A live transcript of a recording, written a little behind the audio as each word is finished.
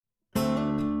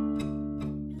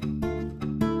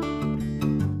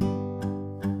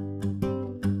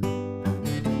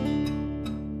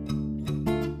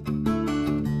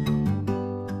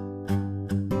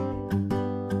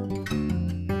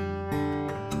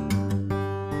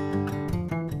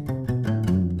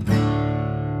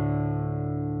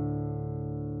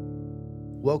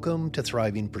Welcome to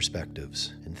Thriving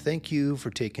Perspectives, and thank you for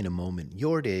taking a moment in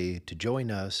your day to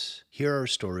join us, hear our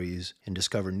stories, and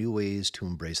discover new ways to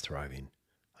embrace thriving.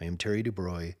 I am Terry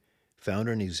DuBroy,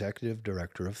 founder and executive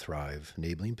director of Thrive,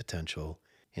 Enabling Potential,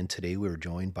 and today we are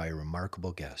joined by a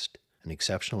remarkable guest, an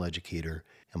exceptional educator,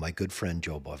 and my good friend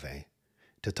Joe Boivin,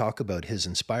 to talk about his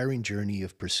inspiring journey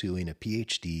of pursuing a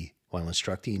PhD while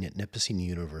instructing at Nipissing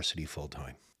University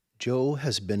full-time. Joe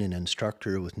has been an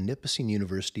instructor with Nipissing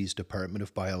University's Department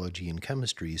of Biology and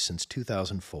Chemistry since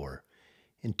 2004.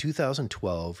 In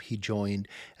 2012, he joined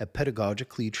a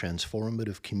pedagogically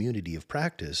transformative community of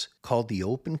practice called the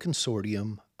Open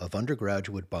Consortium of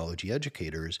Undergraduate Biology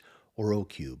Educators, or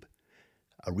OCUBE.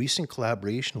 A recent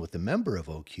collaboration with a member of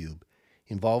OCUBE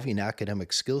involving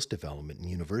academic skills development in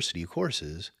university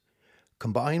courses,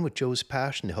 combined with Joe's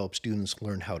passion to help students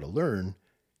learn how to learn,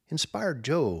 inspired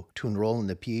Joe to enroll in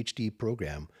the PhD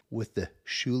program with the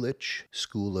Schulich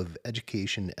School of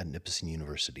Education at Nipissing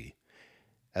University.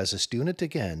 As a student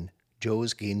again, Joe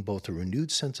has gained both a renewed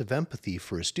sense of empathy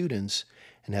for his students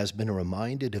and has been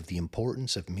reminded of the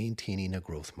importance of maintaining a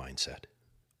growth mindset.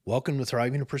 Welcome to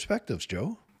Thriving Perspectives,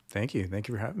 Joe. Thank you. Thank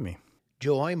you for having me.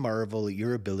 Joe, I marvel at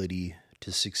your ability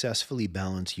to successfully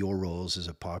balance your roles as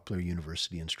a popular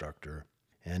university instructor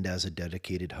and as a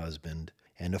dedicated husband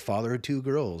and a father of two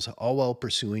girls, all while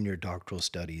pursuing your doctoral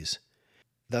studies,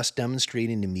 thus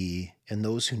demonstrating to me and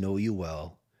those who know you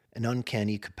well an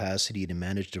uncanny capacity to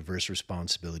manage diverse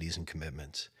responsibilities and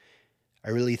commitments.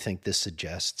 I really think this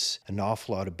suggests an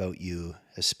awful lot about you,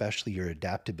 especially your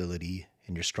adaptability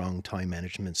and your strong time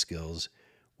management skills,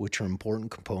 which are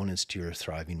important components to your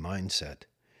thriving mindset.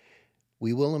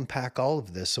 We will unpack all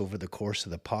of this over the course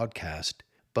of the podcast,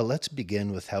 but let's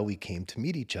begin with how we came to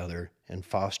meet each other and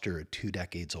foster a 2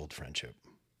 decades old friendship.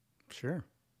 Sure.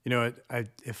 You know,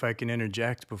 if I can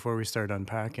interject before we start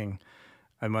unpacking,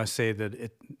 I must say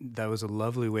that that was a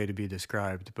lovely way to be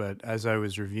described. But as I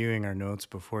was reviewing our notes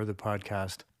before the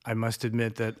podcast, I must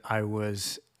admit that I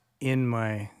was in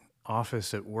my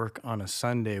office at work on a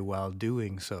Sunday while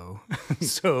doing so.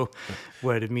 So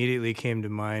what immediately came to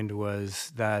mind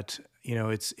was that, you know,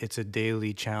 it's a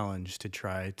daily challenge to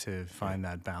try to find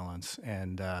that balance.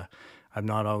 And I'm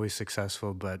not always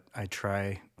successful, but I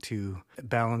try to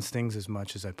balance things as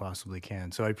much as I possibly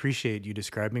can. So I appreciate you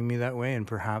describing me that way, and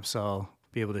perhaps I'll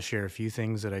be able to share a few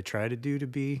things that I try to do to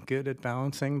be good at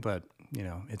balancing, but you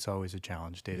know, it's always a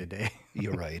challenge day to day.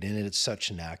 You're right. And it's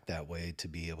such an act that way to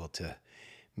be able to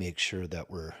make sure that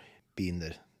we're being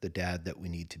the dad that we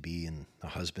need to be and the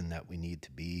husband that we need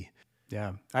to be.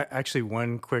 Yeah. Actually,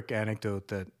 one quick anecdote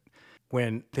that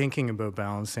when thinking about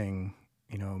balancing,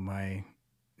 you know, my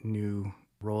new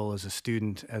role as a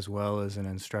student as well as an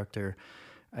instructor,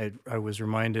 I was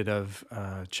reminded of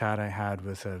a chat I had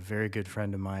with a very good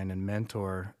friend of mine and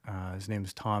mentor. His name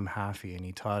is Tom Haffey, and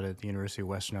he taught at the University of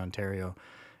Western Ontario.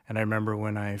 And I remember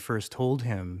when I first told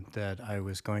him that I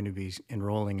was going to be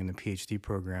enrolling in the PhD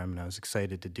program, and I was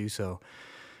excited to do so.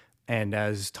 And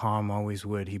as Tom always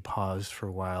would, he paused for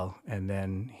a while, and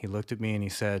then he looked at me and he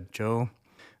said, "Joe,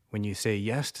 when you say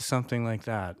yes to something like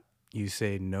that, you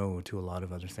say no to a lot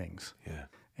of other things." Yeah.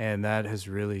 And that has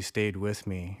really stayed with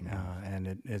me, and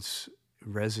it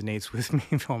resonates with me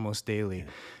almost daily,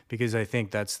 because I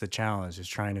think that's the challenge, is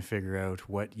trying to figure out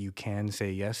what you can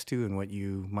say yes to and what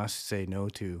you must say no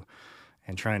to,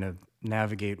 and trying to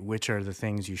navigate which are the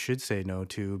things you should say no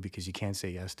to, because you can't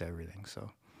say yes to everything. So,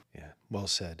 yeah, well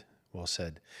said. Well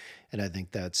said. And I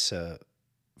think that's,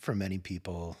 for many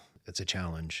people, it's a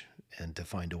challenge, and to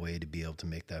find a way to be able to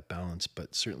make that balance,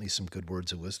 but certainly some good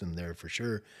words of wisdom there for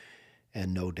sure.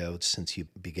 And no doubt since you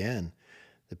began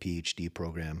the PhD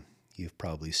program, you've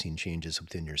probably seen changes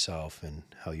within yourself and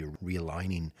how you're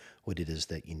realigning what it is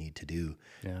that you need to do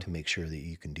to make sure that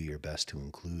you can do your best to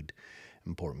include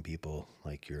important people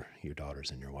like your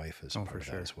daughters and your wife as part of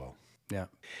that as well. Yeah.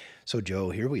 So Joe,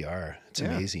 here we are. It's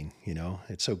amazing. You know,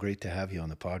 it's so great to have you on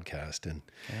the podcast,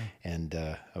 and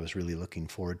I was really looking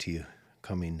forward to you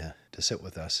coming to sit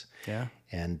with us. Yeah.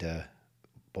 And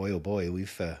boy, oh boy,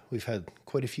 we've had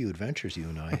quite a few adventures, you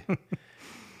and I.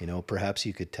 You know, perhaps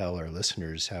you could tell our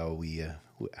listeners how we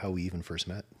even first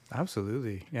met.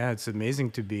 Absolutely. Yeah, it's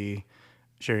amazing to be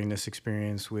sharing this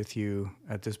experience with you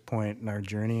at this point in our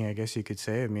journey, I guess you could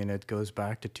say. I mean, it goes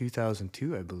back to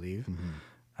 2002, I believe,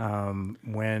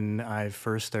 when I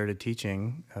first started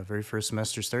teaching, very first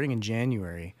semester, starting in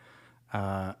January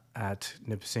at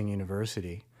Nipissing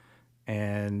University.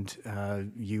 and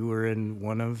you were in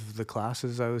one of the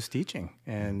classes I was teaching,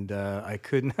 and I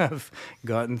couldn't have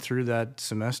gotten through that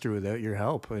semester without your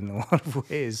help in a lot of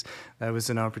ways. That was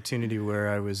an opportunity where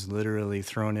I was literally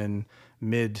thrown in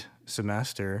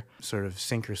mid-semester, sort of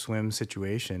sink or swim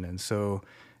situation, and so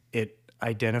it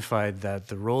identified that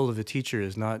the role of a teacher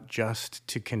is not just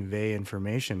to convey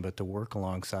information, but to work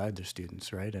alongside their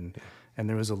students, right? And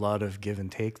there was a lot of give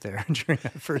and take there during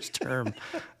that first term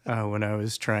when I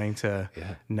was trying to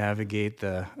navigate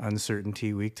the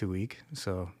uncertainty week to week.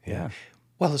 So, yeah.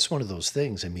 Well, it's one of those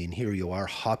things. I mean, here you are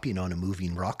hopping on a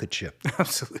moving rocket ship.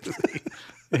 Absolutely.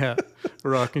 Yeah. A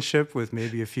rocket ship with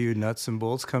maybe a few nuts and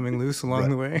bolts coming loose along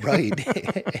the way.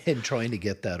 Right. And trying to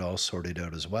get that all sorted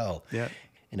out as well. Yeah.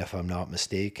 And if I'm not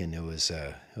mistaken, it was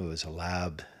a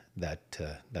lab that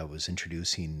was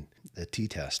introducing the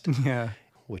t-test. Yeah.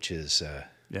 Which is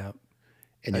Yeah.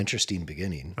 an interesting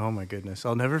beginning. Oh my goodness.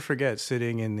 I'll never forget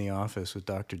sitting in the office with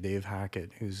Dr. Dave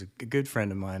Hackett, who's a good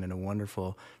friend of mine and a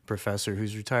wonderful professor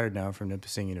who's retired now from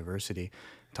Nipissing University,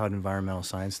 taught environmental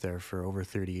science there for over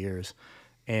 30 years.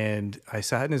 And I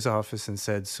sat in his office and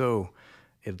said, so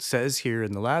it says here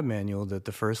in the lab manual that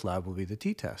the first lab will be the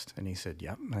t-test. And he said,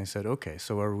 yeah. And I said, okay,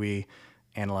 so are we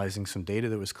analyzing some data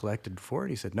that was collected before it?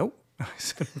 He said, nope. I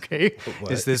said, okay,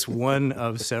 is this one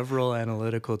of several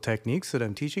analytical techniques that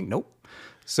I'm teaching? Nope.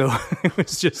 So it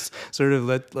was just sort of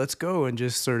let's go and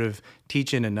just sort of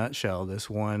teach in a nutshell this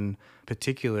one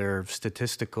particular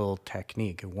statistical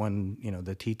technique. One,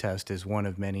 the t-test is one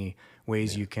of many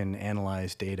ways you can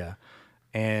analyze data.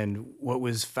 And what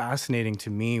was fascinating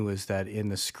to me was that in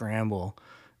the scramble,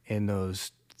 in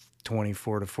those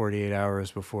 24 to 48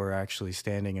 hours before actually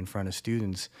standing in front of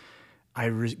students, I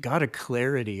got a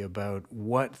clarity about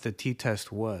what the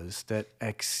t-test was that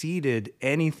exceeded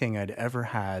anything I'd ever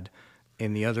had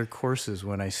in the other courses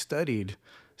when I studied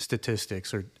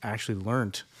statistics or actually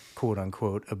learned, quote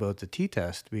unquote, about the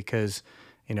t-test. Because,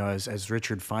 as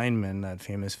Richard Feynman, that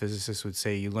famous physicist, would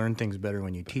say, you learn things better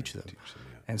when you teach them.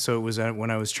 And so it was when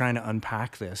I was trying to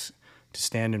unpack this, to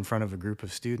stand in front of a group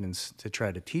of students to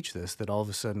try to teach this, that all of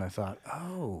a sudden I thought,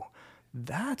 oh,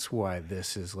 that's why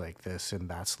this is like this and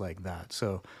that's like that.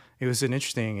 So it was an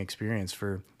interesting experience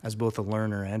as both a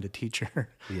learner and a teacher.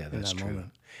 Yeah, that's true.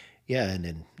 Moment. Yeah,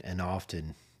 and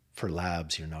often for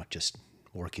labs, you're not just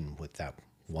working with that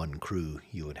one crew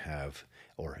you would have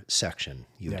or section.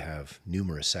 You would have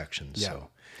numerous sections. Yeah.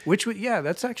 So,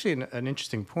 that's actually an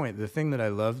interesting point. The thing that I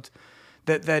loved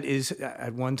that is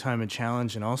at one time a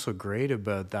challenge and also great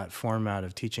about that format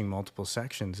of teaching multiple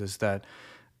sections is that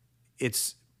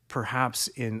it's perhaps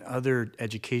in other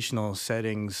educational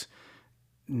settings,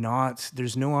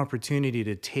 there's no opportunity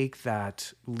to take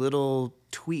that little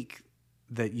tweak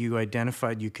that you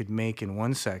identified you could make in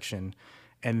one section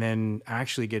and then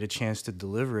actually get a chance to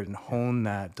deliver it and hone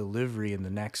that delivery in the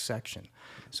next section.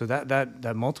 So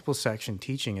that multiple section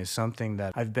teaching is something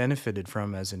that I've benefited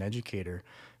from as an educator.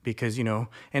 Because,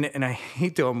 and I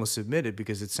hate to almost admit it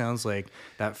because it sounds like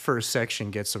that first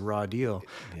section gets a raw deal.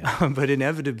 Yeah. But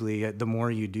inevitably, the more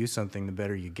you do something, the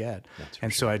better you get.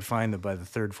 And so I'd find that by the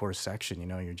third, fourth section,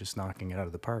 you're just knocking it out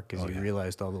of the park because you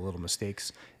realized all the little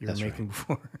mistakes you were making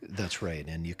before. That's right.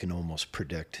 And you can almost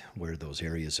predict where those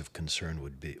areas of concern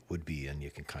would be, and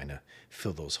you can kind of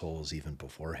fill those holes even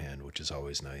beforehand, which is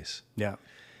always nice. Yeah.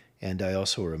 And I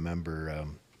also remember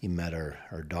you met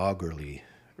our dog early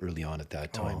on at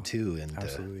that time too, and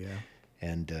absolutely,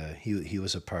 and he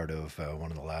was a part of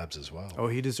one of the labs as well. Oh,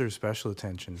 he deserves special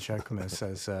attention.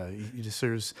 Checkmas he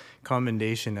deserves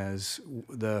commendation as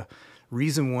the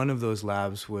reason one of those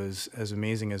labs was as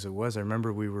amazing as it was. I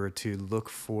remember we were to look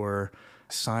for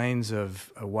signs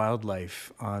of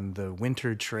wildlife on the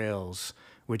winter trails,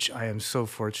 which I am so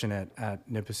fortunate at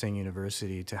Nipissing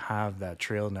University to have that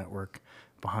trail network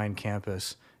behind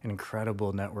campus, an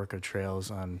incredible network of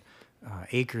trails on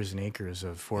acres and acres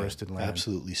of forested land.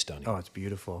 Absolutely stunning. Oh, it's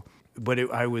beautiful.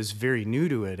 But I was very new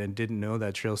to it and didn't know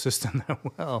that trail system that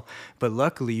well. But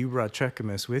luckily, you brought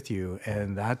Checamus with you,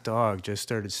 and that dog just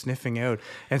started sniffing out.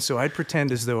 And so I'd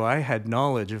pretend as though I had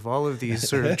knowledge of all of these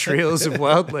sort of trails of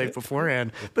wildlife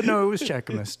beforehand. But no, it was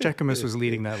Checamus. Checamus was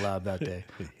leading that lab that day.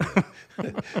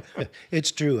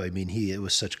 It's true. I mean, it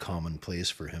was such commonplace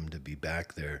for him to be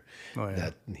back there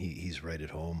that he's right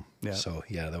at home. Yeah. So,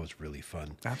 that was really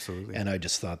fun. Absolutely. And I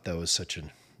just thought that was such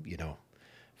an,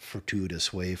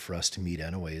 fortuitous way for us to meet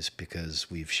anyways,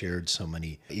 because we've shared so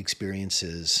many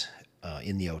experiences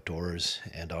in the outdoors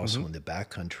and also in the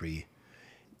backcountry.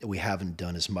 We haven't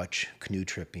done as much canoe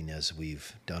tripping as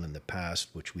we've done in the past,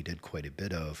 which we did quite a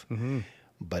bit of.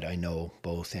 But I know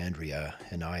both Andrea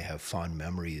and I have fond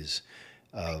memories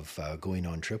of going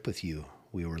on trip with you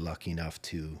we were lucky enough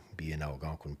to be in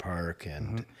Algonquin Park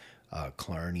and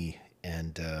Killarney,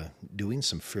 and doing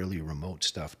some fairly remote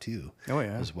stuff too, Oh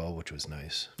yeah. as well, which was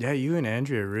nice. Yeah, you and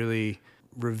Andrea really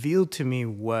revealed to me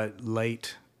what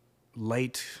light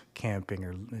camping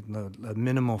or a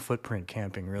minimal footprint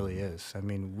camping really is. I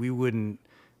mean,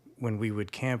 when we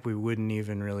would camp, we wouldn't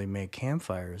even really make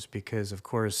campfires because, of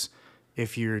course,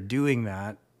 if you're doing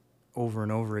that over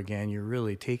and over again, you're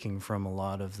really taking from a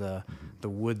lot of the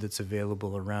wood that's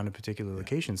available around a particular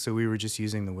location. So we were just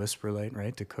using the whisper light,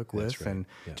 right, to cook That's with, right. and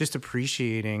Yeah. just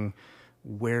appreciating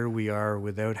where we are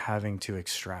without having to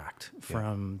extract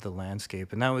from the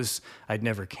landscape. And I'd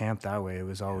never camped that way. It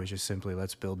was always just simply,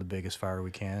 let's build the biggest fire we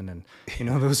can. And,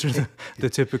 those are the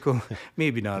typical,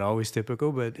 maybe not always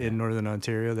typical, but in Northern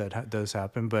Ontario that does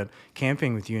happen. But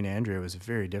camping with you and Andrea was a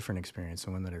very different experience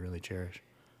and one that I really cherish.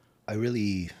 I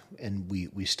really, and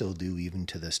we still do even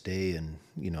to this day, and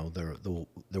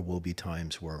there will be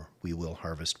times where we will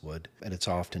harvest wood, and it's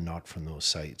often not from those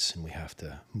sites, and we have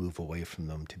to move away from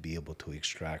them to be able to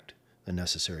extract the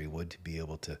necessary wood to be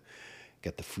able to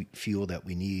get the fuel that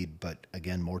we need. But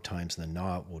again, more times than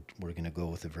not, we're going to go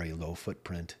with a very low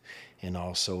footprint, and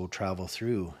also travel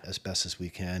through as best as we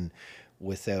can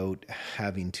without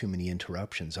having too many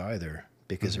interruptions either,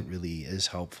 because it really is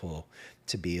helpful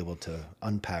to be able to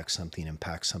unpack something and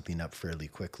pack something up fairly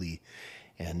quickly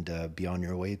and be on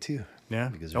your way too. Yeah.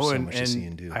 Because there's so much to see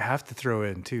and do. I have to throw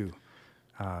in too,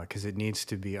 because it needs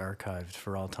to be archived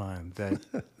for all time, that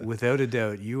without a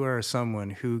doubt, you are someone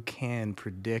who can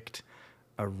predict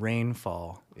a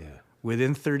rainfall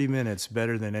within 30 minutes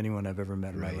better than anyone I've ever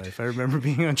met in my life. I remember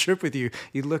being on trip with you.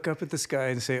 You'd look up at the sky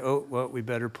and say, oh, well, we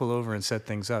better pull over and set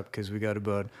things up because we got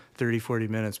about 30, 40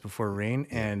 minutes before rain,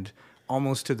 and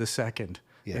almost to the second,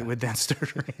 it would then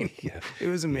start raining. It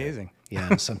was amazing. Yeah,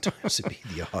 and sometimes it'd be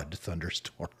the odd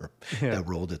thunderstorm that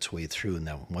rolled its way through. And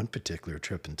that one particular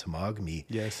trip in Temagami.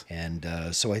 Yes.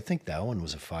 And so I think that one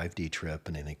was a 5-day trip,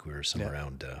 and I think we were somewhere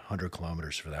around 100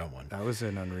 kilometers for that one. That was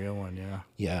an unreal one, yeah.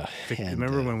 Yeah. I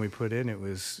remember when we put in, it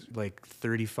was like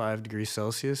 35 degrees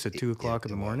Celsius at 2 o'clock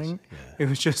in the morning. It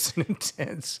was just an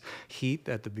intense heat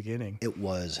at the beginning. It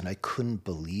was, and I couldn't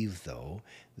believe, though,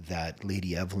 that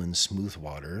Lady Evelyn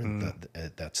Smoothwater,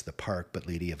 that's the park, but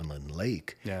Lady Evelyn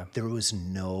Lake, there was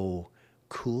no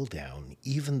cool down.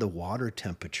 Even the water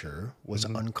temperature was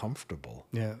uncomfortable.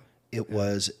 Yeah. It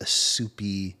was a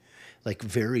soupy, like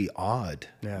very odd.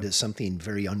 Yeah. There's something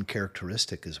very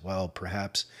uncharacteristic as well.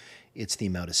 Perhaps it's the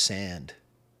amount of sand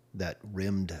that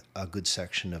rimmed a good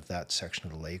section of that section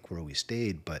of the lake where we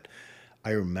stayed. But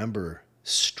I remember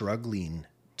struggling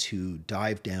to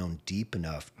dive down deep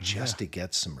enough just to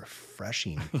get some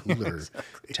refreshing, cooler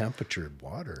temperatured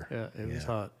water. Yeah, it was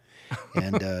hot.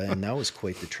 And that was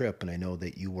quite the trip. And I know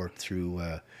that you worked through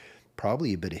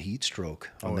probably a bit of heat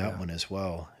stroke on that one as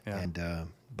well. Yeah. And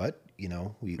but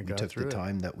we took the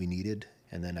time that we needed.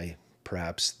 And then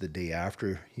perhaps the day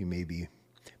after, you maybe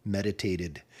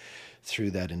meditated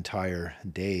through that entire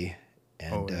day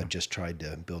and just tried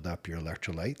to build up your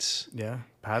electrolytes. Yeah,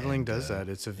 paddling does that.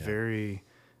 It's a very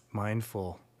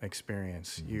mindful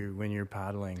experience. When you're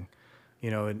paddling,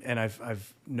 and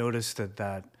I've noticed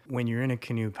that when you're in a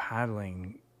canoe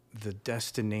paddling, the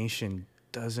destination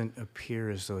doesn't appear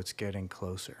as though it's getting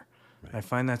closer. Right. I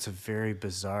find that's a very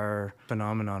bizarre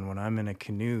phenomenon. When I'm in a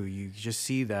canoe, you just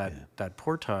see that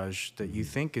portage that you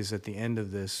think is at the end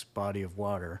of this body of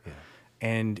water. Yeah.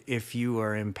 And if you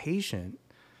are impatient,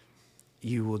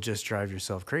 you will just drive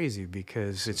yourself crazy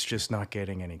because it's just not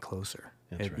getting any closer.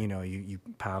 That's right. You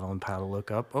paddle and paddle,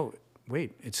 look up. Oh,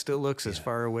 wait, it still looks as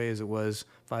far away as it was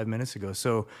 5 minutes ago.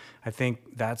 So I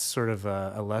think that's sort of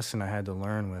a lesson I had to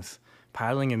learn with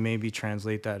paddling, and maybe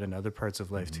translate that in other parts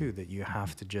of life too, that you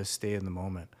have to just stay in the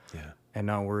moment and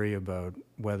not worry about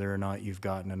whether or not you've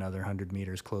gotten another 100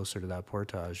 meters closer to that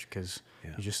portage, because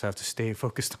you just have to stay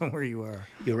focused on where you are.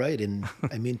 You're right. And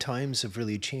I mean, times have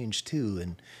really changed too.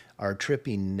 And our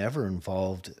tripping never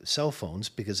involved cell phones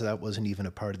because that wasn't even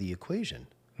a part of the equation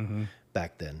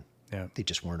back then. Yeah. They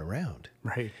just weren't around.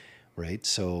 Right. Right.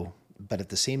 So, but at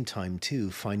the same time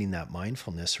too, finding that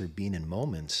mindfulness or being in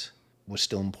moments was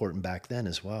still important back then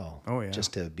as well. Oh yeah.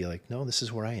 Just to be like, no, this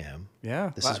is where I am.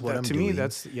 Yeah. This is what I'm doing. To me,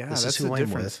 this is who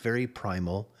I'm with. Very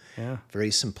primal. Yeah.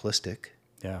 Very simplistic.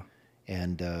 Yeah.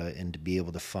 And to be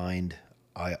able to find,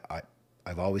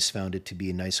 I've always found it to be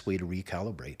a nice way to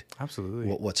recalibrate. Absolutely.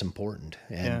 What's important.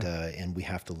 And we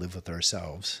have to live with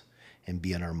ourselves and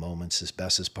be in our moments as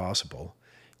best as possible.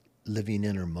 Living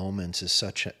in our moments is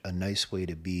such a nice way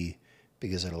to be,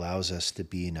 because it allows us to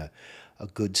be in a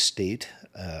good state,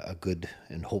 a good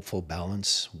and hopeful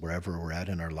balance wherever we're at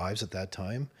in our lives at that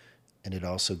time. And it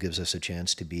also gives us a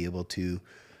chance to be able to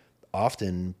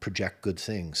often project good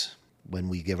things when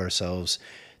we give ourselves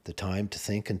the time to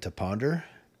think and to ponder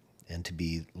and to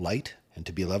be light and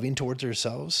to be loving towards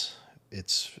ourselves.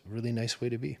 It's a really nice way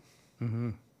to be.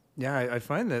 Yeah, I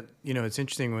find that, it's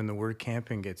interesting when the word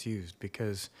camping gets used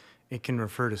because it can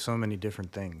refer to so many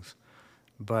different things.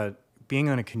 But being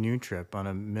on a canoe trip, on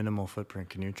a minimal footprint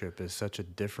canoe trip, is such a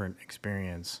different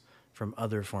experience from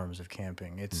other forms of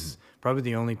camping. It's probably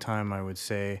the only time I would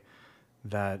say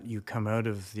that you come out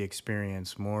of the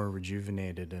experience more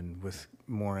rejuvenated and with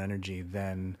more energy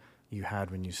than you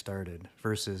had when you started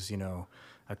versus,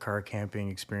 a car camping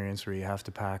experience where you have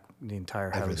to pack the entire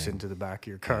house Everything. into the back of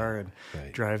your car and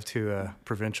Right. drive to a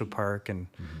provincial park and,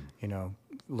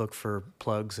 look for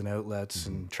plugs and outlets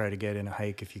and try to get in a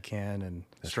hike if you can and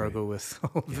struggle with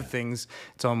all the things.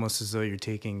 It's almost as though you're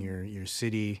taking your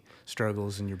city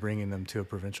struggles and you're bringing them to a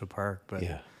provincial park.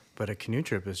 But a canoe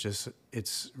trip is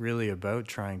it's really about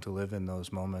trying to live in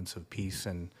those moments of peace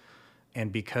and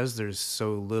because there's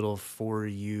so little for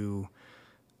you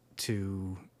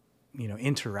to,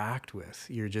 interact with,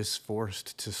 you're just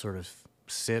forced to sort of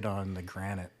sit on the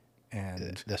granite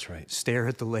and That's right. stare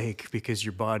at the lake because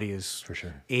your body is For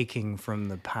sure. aching from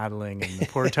the paddling and the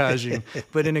portaging,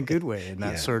 but in a good way, in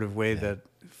that Yeah. sort of way that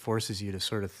forces you to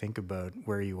sort of think about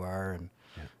where you are. And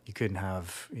you couldn't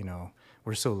have,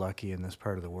 we're so lucky in this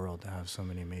part of the world to have so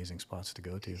many amazing spots to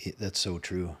go to. That's so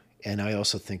true. And I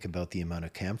also think about the amount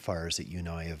of campfires that you and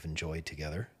I have enjoyed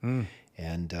together and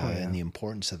the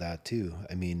importance of that too.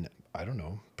 I mean, I don't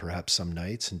know, perhaps some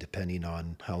nights, and depending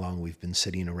on how long we've been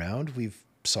sitting around, we've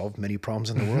solved many problems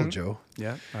in the world, Joe.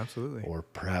 Yeah, absolutely. Or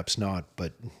perhaps not,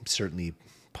 but certainly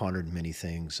pondered many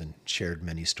things and shared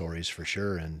many stories for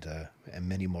sure, and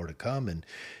many more to come. And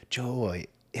Joe,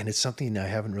 and it's something I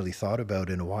haven't really thought about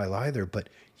in a while either, but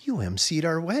you emceed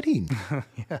our wedding.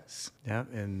 Yes. Yeah.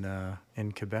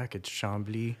 In Quebec, it's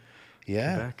Chambly,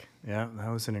 Yeah. Quebec. Yeah.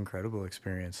 That was an incredible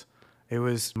experience. It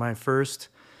was my first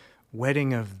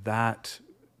wedding of that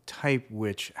type,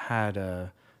 which had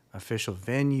a official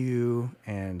venue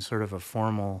and sort of a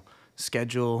formal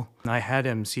schedule. I had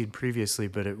emceed previously,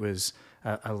 but it was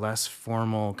a less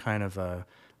formal kind of a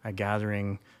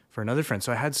gathering for another friend.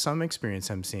 So I had some experience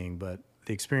emceeing, but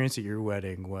the experience at your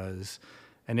wedding was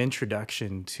an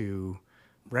introduction to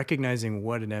recognizing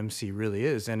what an MC really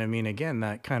is. And I mean, again,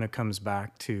 that kind of comes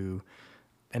back to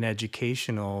an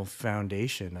educational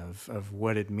foundation of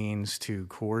what it means to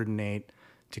coordinate,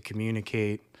 to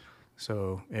communicate.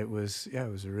 So it was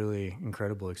a really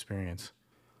incredible experience.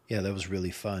 Yeah, that was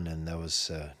really fun. And that was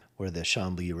where the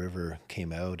Chambly River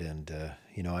came out. And,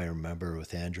 I remember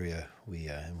with Andrea, we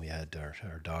had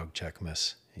our dog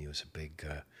Checkmas. He was a big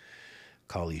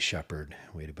collie shepherd,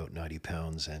 weighed about 90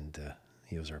 pounds. And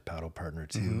he was our paddle partner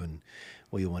too. And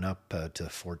we went up to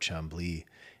Fort Chambly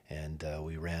and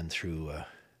we ran through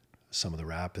some of the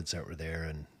rapids that were there,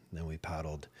 and then we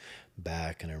paddled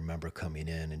back. And I remember coming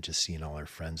in and just seeing all our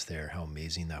friends there, how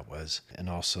amazing that was. And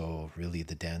also really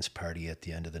the dance party at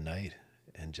the end of the night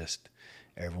and just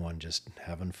everyone just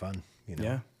having fun,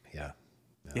 Yeah. Yeah.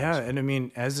 Yeah. And I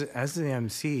mean, as the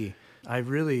MC, I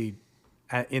really,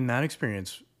 in that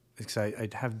experience, because I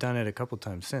have done it a couple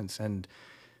times since, and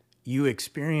you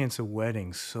experience a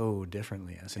wedding so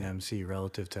differently as an MC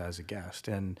relative to as a guest.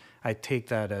 And I take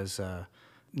that as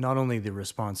not only the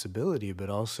responsibility, but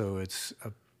also it's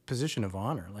a position of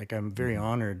honor. Like I'm very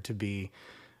honored to be,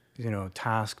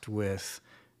 tasked with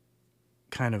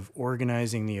kind of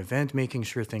organizing the event, making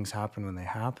sure things happen when they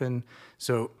happen.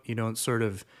 So you don't sort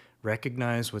of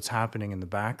recognize what's happening in the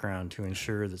background to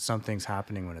ensure that something's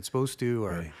happening when it's supposed to,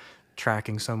 or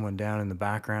tracking someone down in the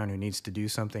background who needs to do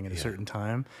something at a certain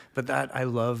time. But I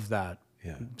love that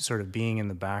sort of being in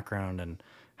the background and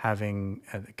having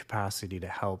a capacity to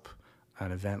help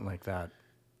an event like that.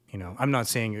 I'm not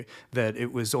saying that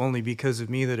it was only because of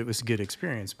me that it was a good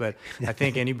experience, but I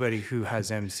think anybody who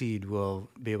has emceed will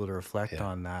be able to reflect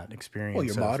on that experience. Well,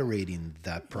 you're moderating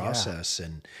that process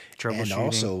and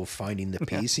also finding the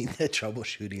pacing, the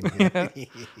troubleshooting.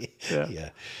 Yeah.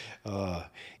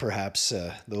 Perhaps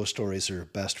those stories are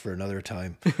best for another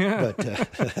time.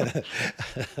 But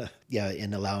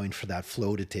in allowing for that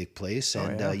flow to take place.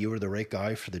 And you were the right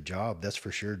guy for the job. That's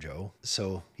for sure, Joe.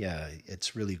 So,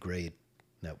 it's really great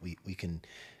that we can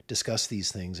discuss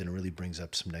these things, and it really brings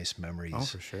up some nice memories. Oh,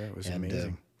 for sure. It was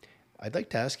amazing. I'd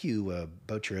like to ask you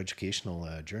about your educational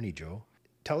journey, Joe.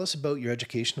 Tell us about your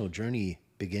educational journey,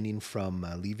 beginning from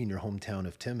leaving your hometown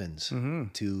of Timmins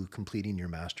to completing your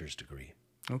master's degree.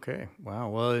 Okay. Wow.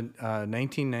 Well,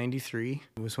 1993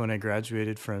 was when I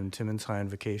graduated from Timmins High and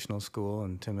Vocational School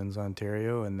in Timmins,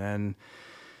 Ontario, and then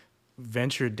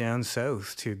ventured down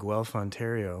south to Guelph,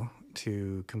 Ontario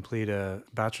to complete a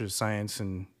Bachelor of Science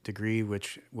and degree,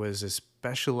 which was a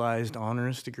specialized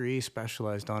honors degree,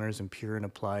 specialized honors in pure and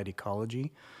applied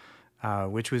ecology,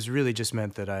 which was really just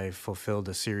meant that I fulfilled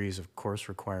a series of course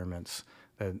requirements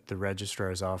that the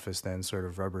registrar's office then sort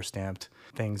of rubber stamped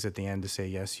things at the end to say,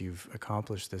 yes, you've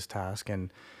accomplished this task.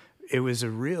 And it was a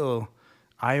real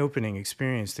eye-opening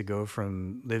experience to go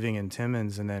from living in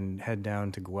Timmins and then head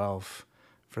down to Guelph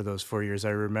for those 4 years.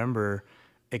 I remember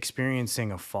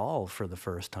experiencing a fall for the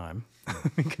first time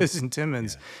because in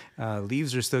Timmins,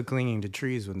 leaves are still clinging to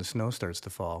trees when the snow starts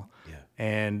to fall. Yeah.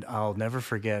 And I'll never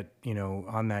forget,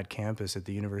 on that campus at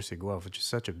the University of Guelph, which is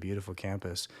such a beautiful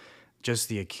campus, just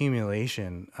the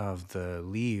accumulation of the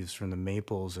leaves from the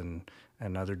maples and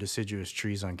other deciduous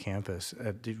trees on campus.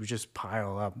 It would just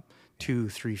pile up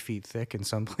 2-3 feet thick in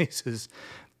some places.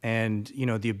 And,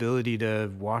 the ability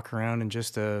to walk around in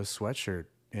just a sweatshirt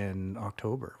in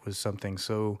October was something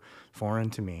so foreign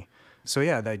to me. So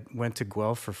yeah, I went to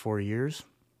Guelph for 4 years,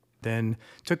 then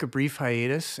took a brief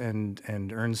hiatus and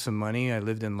earned some money. I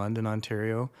lived in London,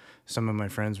 Ontario. Some of my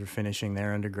friends were finishing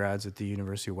their undergrads at the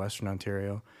University of Western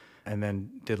Ontario, and then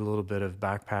did a little bit of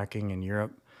backpacking in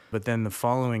Europe. But then the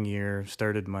following year,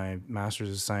 started my Master's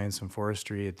of Science in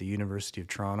Forestry at the University of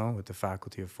Toronto with the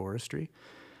Faculty of Forestry.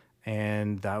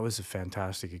 And that was a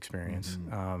fantastic experience.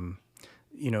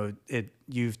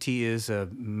 U of T is a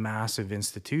massive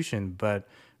institution, but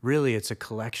really it's a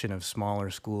collection of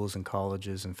smaller schools and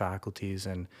colleges and faculties.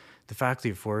 And the Faculty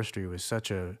of Forestry was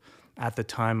at the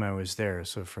time I was there,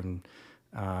 so from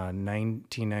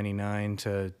 1999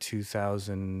 to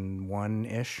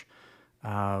 2001-ish,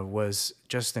 was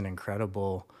just an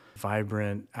incredible,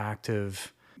 vibrant,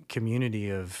 active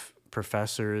community of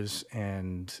professors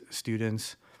and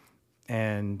students.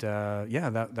 And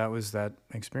that was that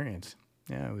experience.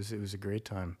 Yeah, it was a great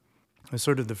time. It was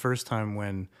sort of the first time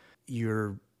when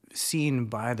you're seen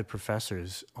by the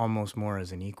professors almost more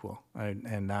as an equal.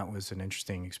 And that was an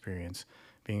interesting experience.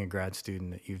 Being a grad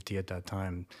student at U of T at that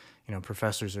time,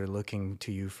 professors are looking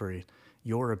to you for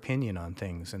your opinion on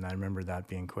things. And I remember that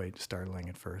being quite startling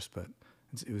at first, but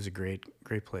it was a great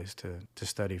place to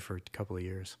study for a couple of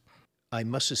years. I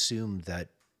must assume that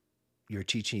your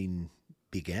teaching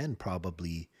began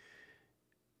probably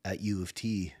at U of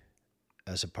T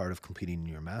as a part of completing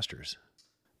your master's.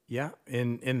 Yeah,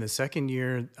 in the second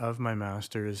year of my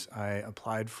master's, I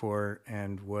applied for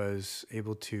and was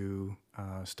able to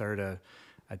start a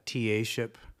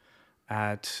TA-ship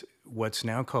at what's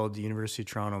now called the University of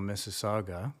Toronto,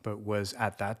 Mississauga, but was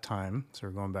at that time, so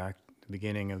we're going back to the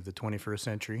beginning of the 21st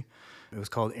century, it was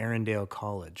called Arundel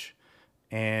College.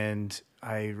 And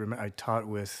I taught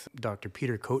with Dr.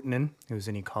 Peter Kotenin, who was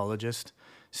an ecologist,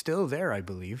 still there, I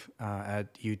believe,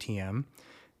 at UTM.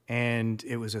 And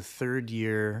it was a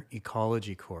third-year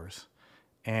ecology course.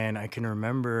 And I can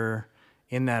remember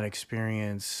in that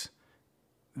experience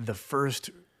the first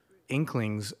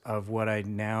inklings of what I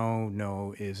now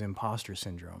know is imposter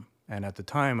syndrome. And at the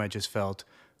time, I just felt,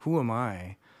 who am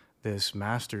I, this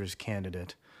master's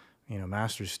candidate,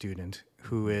 master's student,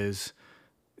 who is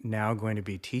now going to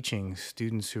be teaching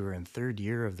students who are in third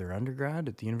year of their undergrad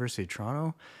at the University of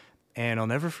Toronto? And I'll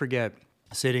never forget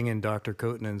sitting in Dr.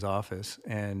 Kotenin's office,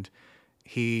 and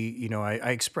he,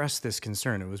 I expressed this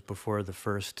concern. It was before the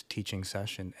first teaching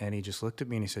session, and he just looked at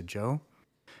me and he said, "Joe,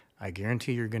 I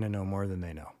guarantee you're going to know more than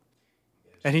they know."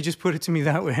 And he just put it to me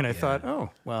that way, and I thought,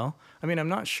 oh, well, I'm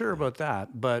not sure about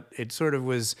that, but it sort of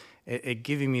was it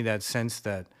giving me that sense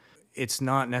that it's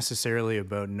not necessarily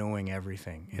about knowing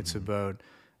everything. Mm-hmm. It's about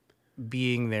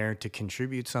being there to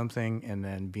contribute something and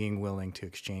then being willing to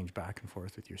exchange back and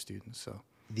forth with your students. So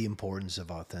the importance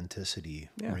of authenticity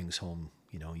rings home.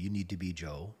 You need to be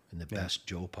Joe in the best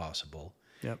Joe possible,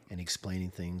 and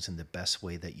explaining things in the best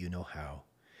way that you know how,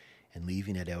 and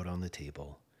leaving it out on the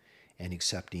table and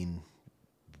accepting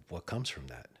what comes from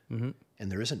that. Mm-hmm.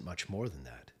 And there isn't much more than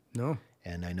that. No.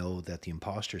 And I know that the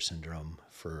imposter syndrome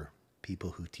for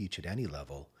people who teach at any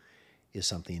level is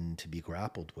something to be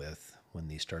grappled with when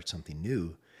they start something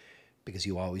new, because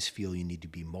you always feel you need to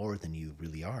be more than you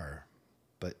really are,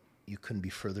 but you couldn't be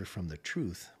further from the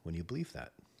truth when you believe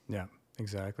that. Yeah,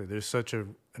 exactly. There's such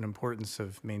an importance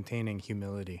of maintaining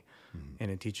humility in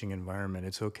a teaching environment.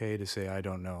 It's okay to say, I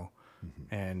don't know.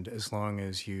 Mm-hmm. And as long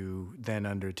as you then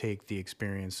undertake the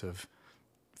experience of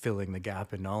filling the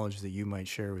gap in knowledge that you might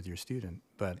share with your student.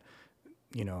 But,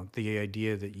 the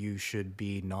idea that you should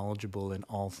be knowledgeable in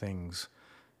all things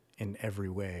in every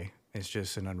way is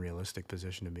just an unrealistic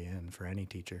position to be in for any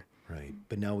teacher. Right.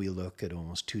 But now we look at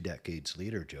almost 2 decades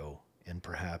later, Joe, And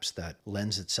perhaps that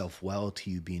lends itself well to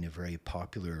you being a very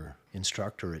popular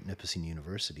instructor at Nipissing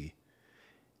University.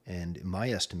 And in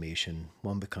my estimation,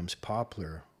 one becomes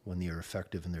popular when they are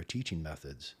effective in their teaching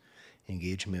methods,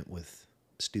 engagement with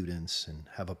students, and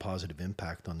have a positive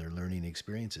impact on their learning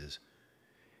experiences.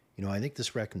 I think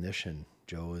this recognition,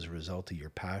 Joe, is a result of your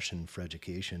passion for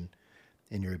education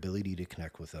and your ability to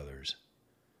connect with others.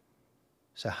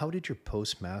 So how did your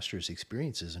postmaster's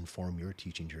experiences inform your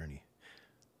teaching journey?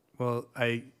 Well,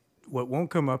 what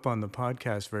won't come up on the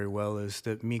podcast very well is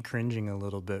that me cringing a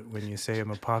little bit when you say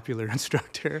I'm a popular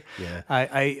instructor. Yeah.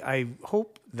 I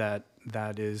hope that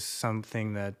is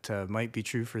something that might be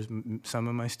true for some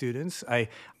of my students. I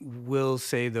will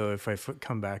say, though, if I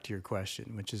come back to your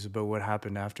question, which is about what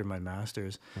happened after my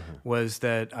master's, was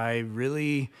that I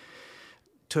really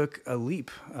took a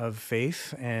leap of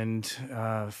faith and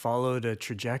followed a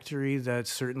trajectory that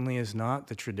certainly is not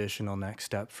the traditional next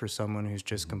step for someone who's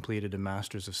just completed a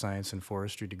Master's of Science in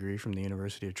Forestry degree from the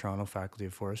University of Toronto Faculty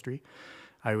of Forestry.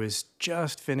 I was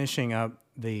just finishing up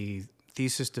the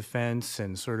thesis defense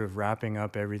and sort of wrapping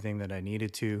up everything that I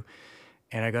needed to.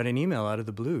 And I got an email out of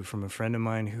the blue from a friend of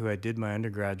mine who I did my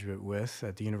undergraduate with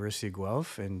at the University of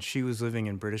Guelph, and she was living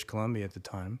in British Columbia at the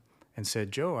time, and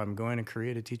said, "Joe, I'm going to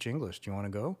Korea to teach English. Do you want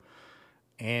to go?"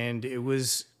 And it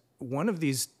was one of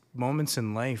these moments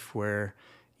in life where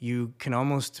you can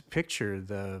almost picture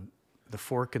the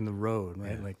fork in the road,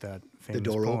 right? Yeah. Like that famous The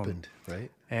door poem. opened, right?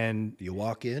 And you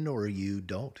walk in or you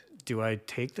don't. Do I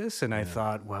take this? And I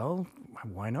thought, well,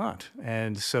 why not?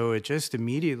 And so it just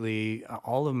immediately,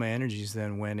 all of my energies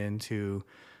then went into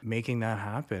making that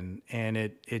happen. And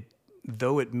it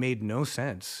though it made no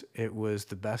sense, it was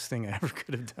the best thing I ever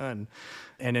could have done.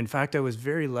 And in fact, I was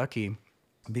very lucky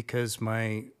because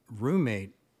my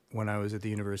roommate when I was at the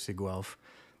University of Guelph,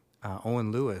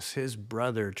 Owen Lewis, his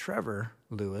brother, Trevor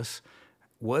Lewis,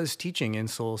 was teaching in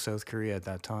Seoul, South Korea at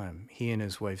that time, he and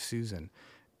his wife, Susan.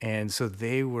 And so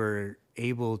they were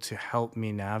able to help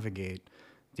me navigate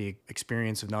the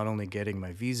experience of not only getting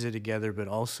my visa together, but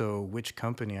also which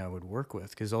company I would work with.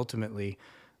 Because ultimately,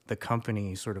 the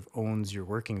company sort of owns your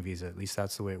working visa. At least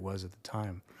that's the way it was at the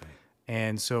time. Right.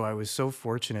 And so I was so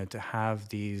fortunate to have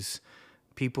these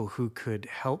people who could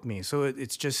help me. So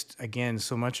it's just, again,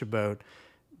 so much about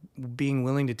being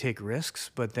willing to take risks,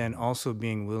 but then also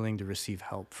being willing to receive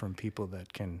help from people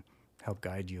that can help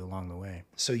guide you along the way.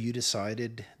 So you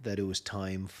decided that it was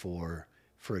time for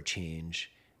a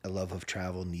change. A love of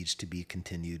travel needs to be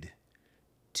continued,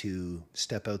 to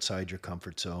step outside your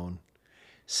comfort zone,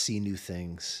 see new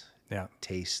things,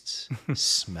 tastes,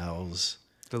 smells.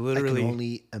 I can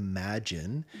only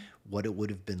imagine what it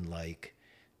would have been like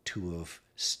to have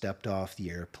stepped off the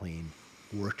airplane,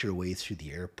 worked your way through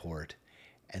the airport,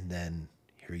 and then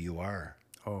here you are.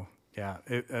 Oh, yeah.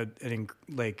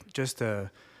 Just a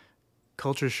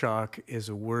culture shock is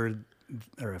a word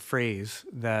or a phrase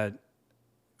that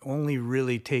only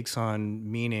really takes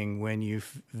on meaning when you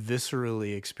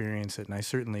viscerally experience it, and I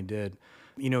certainly did.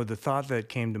 The thought that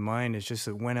came to mind is just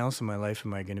that when else in my life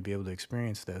am I going to be able to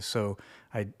experience this? So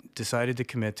I decided to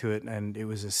commit to it, and it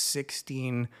was a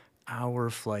 16-hour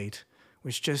flight,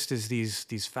 which just is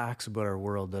these facts about our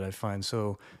world that I find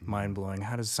so mind-blowing.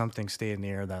 How does something stay in the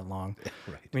air that long?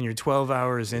 Right. When you're 12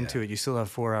 hours into it, you still have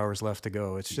 4 hours left to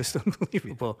go. It's just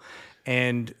unbelievable.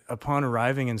 And upon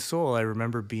arriving in Seoul, I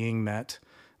remember being met.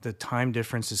 The time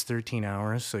difference is 13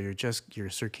 hours, so your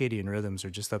circadian rhythms are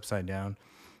just upside down.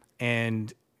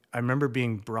 And I remember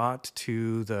being brought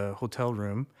to the hotel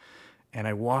room, and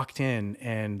I walked in,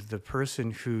 and the person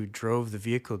who drove the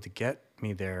vehicle to get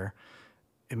me there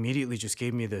immediately just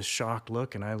gave me this shocked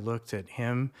look, and I looked at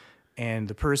him, and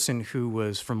the person who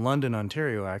was from London,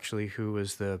 Ontario, actually, who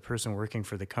was the person working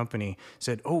for the company,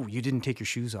 said, "Oh, you didn't take your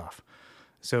shoes off."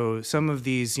 So some of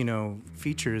these,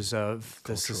 features of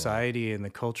the society and the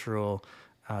cultural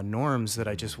norms that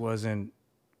I just wasn't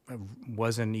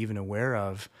even aware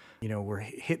of,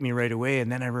 hit me right away.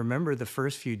 And then I remember the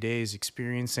first few days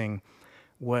experiencing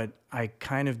what I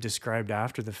kind of described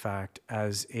after the fact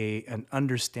as an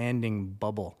understanding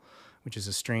bubble, which is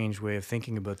a strange way of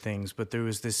thinking about things. But there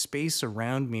was this space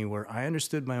around me where I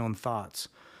understood my own thoughts,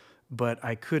 but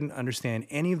I couldn't understand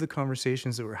any of the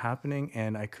conversations that were happening,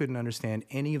 and I couldn't understand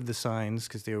any of the signs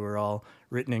because they were all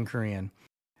written in Korean.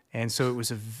 And so it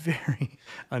was a very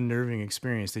unnerving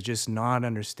experience to just not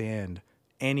understand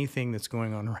anything that's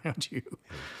going on around you.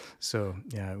 So,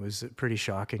 yeah, it was a pretty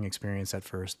shocking experience at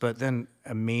first, but then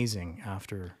amazing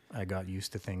after I got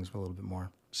used to things a little bit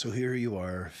more. So here you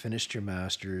are, finished your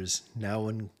master's, now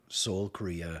in Seoul,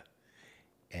 Korea,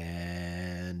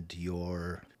 and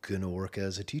you're going to work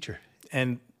as a teacher.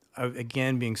 And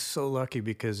again, being so lucky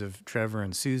because of Trevor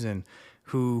and Susan,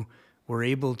 who were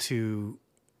able to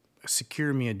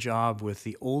secure me a job with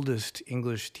the oldest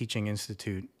English teaching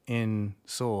institute in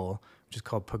Seoul, which is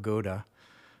called Pagoda.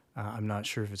 I'm not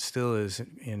sure if it still is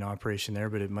in operation there,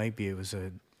 but it might be.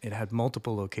 It had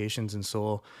multiple locations in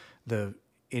Seoul. The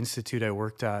institute I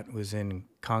worked at was in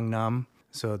Gangnam,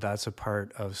 so that's a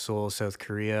part of Seoul, South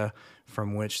Korea,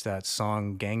 from which that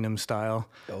song Gangnam Style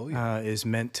is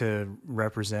meant to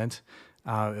represent.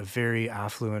 A very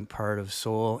affluent part of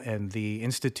Seoul, and the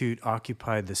institute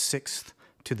occupied the 6th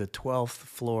to the 12th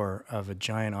floor of a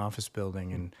giant office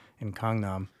building in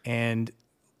Gangnam. And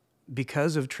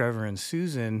because of Trevor and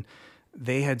Susan,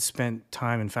 they had spent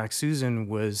time. In fact, Susan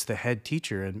was the head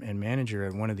teacher and manager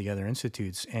at one of the other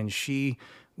institutes, and she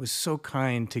was so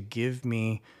kind to give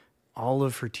me all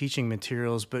of her teaching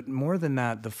materials, but more than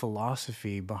that, the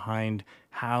philosophy behind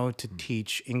how to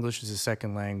teach English as a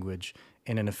second language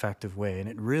in an effective way. And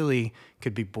it really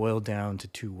could be boiled down to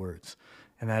 2 words,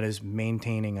 and that is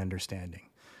maintaining understanding.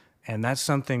 And that's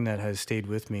something that has stayed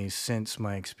with me since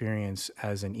my experience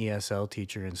as an ESL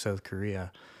teacher in South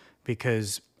Korea,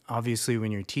 because obviously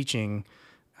when you're teaching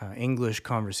English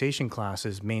conversation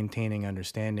classes, maintaining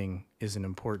understanding is an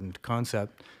important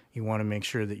concept. You want to make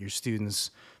sure that your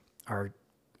students are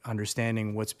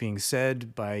understanding what's being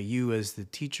said by you as the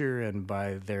teacher and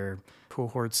by their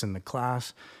cohorts in the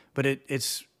class. But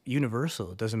it's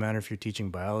universal. It doesn't matter if you're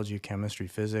teaching biology, chemistry,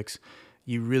 physics.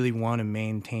 You really want to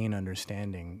maintain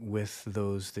understanding with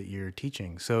those that you're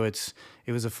teaching. So it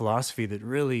was a philosophy that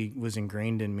really was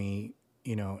ingrained in me,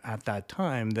 at that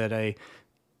time, that I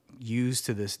use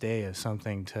to this day as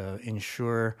something to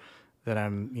ensure that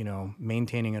I'm,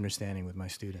 maintaining understanding with my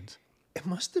students. It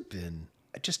must have been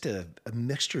just a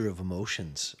mixture of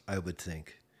emotions, I would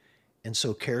think, and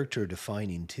so character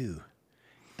defining too.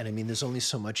 And I mean, there's only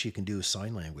so much you can do with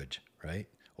sign language, right?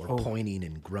 Or pointing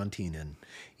and grunting and,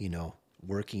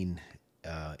 working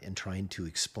and trying to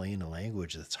explain a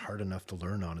language that's hard enough to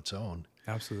learn on its own.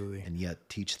 Absolutely. And yet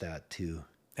teach that too.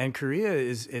 And Korea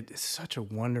it's such a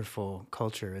wonderful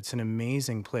culture. It's an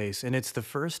amazing place. And it's the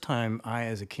first time I,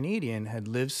 as a Canadian, had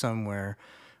lived somewhere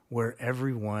where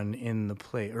everyone in the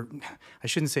place, or I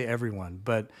shouldn't say everyone,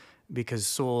 but because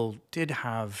Seoul did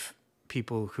have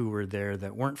people who were there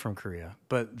that weren't from Korea,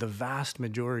 but the vast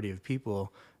majority of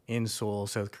people in Seoul,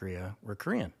 South Korea, were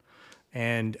Korean.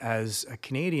 And as a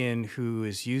Canadian who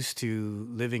is used to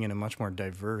living in a much more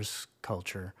diverse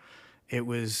culture, it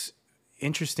was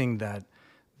interesting that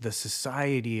the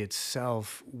society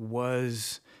itself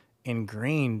was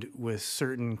ingrained with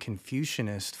certain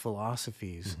Confucianist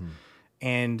philosophies. Mm-hmm.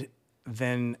 And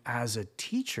then as a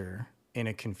teacher in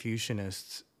a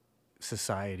Confucianist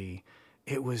society,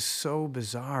 it was so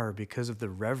bizarre because of the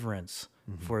reverence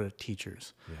for the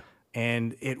teachers. Yeah.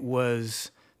 And it was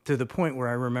to the point where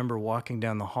I remember walking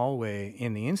down the hallway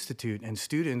in the institute and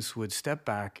students would step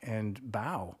back and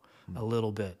bow a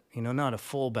little bit, not a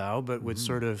full bow, but would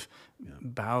sort of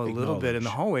bow a little bit in the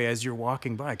hallway as you're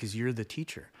walking by because you're the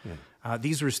teacher. Yeah.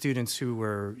 These were students who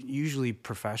were usually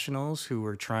professionals who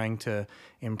were trying to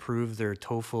improve their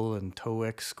TOEFL and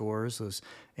TOEIC scores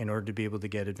in order to be able to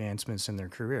get advancements in their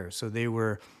career. So they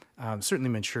were certainly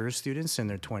mature students in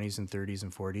their 20s and 30s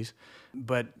and 40s.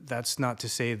 But that's not to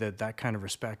say that kind of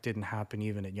respect didn't happen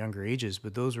even at younger ages,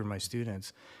 but those were my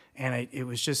students. And it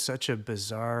was just such a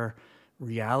bizarre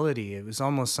reality. It was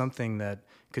almost something that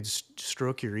could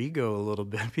stroke your ego a little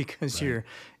bit because you're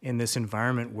in this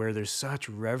environment where there's such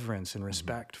reverence and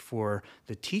respect for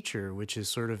the teacher, which is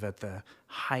sort of at the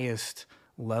highest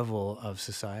level of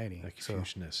society. A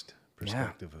Confucianist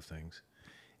perspective of things.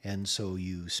 And so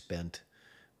you spent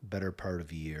better part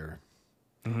of a year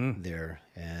there,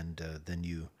 and then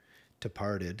you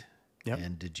departed. Yep.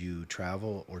 And did you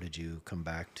travel or did you come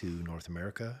back to North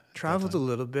America? Traveled a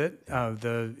little bit.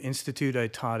 The institute I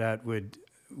taught at where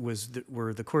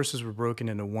the courses were broken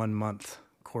into 1-month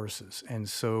courses. And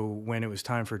so when it was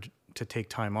time to take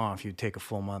time off, you'd take a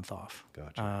full month off.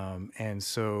 Gotcha. And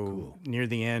so near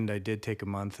the end, I did take a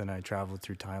month and I traveled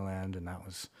through Thailand, and that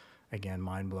was, again,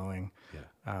 mind-blowing.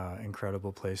 Yeah.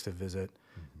 Incredible place to visit.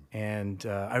 Mm-hmm. And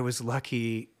I was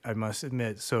lucky, I must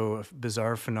admit. So a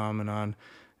bizarre phenomenon,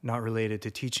 not related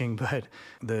to teaching, but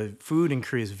the food in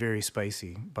Korea is very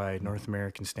spicy by North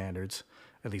American standards,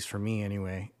 at least for me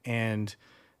anyway. And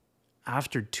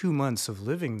after 2 months of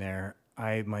living there,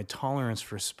 my tolerance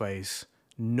for spice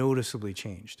noticeably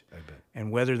changed. I bet.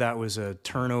 And whether that was a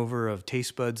turnover of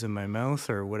taste buds in my mouth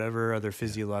or whatever other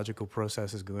physiological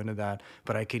processes go into that,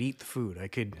 but I could eat the food. I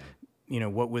could,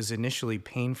 what was initially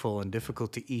painful and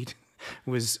difficult to eat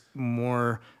was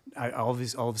more, all of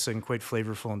a sudden quite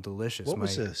flavorful and delicious. What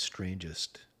was the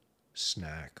strangest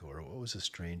snack, or what was the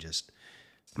strangest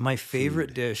My favorite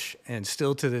food? dish, and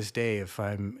still to this day, if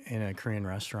I'm in a Korean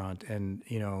restaurant, and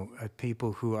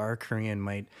people who are Korean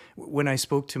might, when I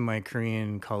spoke to my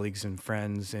Korean colleagues and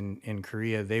friends in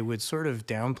Korea, they would sort of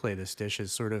downplay this dish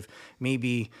as sort of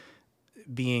maybe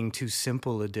being too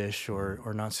simple a dish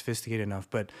or not sophisticated enough,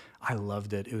 but I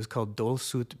loved it. It was called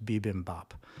dolsut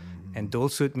bibimbap. And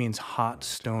dolsut means hot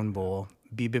stone bowl.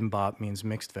 Bibimbap means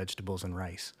mixed vegetables and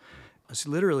rice. It's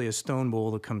literally a stone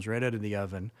bowl that comes right out of the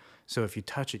oven. So if you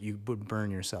touch it, you would burn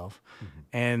yourself.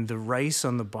 And the rice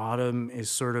on the bottom is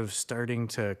sort of starting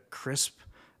to crisp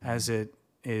as it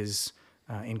is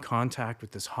in contact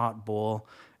with this hot bowl.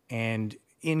 And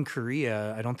in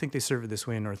Korea, I don't think they serve it this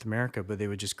way in North America, but they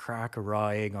would just crack a raw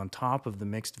egg on top of the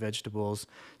mixed vegetables,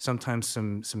 sometimes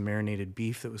some marinated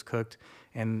beef that was cooked,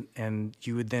 and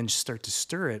you would then start to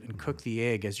stir it and cook the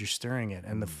egg as you're stirring it,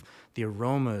 and the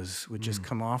aromas would just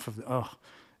come off of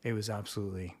it was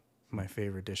absolutely my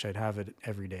favorite dish. I'd have it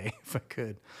every day if I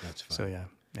could. That's fun. So yeah,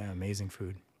 amazing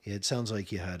food. It sounds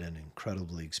like you had an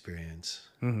incredible experience,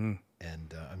 and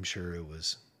I'm sure it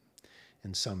was,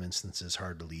 in some instances,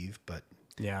 hard to leave. But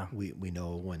Yeah. we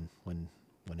know when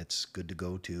it's good to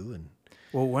go too. And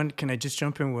Well, can I just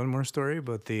jump in one more story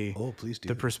about please do.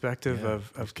 the perspective Yeah,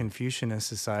 of Confucianist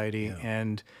society Yeah.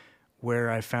 and where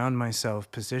I found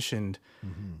myself positioned.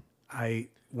 I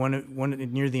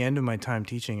near the end of my time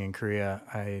teaching in Korea,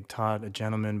 I taught a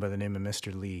gentleman by the name of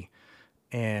Mr. Lee,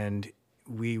 and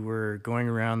we were going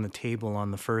around the table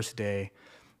on the first day,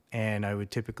 and I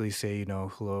would typically say,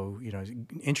 hello,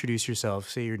 introduce yourself,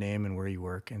 say your name and where you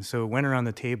work. And so it went around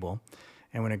the table,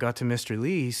 and when it got to Mr.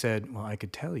 Lee, he said, well, I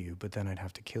could tell you, but then I'd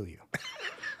have to kill you.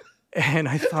 And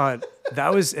I thought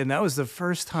that was the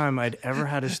first time I'd ever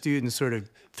had a student sort of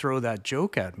throw that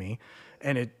joke at me,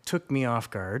 and it took me off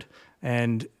guard.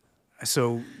 And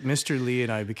so Mr. Lee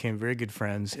and I became very good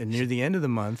friends, and near the end of the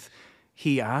month,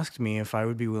 he asked me if I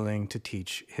would be willing to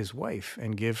teach his wife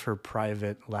and give her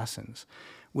private lessons,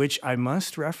 which I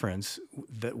must reference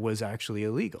that was actually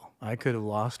illegal. I could have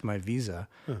lost my visa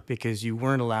because you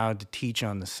weren't allowed to teach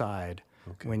on the side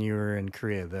when you were in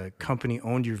Korea. The company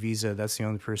owned your visa. That's the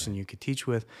only person you could teach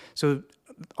with. So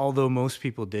although most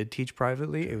people did teach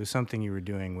privately, it was something you were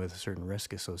doing with a certain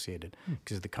risk associated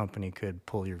because the company could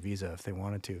pull your visa if they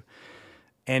wanted to.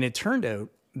 And it turned out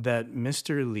that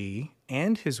Mr. Lee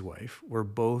and his wife were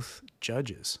both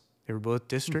judges. They were both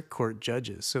district court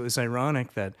judges. So it was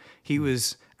ironic that he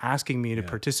was asking me to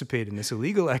participate in this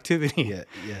illegal activity. Yeah,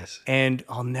 yes. And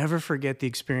I'll never forget the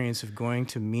experience of going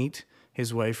to meet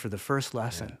his wife for the first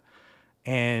lesson.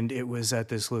 And it was at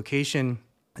this location.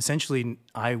 Essentially,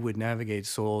 I would navigate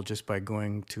Seoul just by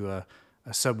going to a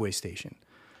subway station.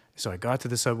 So I got to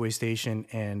the subway station,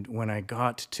 and when I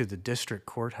got to the district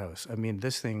courthouse, I mean,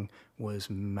 this thing was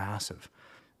massive.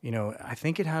 I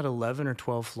think it had 11 or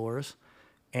 12 floors,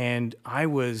 and I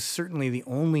was certainly the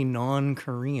only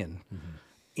non-Korean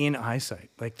in eyesight.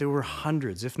 Like, there were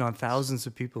hundreds, if not thousands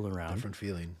of people around. Different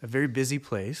feeling. A very busy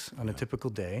place on a typical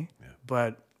day,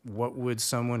 but what would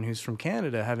someone who's from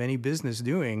Canada have any business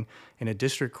doing in a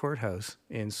district courthouse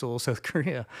in Seoul, South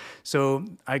Korea? So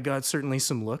I got certainly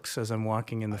some looks as I'm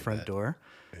walking in the front door.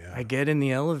 Yeah. I get in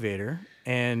the elevator,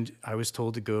 and I was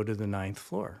told to go to the 9th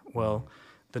floor. Well,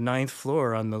 the 9th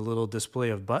floor on the little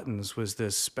display of buttons was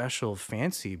this special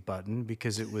fancy button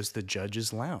because it was the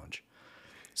judge's lounge.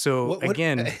 So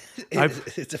again,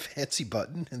 it's a fancy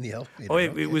button in the elevator. Oh,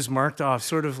 it was marked off,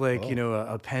 sort of like,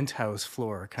 a penthouse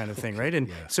floor kind of thing, right? And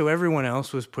so everyone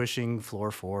else was pushing floor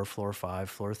 4, floor 5,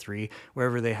 floor 3,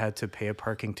 wherever they had to pay a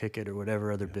parking ticket or whatever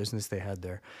other business they had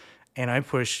there. And I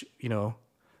push,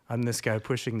 I'm this guy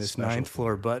pushing this Special 9th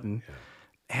floor button.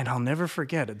 And I'll never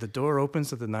forget it. The door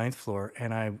opens at the 9th floor,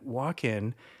 and I walk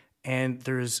in, and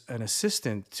there's an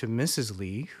assistant to Mrs.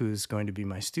 Lee, who's going to be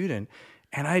my student.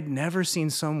 And I'd never seen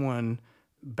someone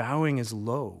bowing as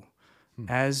low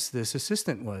as this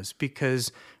assistant was,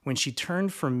 because when she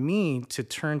turned from me to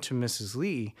turn to Mrs.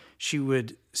 Lee, she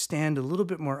would stand a little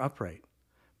bit more upright,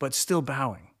 but still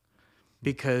bowing.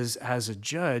 Because as a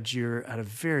judge, you're at a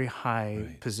very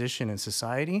high position in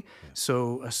society,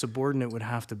 so a subordinate would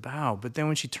have to bow. But then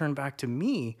when she turned back to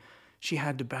me, she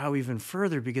had to bow even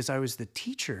further because I was the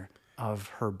teacher of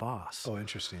her boss. Oh,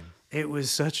 interesting. It was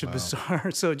such a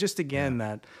bizarre. So just again,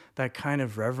 that kind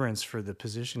of reverence for the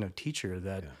position of teacher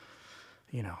that,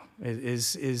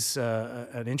 is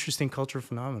an interesting cultural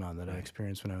phenomenon that I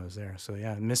experienced when I was there. So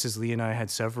yeah, Mrs. Lee and I had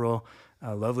several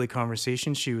lovely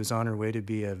conversations. She was on her way to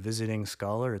be a visiting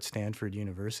scholar at Stanford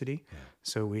University. Yeah.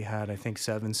 So we had, I think,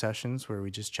 7 sessions where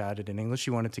we just chatted in English.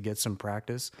 She wanted to get some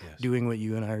practice Yes. doing what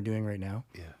you and I are doing right now.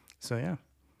 Yeah. So yeah.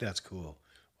 That's cool.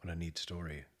 What a neat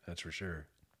story. That's for sure.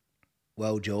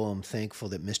 Well, Joe, I'm thankful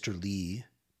that Mr. Lee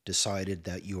decided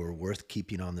that you were worth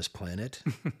keeping on this planet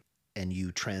and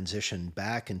you transitioned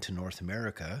back into North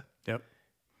America. Yep.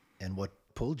 And what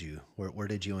pulled you? Where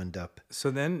did you end up? So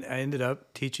then I ended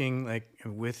up teaching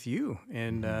with you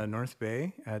in North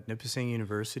Bay at Nipissing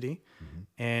University.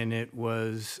 And it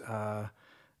was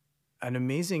an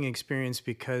amazing experience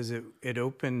because it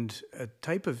opened a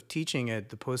type of teaching at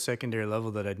the post-secondary level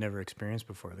that I'd never experienced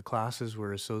before. The classes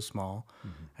were so small,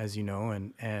 as you know,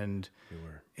 and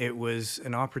it was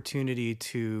an opportunity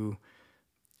to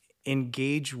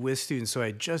engage with students. So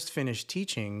I just finished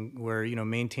teaching where,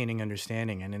 maintaining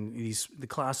understanding. And in the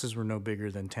classes were no bigger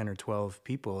than 10 or 12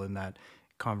 people in that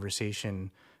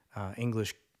conversation,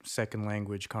 English second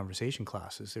language conversation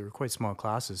classes. They were quite small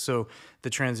classes. So the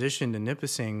transition to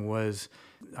Nipissing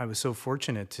I was so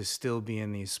fortunate to still be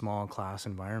in these small class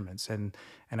environments. And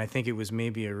I think it was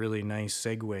maybe a really nice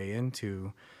segue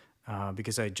into,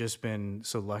 because I'd just been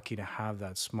so lucky to have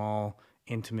that small,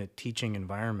 intimate teaching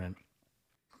environment,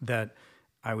 that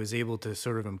I was able to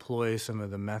sort of employ some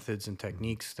of the methods and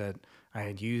techniques that I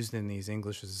had used in these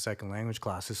English as a second language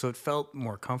classes. So it felt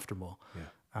more comfortable.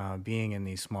 Yeah. Being in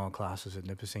these small classes at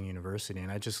Nipissing University.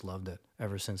 And I just loved it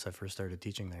ever since I first started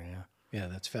teaching there, yeah. Yeah,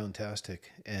 that's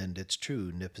fantastic. And it's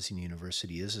true, Nipissing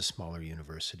University is a smaller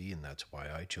university, and that's why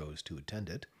I chose to attend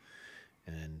it.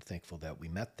 And thankful that we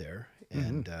met there.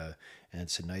 And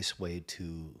it's a nice way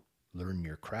to learn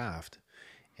your craft.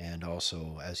 And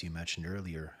also, as you mentioned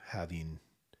earlier, having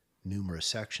numerous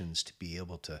sections to be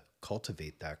able to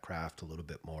cultivate that craft a little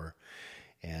bit more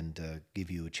and give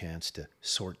you a chance to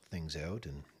sort things out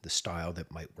and the style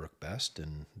that might work best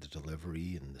and the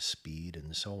delivery and the speed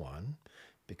and so on,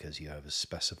 because you have a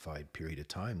specified period of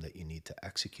time that you need to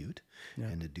execute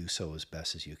and to do so as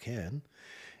best as you can.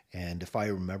 And if I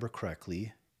remember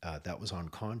correctly, that was on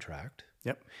contract.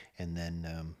 Yep. And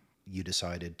then you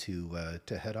decided to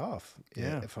head off.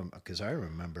 Yeah. Because I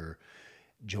remember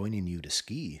joining you to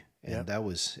ski. And that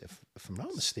was, if I'm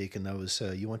not mistaken, that was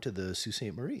you went to the Sault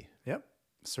Ste. Marie. Yep.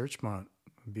 Searchmont,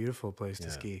 beautiful place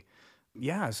to ski.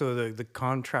 Yeah, so the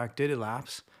contract did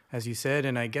elapse, as you said,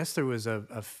 and I guess there was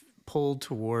a pull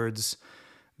towards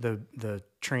the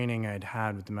training I'd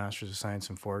had with the Masters of Science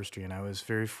in Forestry, and I was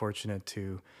very fortunate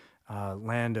to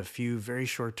land a few very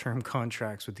short-term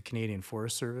contracts with the Canadian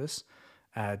Forest Service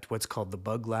at what's called the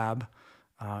Bug Lab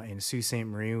in Sault Ste.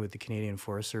 Marie with the Canadian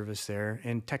Forest Service there,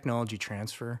 and technology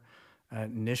transfer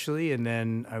initially, and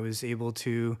then I was able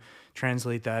to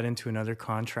translate that into another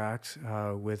contract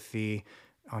with the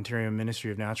Ontario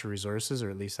Ministry of Natural Resources, or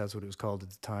at least that's what it was called at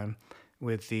the time,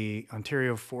 with the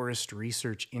Ontario Forest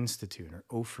Research Institute, or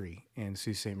OFRI, in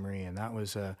Sault Ste. Marie. And that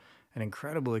was an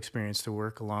incredible experience to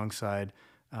work alongside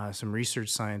some research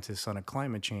scientists on a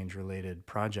climate change related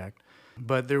project.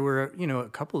 But there were, a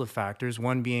couple of factors,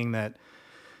 one being that,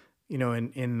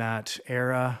 in that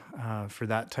era, for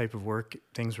that type of work,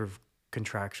 things were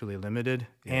contractually limited.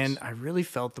 Yes. And I really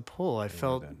felt the pull. I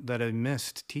felt that I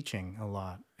missed teaching a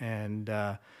lot. And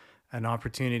an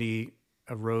opportunity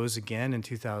arose again in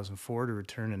 2004 to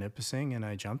return to Nipissing, and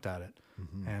I jumped at it.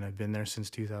 And I've been there since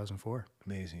 2004.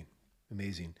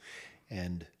 Amazing.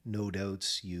 And no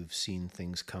doubts you've seen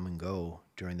things come and go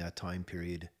during that time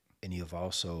period. And you've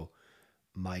also,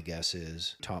 my guess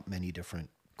is, taught many different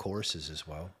courses as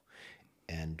well.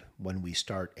 And when we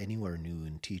start anywhere new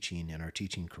in teaching, in our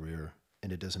teaching career,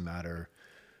 and it doesn't matter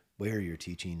where you're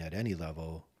teaching at any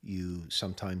level, you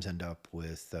sometimes end up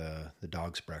with the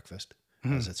dog's breakfast,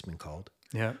 as it's been called.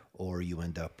 Yeah. Or you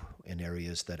end up in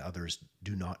areas that others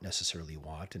do not necessarily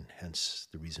want, and hence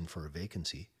the reason for a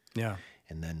vacancy. Yeah.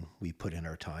 And then we put in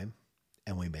our time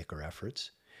and we make our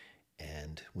efforts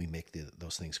and we make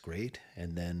those things great.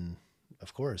 And then,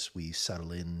 of course, we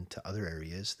settle into other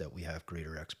areas that we have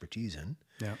greater expertise in,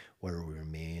 where we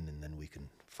remain, and then we can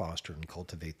foster and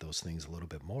cultivate those things a little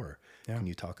bit more. Yeah. Can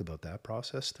you talk about that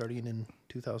process starting in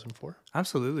 2004?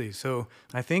 Absolutely. So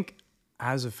I think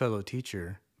as a fellow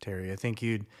teacher, Terry, I think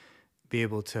you'd be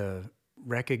able to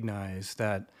recognize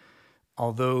that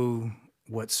although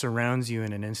what surrounds you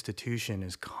in an institution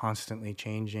is constantly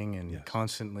changing and Yes.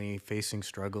 constantly facing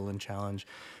struggle and challenge.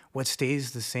 What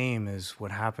stays the same is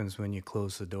what happens when you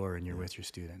close the door and you're with your The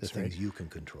students, right? things you can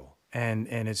control. And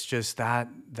it's just that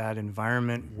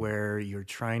environment where you're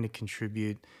trying to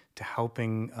contribute to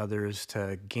helping others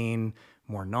to gain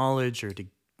more knowledge, or to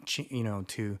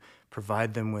to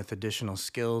provide them with additional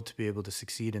skill to be able to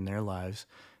succeed in their lives.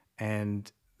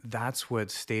 And that's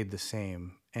what stayed the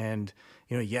same. And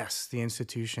yes, the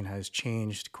institution has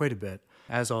changed quite a bit,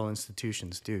 as all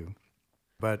institutions do,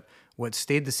 but what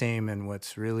stayed the same and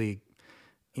what's really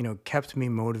kept me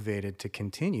motivated to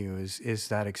continue is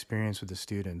that experience with the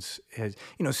students.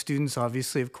 Students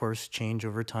obviously, of course, change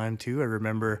over time too. I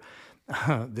remember,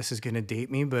 this is going to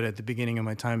date me, but at the beginning of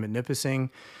my time at Nipissing,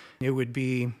 it would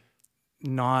be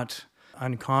not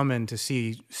uncommon to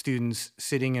see students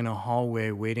sitting in a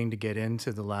hallway waiting to get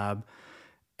into the lab,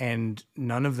 and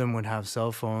none of them would have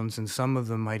cell phones, and some of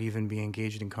them might even be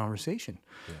engaged in conversation.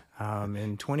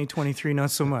 In 2023,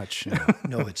 not so much.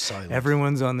 No, it's silent.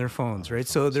 Everyone's on their phones, right?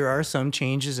 So phones, there are some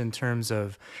changes in terms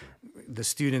of the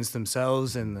students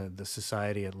themselves and the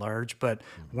society at large. But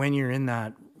when you're in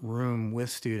that room with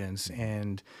students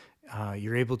and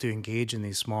you're able to engage in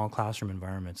these small classroom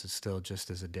environments, it's still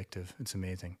just as addictive. It's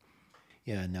amazing.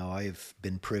 Yeah, now I've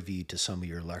been privy to some of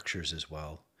your lectures as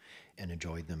well and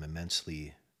enjoyed them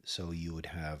immensely. So you would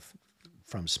have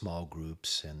from small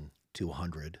groups and to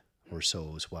 100 or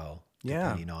so as well, Yeah.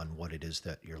 depending on what it is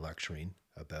that you're lecturing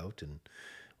about and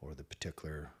or the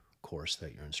particular course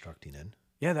that you're instructing in.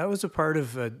 Yeah, that was a part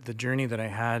of the journey that I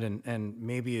had, and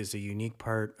maybe is a unique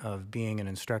part of being an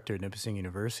instructor at Nipissing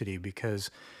University, because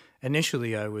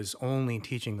initially I was only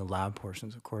teaching the lab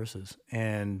portions of courses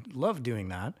and loved doing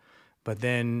that. But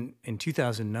then in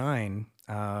 2009,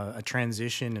 a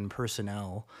transition in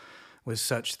personnel was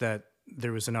such that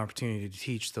there was an opportunity to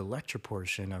teach the lecture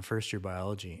portion of first year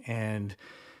biology. And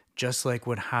just like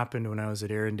what happened when I was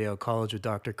at Arundel College with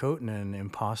Dr. Coatinen,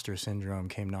 imposter syndrome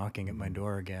came knocking at my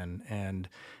door again. And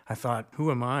I thought,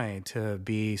 who am I to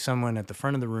be someone at the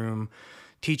front of the room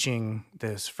teaching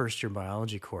this first year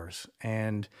biology course?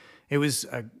 And it was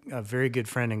a very good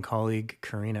friend and colleague,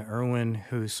 Karina Irwin,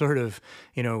 who sort of,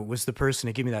 was the person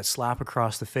to give me that slap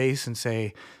across the face and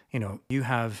say, you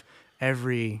have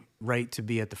every right to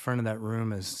be at the front of that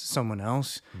room as someone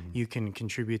else. You can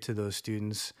contribute to those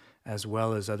students as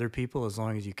well as other people, as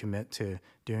long as you commit to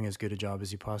doing as good a job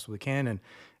as you possibly can.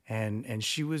 And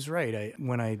she was right.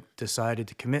 When I decided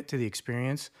to commit to the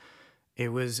experience, it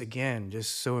was, again,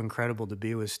 just so incredible to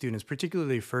be with students,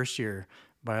 particularly first year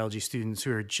biology students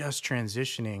who are just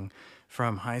transitioning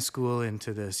from high school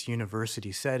into this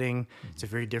university setting. It's a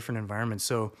very different environment.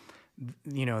 So,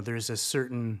 there's a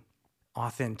certain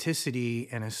authenticity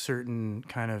and a certain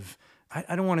kind of,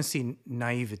 I don't want to say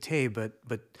naivete, but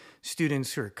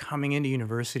students who are coming into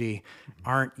university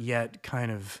aren't yet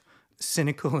kind of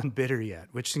cynical and bitter yet,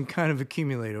 which can kind of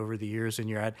accumulate over the years when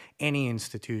you're at any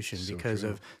institution because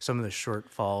of some of the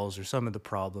shortfalls or some of the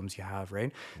problems you have,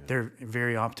 right? Yeah. They're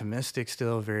very optimistic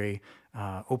still, very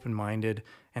open-minded.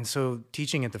 And so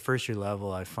teaching at the first year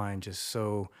level, I find just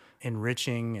so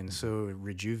enriching and so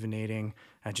rejuvenating.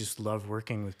 I just love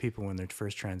working with people when they're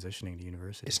first transitioning to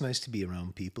university. It's nice to be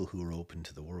around people who are open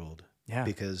to the world. Yeah.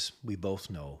 Because we both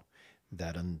know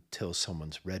that until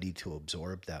someone's ready to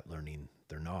absorb that learning,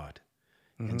 they're not.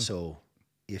 And so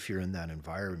if you're in that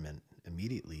environment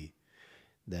immediately,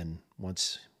 then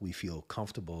once we feel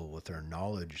comfortable with our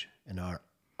knowledge and our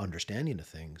understanding of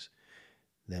things,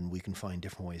 then we can find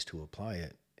different ways to apply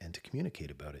it and to communicate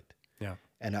about it. Yeah.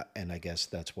 And I guess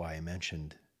that's why I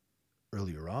mentioned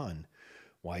earlier on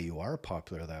why you are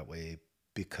popular that way,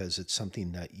 because it's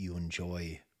something that you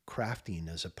enjoy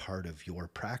crafting as a part of your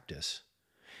practice.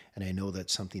 And I know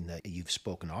that's something that you've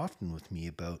spoken often with me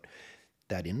about,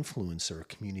 that influence or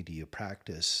community of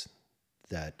practice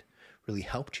that really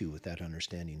helped you with that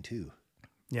understanding too.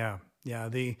 Yeah.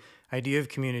 The idea of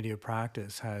community of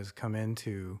practice has come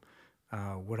into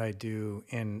what I do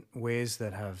in ways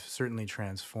that have certainly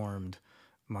transformed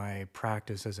my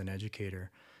practice as an educator.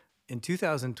 In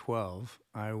 2012,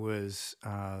 I was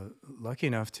lucky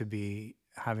enough to be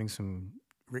having some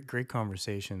great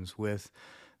conversations with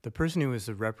the person who was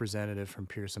the representative from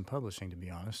Pearson Publishing, to be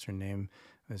honest. Her name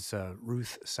was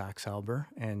Ruth Saxhalber,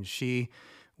 and she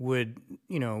would,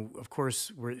 of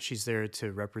course, she's there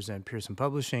to represent Pearson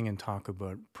Publishing and talk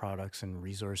about products and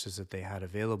resources that they had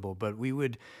available, but we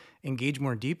would engage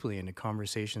more deeply into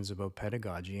conversations about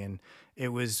pedagogy. And it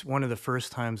was one of the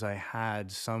first times I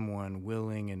had someone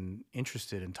willing and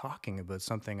interested in talking about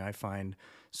something I find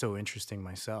so interesting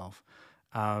myself.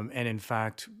 And in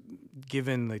fact,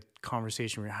 given the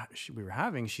conversation we were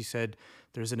having, she said,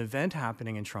 there's an event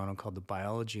happening in Toronto called the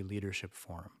Biology Leadership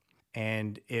Forum.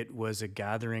 And it was a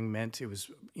gathering it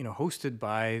was, hosted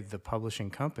by the publishing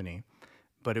company,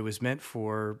 but it was meant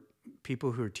for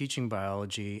people who are teaching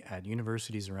biology at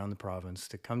universities around the province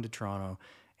to come to Toronto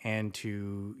and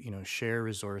to, share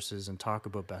resources and talk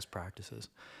about best practices.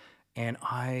 And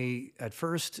I, at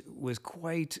first, was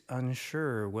quite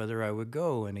unsure whether I would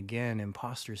go. And again,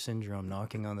 imposter syndrome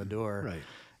knocking on the door. Right.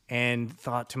 And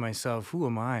thought to myself, who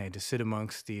am I to sit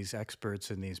amongst these experts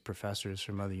and these professors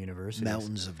from other universities?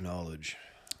 Mountains of knowledge.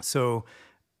 So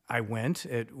I went.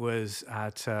 It was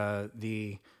at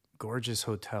the gorgeous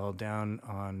hotel down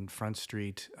on Front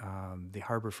Street, the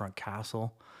Harbourfront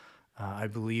Castle. I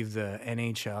believe the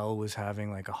NHL was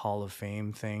having like a Hall of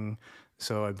Fame thing.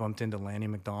 So I bumped into Lanny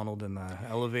McDonald in the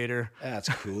elevator. That's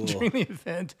cool. During the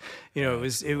event. It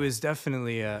was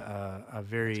definitely a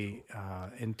very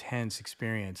intense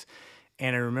experience.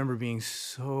 And I remember being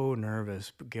so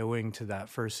nervous going to that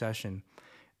first session.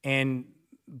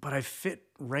 But I fit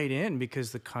right in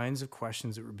because the kinds of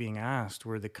questions that were being asked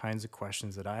were the kinds of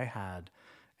questions that I had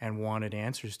and wanted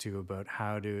answers to about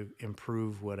how to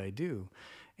improve what I do.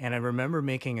 And I remember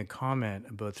making a comment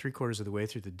about 3/4 of the way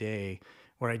through the day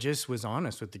where I just was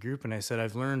honest with the group. And I said,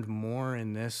 I've learned more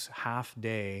in this half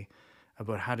day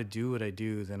about how to do what I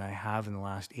do than I have in the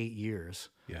last 8 years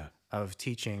of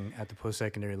teaching at the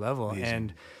post-secondary level. Amazing.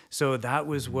 And so that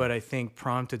was what I think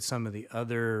prompted some of the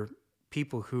other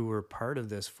people who were part of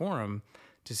this forum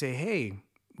to say, hey,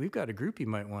 we've got a group you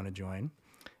might want to join.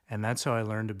 And that's how I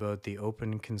learned about the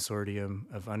Open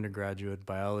Consortium of Undergraduate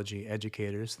Biology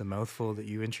Educators, the mouthful that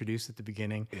you introduced at the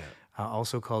beginning,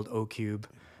 also called OCUBE,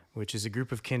 which is a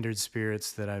group of kindred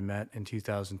spirits that I met in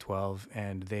 2012,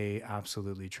 and they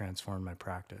absolutely transformed my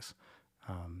practice.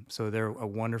 So they're a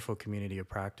wonderful community of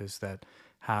practice that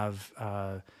have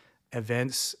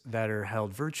events that are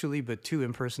held virtually, but 2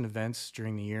 in-person events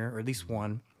during the year, or at least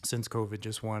one since COVID,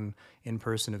 just one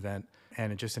in-person event,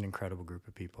 and it's just an incredible group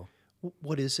of people.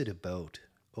 What is it about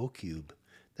OCUBE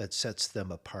that sets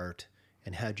them apart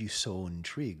and had you so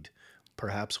intrigued?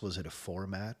 Perhaps was it a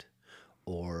format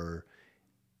or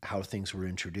how things were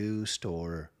introduced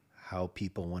or how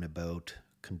people went about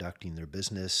conducting their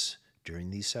business during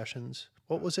these sessions?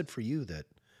 What was it for you that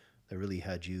really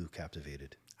had you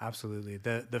captivated? Absolutely.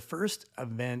 The first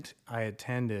event I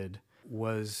attended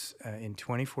was in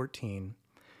 2014,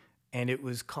 and it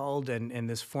was called, and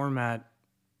this format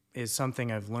is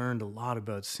something I've learned a lot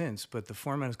about since, but the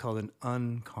format is called an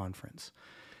unconference.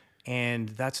 And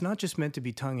that's not just meant to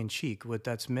be tongue-in-cheek. What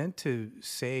that's meant to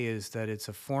say is that it's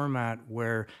a format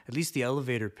where, at least the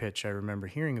elevator pitch I remember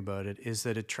hearing about it, is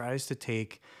that it tries to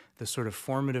take the sort of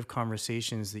formative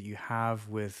conversations that you have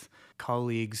with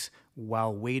colleagues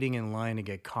while waiting in line to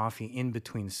get coffee in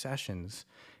between sessions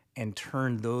and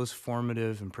turn those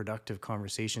formative and productive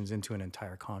conversations into an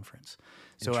entire conference.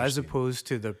 So as opposed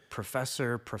to the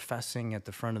professor professing at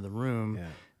the front of the room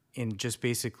in just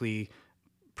basically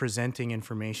presenting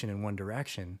information in one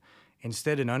direction,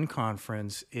 instead an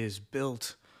unconference is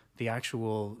built, the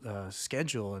actual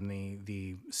schedule and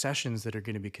the sessions that are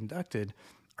going to be conducted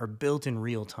are built in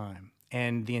real time.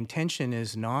 And the intention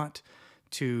is not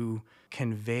to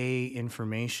convey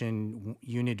information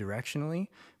unidirectionally,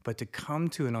 but to come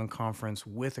to an unconference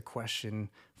with a question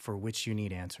for which you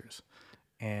need answers.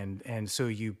 And so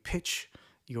you pitch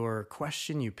your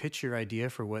question, you pitch your idea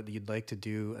for what you'd like to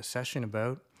do a session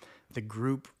about. The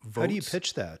group votes. How do you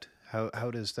pitch that? How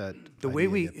does that? The way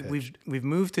we've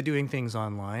moved to doing things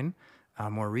online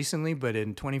more recently, but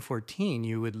in 2014,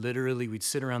 we'd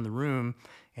sit around the room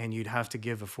and you'd have to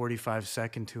give a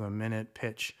 45-second to a minute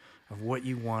pitch of what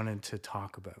you wanted to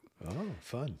talk about. Oh,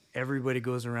 fun. Everybody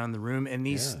goes around the room, and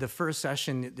the first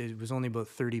session, it was only about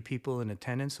 30 people in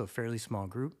attendance, so a fairly small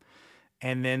group.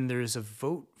 And then there's a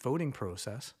voting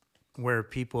process where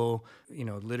people,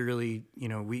 literally,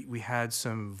 we had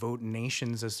some vote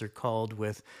nations, as they're called,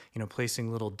 with, placing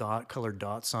little colored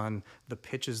dots on the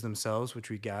pitches themselves, which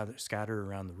we scatter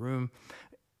around the room.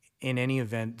 In any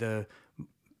event, the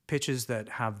pitches that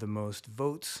have the most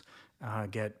votes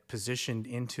get positioned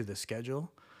into the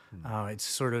schedule. It's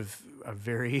sort of a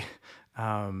very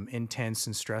intense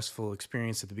and stressful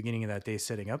experience at the beginning of that day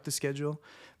setting up the schedule.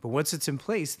 But once it's in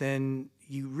place, then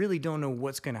you really don't know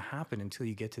what's going to happen until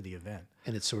you get to the event.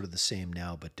 And it's sort of the same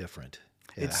now, but different.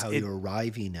 How you're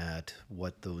arriving at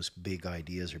what those big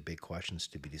ideas or big questions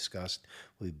to be discussed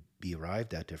would be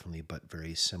arrived at differently, but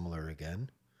very similar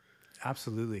again.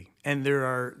 Absolutely. And there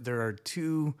are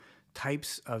 2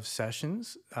 types of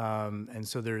sessions. And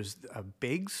so there's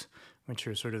bigs, which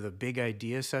are sort of the big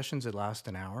idea sessions that last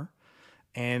an hour.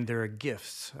 And there are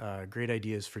gifts. Great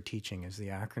Ideas for Teaching is the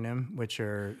acronym, which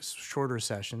are shorter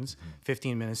sessions,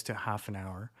 15 minutes to half an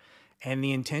hour. And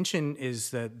the intention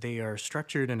is that they are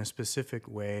structured in a specific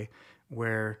way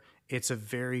where it's a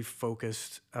very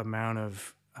focused amount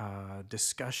of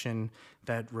discussion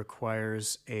that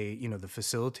requires the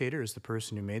facilitator is the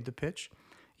person who made the pitch.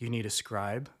 You need a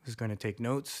scribe who's going to take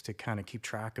notes to kind of keep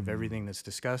track of everything that's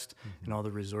discussed and all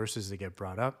the resources that get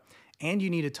brought up. And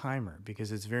you need a timer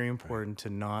because it's very important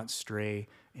to not stray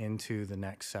into the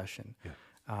next session.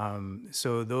 Yeah.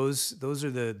 So those are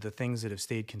the things that have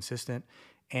stayed consistent.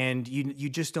 And you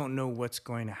just don't know what's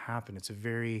going to happen. It's a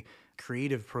very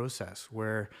creative process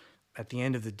where at the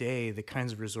end of the day, the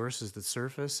kinds of resources that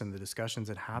surface and the discussions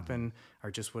that happen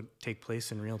are just what take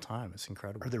place in real time. It's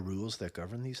incredible. Are there rules that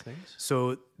govern these things?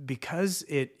 So because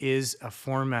it is a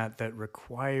format that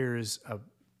requires a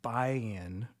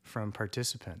buy-in from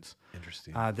participants.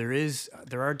 Interesting.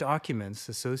 There are documents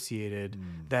associated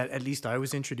that at least I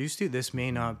was introduced to. This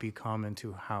may not be common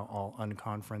to how all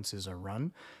unconferences are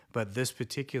run, but this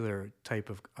particular type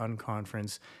of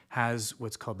unconference has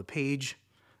what's called the page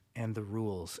and the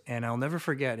rules. And I'll never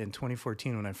forget in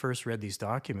 2014 when I first read these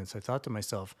documents, I thought to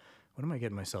myself, what am I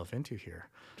getting myself into here?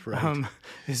 Right.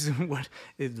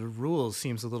 The rules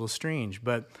seems a little strange,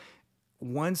 but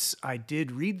once I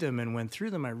did read them and went through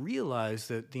them, I realized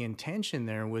that the intention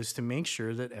there was to make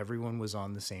sure that everyone was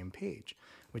on the same page,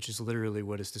 which is literally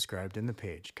what is described in the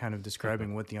page, kind of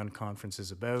describing what the unconference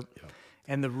is about. Yeah.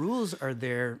 And the rules are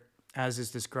there as is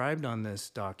described on this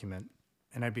document.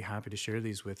 And I'd be happy to share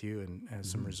these with you and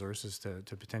some resources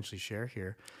to potentially share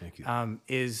here. Thank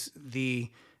you.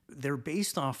 They're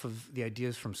based off of the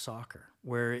ideas from soccer,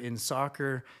 where in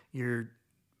soccer, you're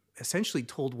essentially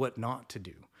told what not to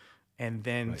do. And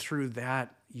then through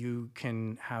that, you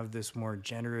can have this more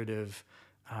generative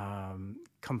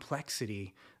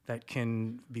complexity that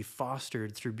can be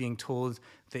fostered through being told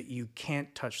that you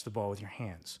can't touch the ball with your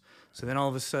hands. So then all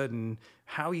of a sudden,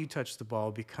 how you touch the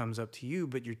ball becomes up to you,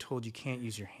 but you're told you can't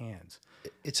use your hands.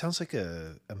 It sounds like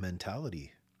a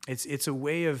mentality. It's a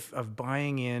way of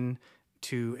buying in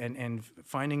to and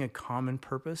finding a common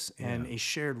purpose and a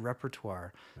shared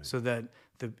repertoire so that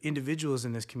the individuals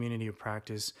in this community of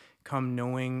practice come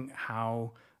knowing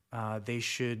how they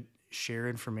should share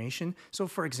information. So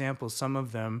for example, some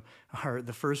of them are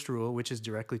the first rule, which is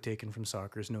directly taken from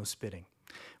soccer, is no spitting.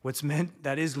 What's meant,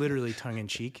 that is literally tongue in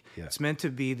cheek. Yeah. It's meant to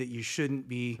be that you shouldn't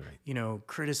be,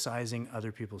 criticizing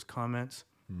other people's comments.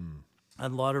 A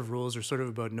lot of rules are sort of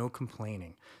about no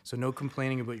complaining. So no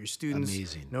complaining about your students.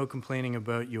 Amazing. No complaining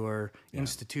about your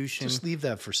institution. Just leave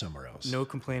that for somewhere else. No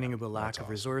complaining about lack of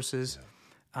resources.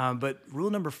 Yeah. But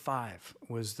rule number 5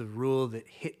 was the rule that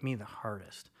hit me the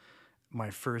hardest my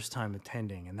first time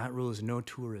attending, and that rule is no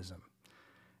tourism.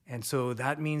 And so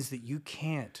that means that you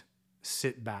can't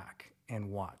sit back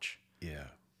and watch. Yeah.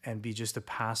 And be just a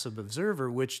passive observer,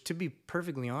 which, to be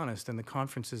perfectly honest, in the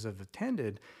conferences I've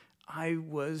attended, I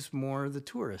was more the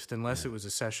tourist, unless it was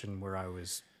a session where I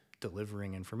was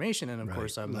delivering information. And of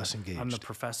course, I'm the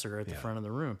professor at the front of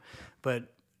the room. It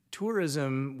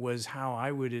tourism was how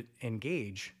I would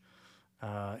engage,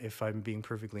 if I'm being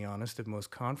perfectly honest, at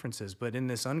most conferences. But in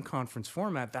this unconference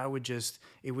format,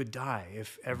 it would die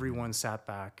if everyone sat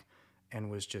back and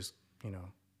was just,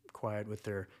 quiet with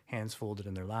their hands folded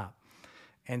in their lap.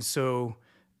 And so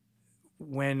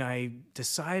when I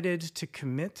decided to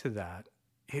commit to that,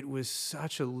 it was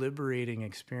such a liberating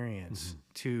experience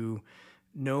to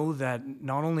know that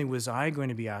not only was I going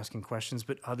to be asking questions,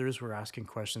 but others were asking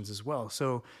questions as well.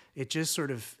 So it just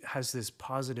sort of has this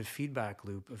positive feedback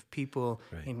loop of people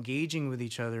engaging with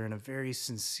each other in a very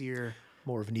sincere,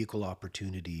 more of an equal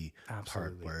opportunity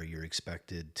part where you're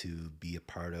expected to be a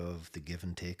part of the give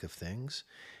and take of things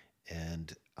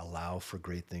and allow for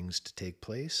great things to take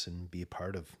place and be a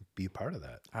part of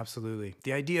that. Absolutely.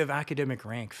 The idea of academic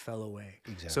rank fell away.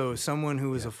 Exactly. So someone who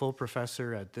was a full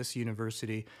professor at this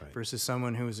university versus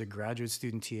someone who was a graduate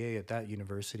student TA at that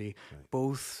university,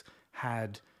 both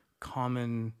had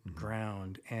common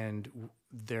ground, and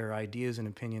their ideas and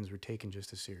opinions were taken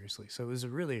just as seriously. So it was a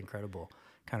really incredible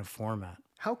kind of format.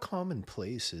 How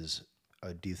commonplace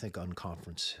do you think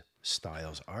unconference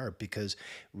styles are? Because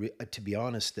to be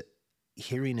honest,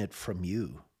 hearing it from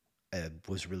you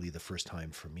was really the first time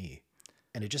for me.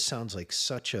 And it just sounds like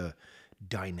such a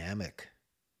dynamic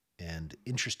and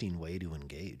interesting way to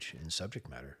engage in subject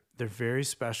matter. They're very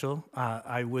special.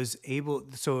 I was able,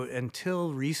 so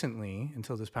until recently,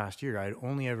 until this past year, I'd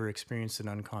only ever experienced an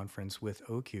unconference with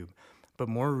OCUBE. But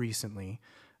more recently,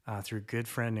 through good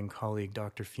friend and colleague,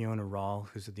 Dr. Fiona Rawl,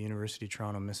 who's at the University of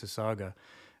Toronto, Mississauga,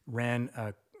 ran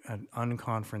an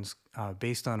unconference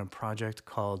based on a project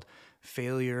called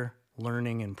Failure,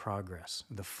 Learning, and Progress,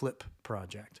 the FLIP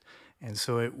project. And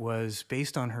so it was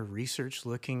based on her research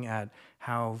looking at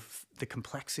how the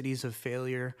complexities of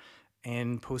failure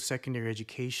in post-secondary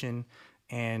education,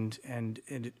 and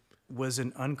it was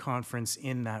an unconference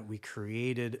in that we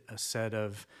created a set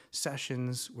of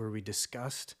sessions where we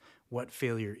discussed what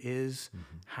failure is,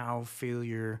 how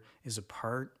failure is a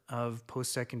part of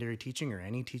post-secondary teaching or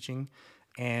any teaching,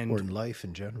 and Or in life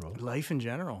in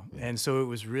general. And so it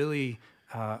was really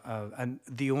and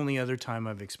the only other time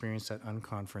I've experienced that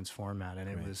unconference format, and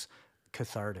it was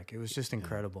cathartic. It was just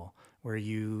incredible, where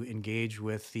you engage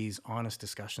with these honest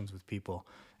discussions with people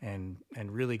and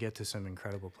really get to some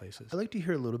incredible places. I'd like to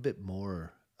hear a little bit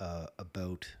more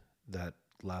about that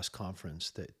last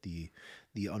conference, that the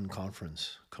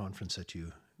unconference conference that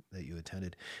you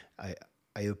attended.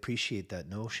 I appreciate that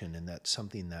notion, and that's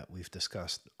something that we've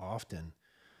discussed often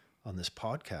on this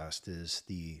podcast, is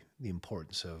the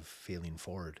importance of failing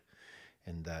forward,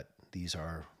 and that these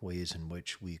are ways in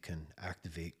which we can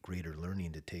activate greater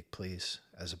learning to take place,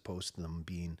 as opposed to them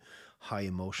being high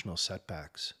emotional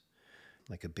setbacks,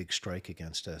 like a big strike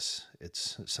against us.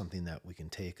 It's something that we can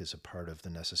take as a part of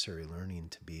the necessary learning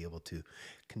to be able to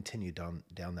continue down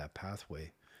that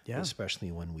pathway. Yeah.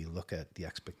 Especially when we look at the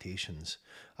expectations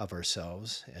of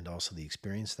ourselves and also the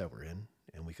experience that we're in,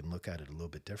 and we can look at it a little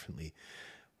bit differently.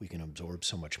 We can absorb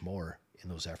so much more in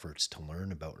those efforts to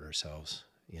learn about ourselves,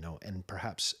 and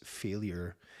perhaps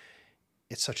failure,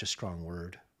 it's such a strong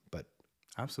word, but.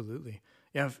 Absolutely.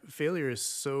 Yeah. Failure is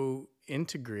so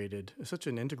integrated, such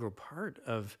an integral part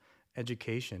of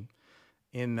education,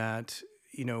 in that,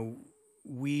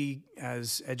 we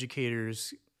as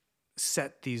educators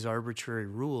set these arbitrary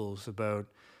rules about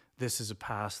this is a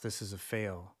pass, this is a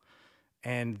fail.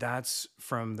 And that's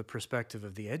from the perspective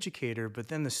of the educator, but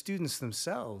then the students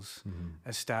themselves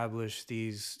establish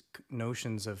these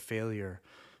notions of failure.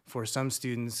 For some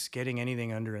students, getting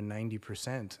anything under a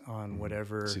 90% on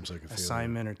whatever Seems like a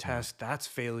assignment or test, that's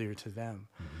failure to them.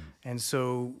 And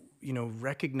so,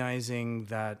 recognizing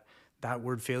that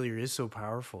word failure is so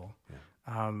powerful.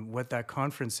 What that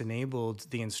conference enabled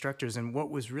the instructors, and what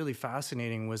was really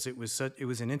fascinating was it was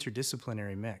an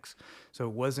interdisciplinary mix. So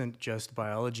it wasn't just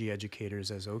biology educators,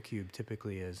 as OCUBE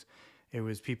typically is. It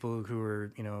was people who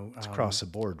were, It's across the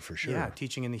board for sure. Yeah,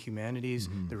 teaching in the humanities.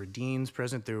 There were deans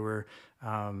present. There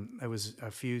was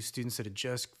a few students that had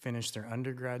just finished their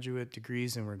undergraduate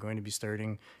degrees and were going to be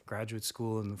starting graduate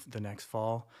school in the next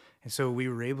fall. And so we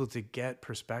were able to get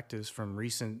perspectives from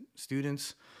recent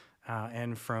students,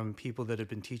 and from people that had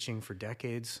been teaching for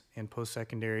decades in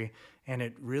post-secondary. And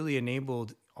it really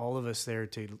enabled all of us there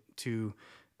to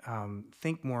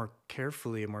think more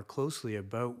carefully and more closely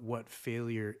about what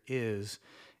failure is,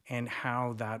 and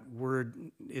how that word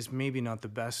is maybe not the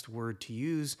best word to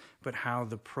use, but how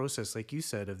the process, like you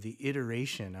said, of the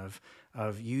iteration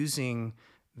of using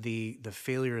the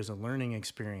failure as a learning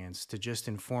experience to just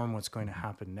inform what's going to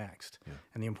happen next,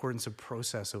 and the importance of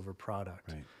process over product.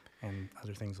 Right. And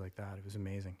other things like that. It was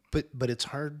amazing. But it's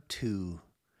hard to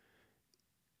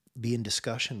be in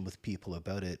discussion with people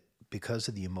about it because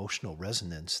of the emotional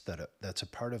resonance that's a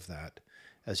part of that.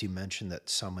 As you mentioned, that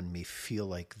someone may feel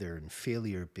like they're in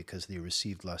failure because they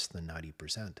received less than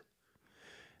 90%.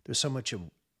 There's so much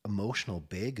emotional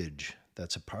baggage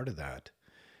that's a part of that.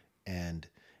 And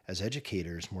as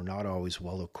educators, we're not always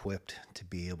well equipped to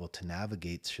be able to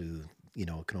navigate through,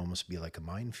 it can almost be like a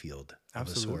minefield of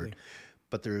a sort.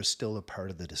 But there is still a part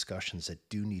of the discussions that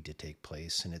do need to take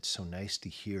place. And it's so nice to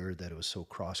hear that it was so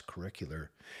cross-curricular,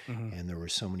 and there were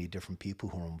so many different people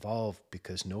who were involved,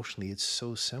 because notionally it's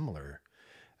so similar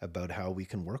about how we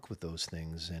can work with those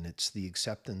things. And it's the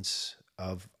acceptance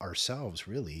of ourselves,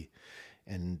 really,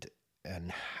 and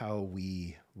how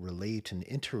we relate and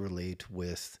interrelate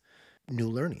with new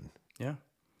learning. Yeah.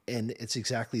 And it's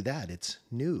exactly that. It's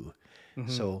new.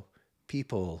 So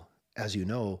people, as you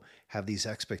know, have these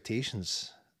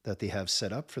expectations that they have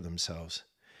set up for themselves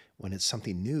when it's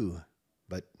something new.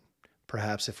 But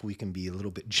perhaps if we can be a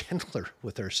little bit gentler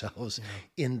with ourselves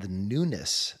in the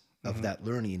newness of that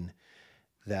learning,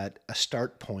 that a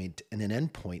start point and an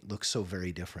end point looks so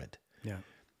very different. Yeah.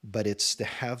 But it's to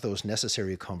have those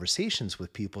necessary conversations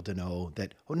with people to know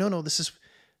that, oh, no, this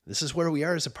is where we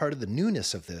are as a part of the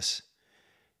newness of this.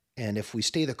 And if we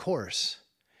stay the course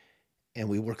and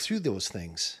we work through those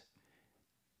things,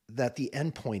 that the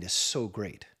end point is so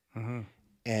great.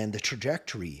 And the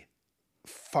trajectory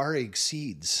far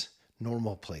exceeds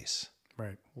normal place.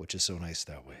 Right. Which is so nice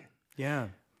that way. Yeah.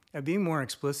 Being more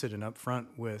explicit and upfront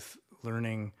with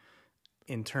learning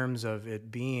in terms of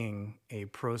it being a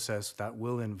process that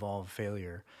will involve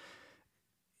failure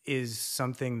is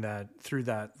something that through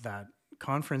that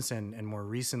conference and more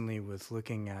recently with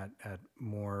looking at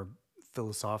more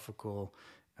philosophical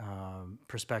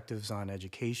perspectives on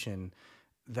education,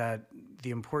 that the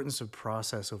importance of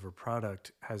process over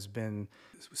product has been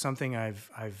something I've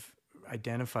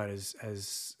identified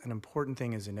as an important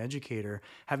thing as an educator.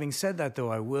 Having said that, though,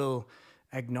 I will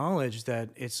acknowledge that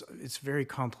it's very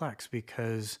complex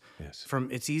because Yes.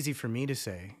 it's easy for me to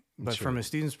say, but Sure. from a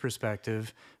student's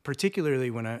perspective, particularly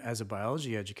when as a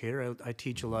biology educator, I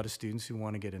teach a lot of students who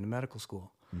want to get into medical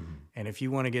school. And if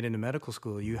you want to get into medical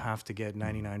school, you have to get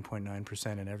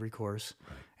 99.9% in every course,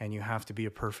 and you have to be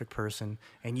a perfect person,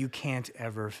 and you can't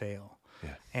ever fail.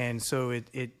 Yeah. And so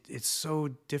it's so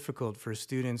difficult for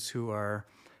students who are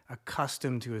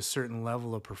accustomed to a certain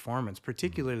level of performance.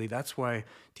 Particularly, that's why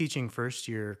teaching first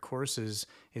year courses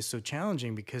is so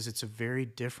challenging, because it's a very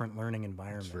different learning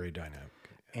environment. It's very dynamic.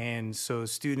 And so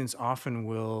students often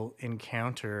will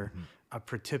encounter a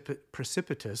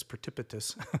precipitous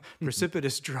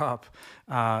drop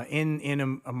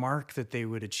in a mark that they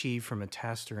would achieve from a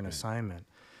test or an assignment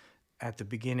at the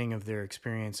beginning of their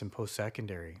experience in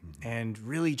post-secondary, and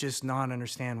really just not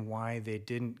understand why they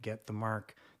didn't get the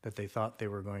mark that they thought they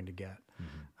were going to get.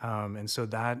 And so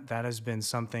that has been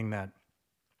something that,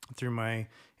 through my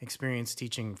experience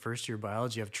teaching first year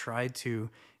biology, I've tried to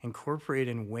incorporate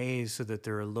in ways so that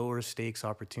there are lower stakes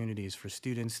opportunities for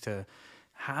students to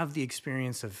have the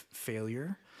experience of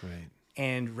failure, Right.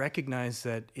 and recognize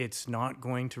that it's not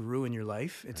going to ruin your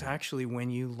life. It's actually when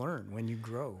you learn, when you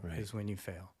grow, is when you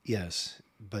fail. Yes,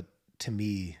 but to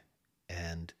me,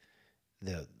 and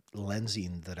the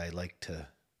lensing that I like to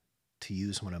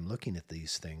use when I'm looking at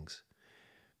these things,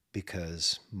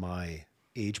 because my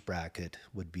age bracket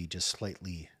would be just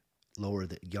slightly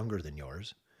younger than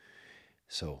yours,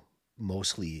 so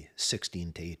mostly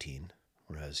 16 to 18,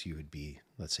 whereas you would be,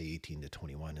 let's say, 18 to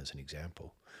 21 as an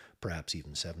example, perhaps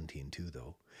even 17 too,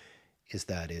 though, is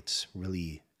that it's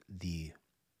really the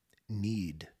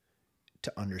need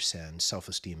to understand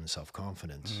self-esteem and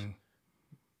self-confidence,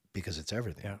 because it's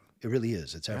everything. Yeah. It really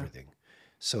is. It's everything.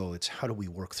 So it's how do we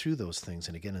work through those things?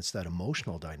 And again, it's that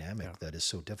emotional dynamic that is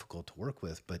so difficult to work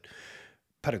with, but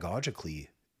pedagogically,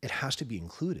 it has to be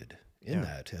included in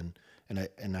that.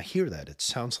 And I hear that. It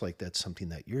sounds like that's something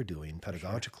that you're doing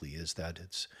pedagogically, is that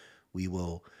we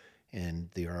will, and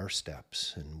there are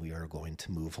steps, and we are going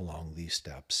to move along these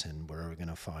steps, and we're going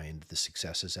to find the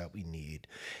successes that we need,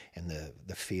 and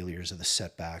the failures or the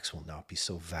setbacks will not be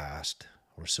so vast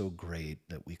or so great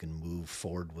that we can move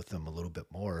forward with them a little bit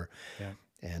more. Yeah.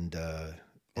 And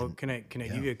Well, can I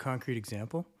give you a concrete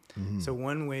example? So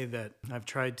one way that I've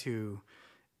tried to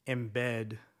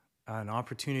embed an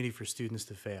opportunity for students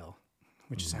to fail,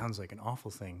 which sounds like an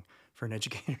awful thing for an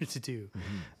educator to do.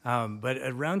 But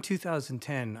around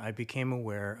 2010, I became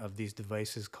aware of these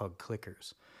devices called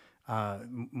clickers.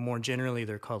 More generally,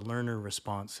 they're called learner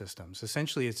response systems.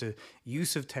 Essentially, it's a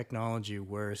use of technology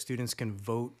where students can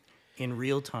vote in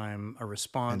real time a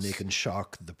response. And they can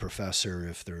shock the professor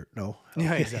if they're, no?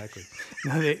 Yeah, exactly.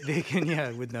 No, they can,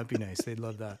 yeah, wouldn't that be nice? They'd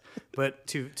love that. But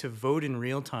to vote in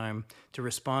real time, to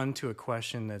respond to a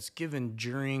question that's given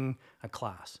during a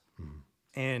class.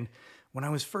 And when I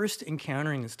was first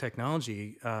encountering this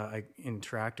technology, I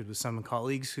interacted with some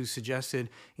colleagues who suggested,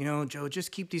 Joe,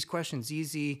 just keep these questions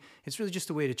easy. It's really just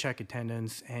a way to check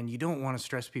attendance, and you don't want to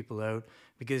stress people out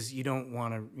because you don't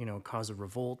want to, cause a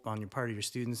revolt on your part of your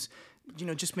students.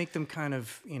 Just make them kind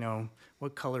of,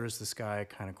 what color is the sky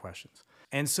kind of questions.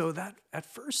 And so that at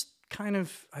first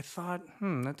I thought,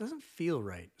 that doesn't feel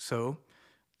right. So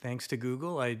thanks to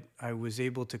Google, I was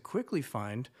able to quickly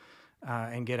find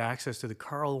and get access to the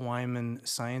Carl Wyman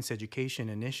Science Education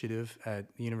Initiative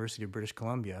at the University of British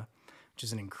Columbia, which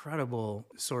is an incredible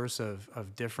source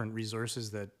of different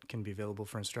resources that can be available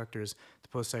for instructors at the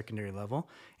post-secondary level.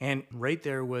 And right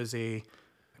there was a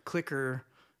clicker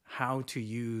how to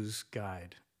use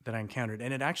guide that I encountered.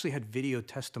 And it actually had video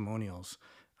testimonials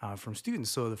from students.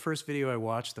 So the first video I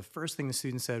watched, the first thing the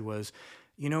student said was,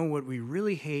 what we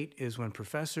really hate is when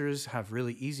professors have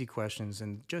really easy questions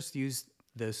and just use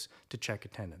this to check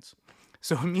attendance.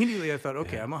 So immediately I thought,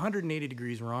 okay, I'm 180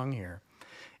 degrees wrong here.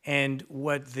 And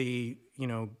what the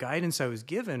guidance I was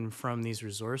given from these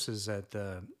resources at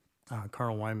the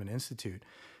Carl Wyman Institute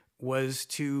was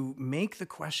to make the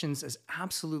questions as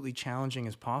absolutely challenging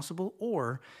as possible,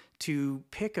 or to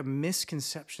pick a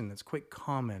misconception that's quite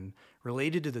common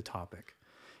related to the topic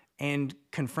and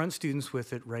confront students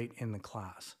with it right in the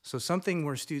class. So something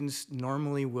where students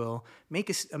normally will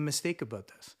make a mistake about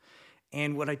this.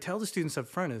 And what I tell the students up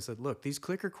front is that, look, these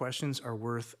clicker questions are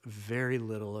worth very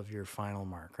little of your final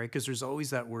mark, right? Because there's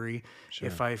always that worry, Sure.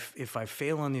 if I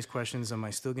fail on these questions, am I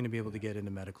still going to be able to get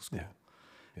into medical school?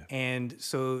 Yeah. And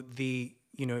so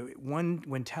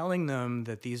when telling them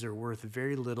that these are worth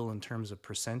very little in terms of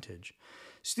percentage,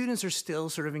 students are still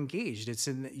sort of engaged. It's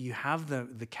you have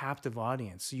the captive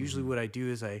audience. So usually what I do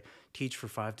is I teach for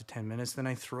 5 to 10 minutes, then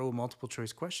I throw a multiple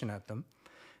choice question at them,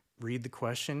 read the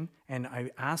question, and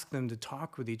I ask them to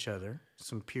talk with each other,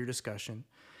 some peer discussion,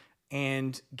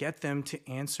 and get them to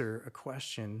answer a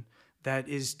question that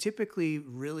is typically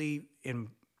really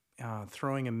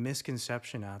throwing a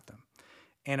misconception at them.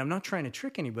 And I'm not trying to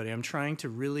trick anybody. I'm trying to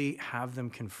really have them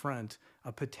confront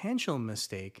a potential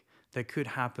mistake that could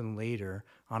happen later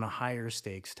on a higher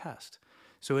stakes test.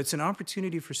 So it's an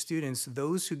opportunity for students,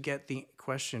 those who get the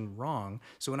question wrong.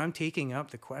 So when I'm taking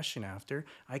up the question after,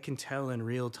 I can tell in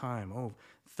real time,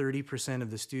 30%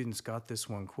 of the students got this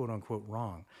one, quote unquote,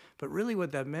 wrong. But really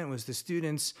what that meant was the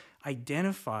students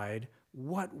identified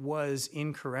what was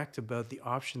incorrect about the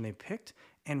option they picked.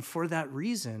 And for that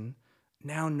reason,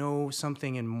 now know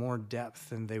something in more depth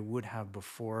than they would have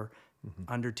before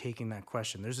undertaking that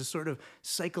question. There's a sort of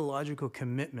psychological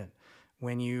commitment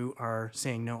when you are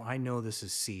saying, no, I know this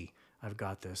is C. I've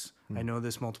got this. I know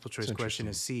this multiple choice question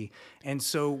is C. And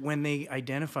so when they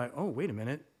identify, oh, wait a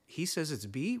minute, he says it's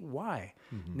B, why?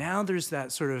 Now there's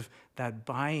that sort of that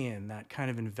buy-in, that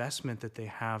kind of investment that they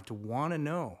have to want to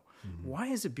know. Why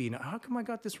is it B? How come I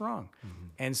got this wrong?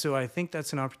 And so I think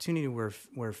that's an opportunity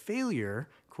where failure,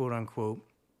 quote unquote,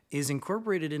 is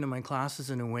incorporated into my classes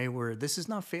in a way where this is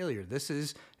not failure. This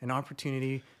is an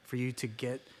opportunity for you to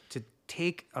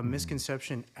take a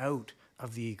misconception out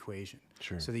of the equation.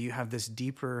 Sure. So that you have this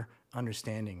deeper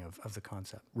understanding of the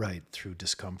concept. Right, through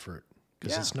discomfort,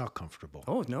 because it's not comfortable.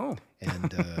 Oh, no.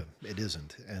 And it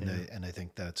isn't. And I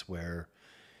think that's where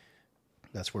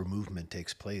movement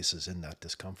takes place, is in that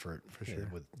discomfort. For sure.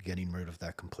 With getting rid of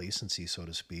that complacency, so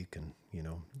to speak, and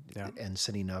and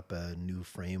setting up a new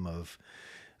frame of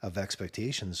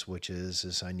expectations, which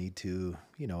is I need to,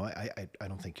 I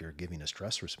don't think you're giving a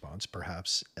stress response.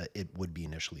 Perhaps it would be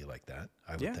initially like that,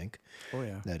 I would think. Oh,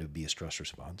 yeah. That it would be a stress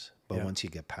response. But once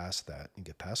you get past that and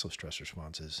get past those stress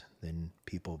responses, then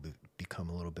people become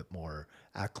a little bit more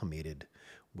acclimated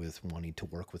with wanting to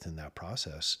work within that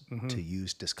process, to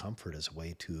use discomfort as a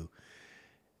way to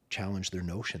challenge their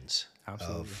notions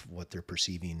of what they're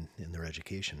perceiving in their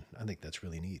education. I think that's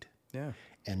really neat. Yeah.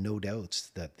 And no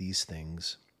doubts that these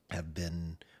things have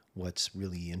been what's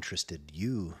really interested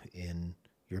you in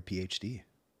your PhD.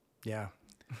 Yeah.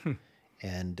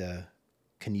 And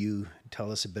can you tell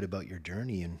us a bit about your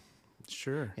journey and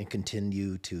Sure. and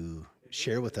continue to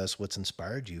share with us what's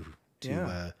inspired you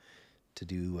to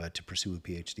pursue a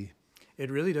PhD?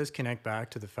 It really does connect back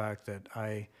to the fact that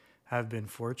I have been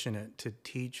fortunate to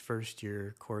teach first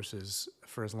year courses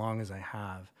for as long as I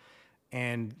have.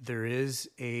 And there was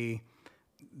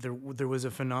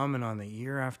a phenomenon that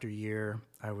year after year,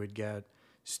 I would get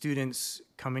students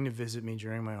coming to visit me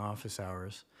during my office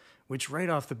hours, which right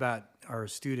off the bat are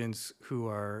students who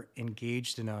are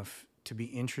engaged enough to be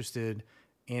interested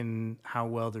in how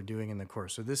well they're doing in the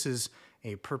course. So this is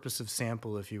a purposive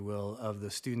sample, if you will, of the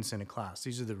students in a class.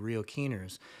 These are the real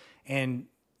keeners. And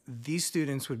these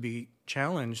students would be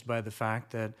challenged by the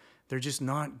fact that they're just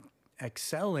not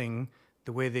excelling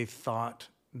the way they thought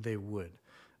they would.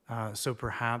 So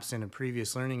perhaps in a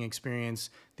previous learning experience,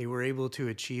 they were able to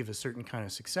achieve a certain kind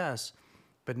of success,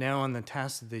 but now on the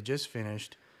test that they just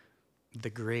finished, the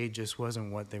grade just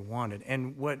wasn't what they wanted.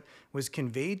 And what was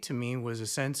conveyed to me was a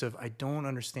sense of, I don't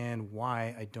understand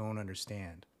why I don't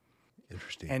understand.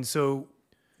 Interesting. And so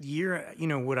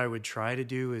what I would try to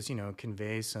do is,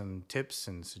 convey some tips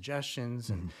and suggestions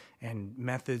and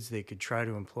methods they could try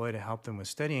to employ to help them with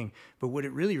studying. But what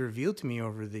it really revealed to me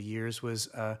over the years was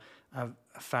a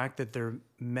fact that their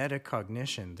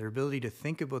metacognition, their ability to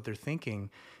think about their thinking,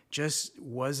 just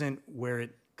wasn't where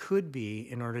it could be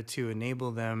in order to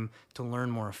enable them to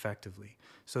learn more effectively.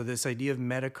 So this idea of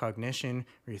metacognition,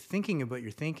 where you're thinking about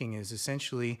your thinking, is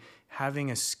essentially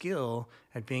having a skill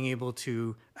at being able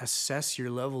to assess your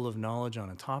level of knowledge on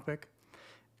a topic,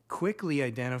 quickly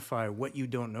identify what you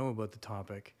don't know about the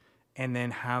topic, and then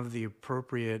have the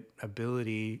appropriate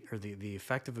ability or the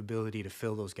effective ability to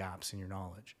fill those gaps in your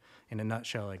knowledge. In a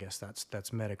nutshell, I guess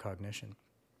that's metacognition.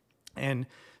 And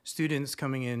students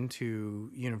coming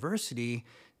into university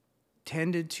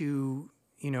tended to,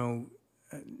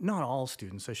 not all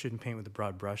students, I shouldn't paint with a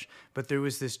broad brush, but there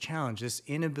was this challenge, this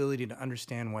inability to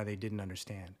understand why they didn't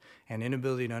understand, and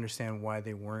inability to understand why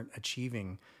they weren't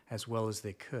achieving as well as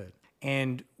they could.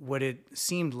 And what it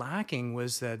seemed lacking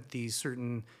was that these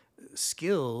certain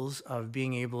skills of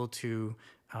being able to,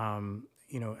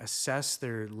 assess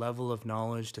their level of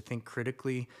knowledge, to think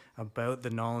critically about the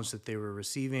knowledge that they were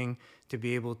receiving, to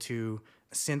be able to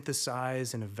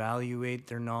synthesize and evaluate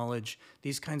their knowledge.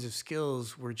 These kinds of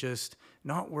skills were just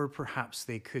not where perhaps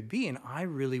they could be. And I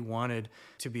really wanted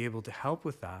to be able to help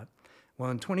with that.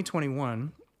 Well, in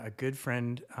 2021, a good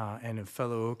friend and a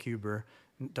fellow OCUBer,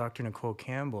 Dr. Nicole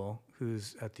Campbell,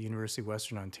 who's at the University of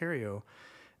Western Ontario,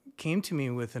 came to me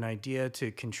with an idea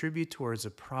to contribute towards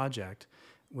a project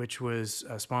which was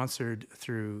sponsored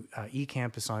through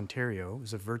eCampus Ontario. It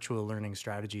was a virtual learning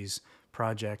strategies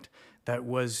project that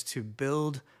was to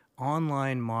build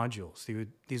online modules.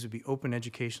 These would be open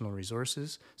educational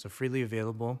resources, so freely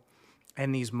available.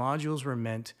 And these modules were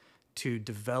meant to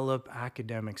develop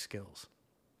academic skills.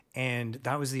 And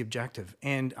that was the objective.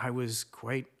 And I was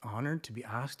quite honored to be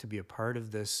asked to be a part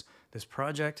of this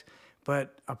project.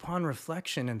 But upon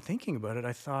reflection and thinking about it,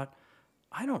 I thought,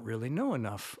 I don't really know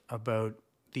enough about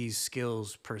these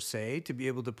skills per se to be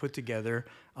able to put together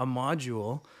a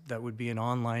module that would be an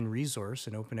online resource,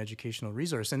 an open educational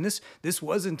resource. And this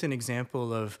wasn't an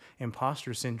example of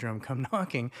imposter syndrome come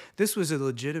knocking. This was a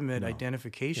legitimate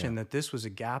identification that this was a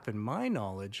gap in my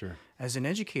knowledge as an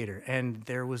educator. And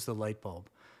there was the light bulb.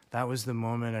 That was the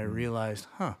moment I realized,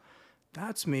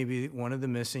 that's maybe one of the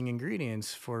missing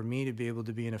ingredients for me to be able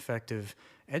to be an effective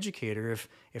educator.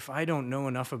 If I don't know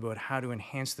enough about how to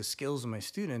enhance the skills of my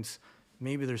students,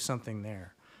 maybe there's something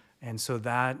there. And so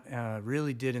that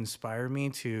really did inspire me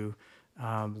to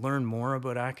learn more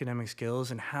about academic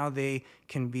skills and how they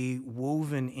can be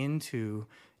woven into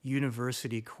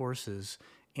university courses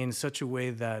in such a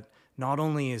way that not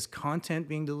only is content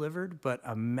being delivered, but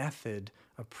a method,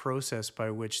 a process by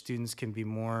which students can be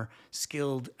more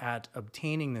skilled at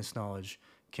obtaining this knowledge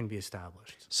can be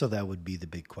established. So that would be the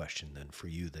big question then for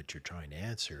you that you're trying to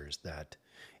answer, is that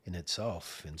in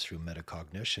itself and through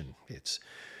metacognition, it's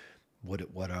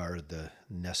what are the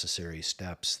necessary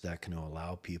steps that can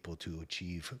allow people to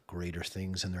achieve greater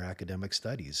things in their academic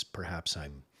studies? Perhaps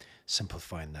I'm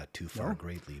simplifying that too far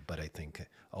greatly, but I think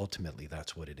ultimately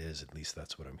that's what it is. At least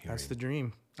that's what I'm hearing. That's the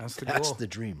dream. That's the goal. That's the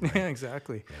dream, right? Yeah,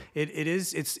 exactly. Yeah. It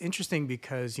is. It's interesting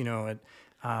because,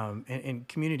 in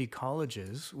community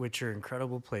colleges, which are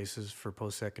incredible places for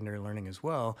post-secondary learning as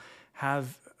well,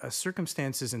 have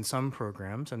circumstances in some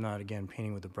programs, I'm not, again,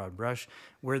 painting with a broad brush,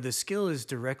 where the skill is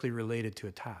directly related to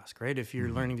a task, right? If you're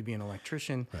learning to be an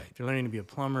electrician, if you're learning to be a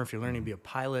plumber, if you're learning to be a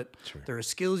pilot, there are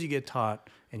skills you get taught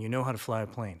and you know how to fly a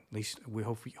plane. At least we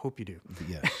hope you do.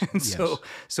 Yes. And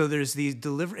so there's these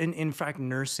in fact,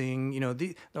 nursing,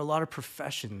 there are a lot of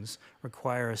professions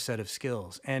require a set of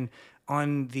skills. And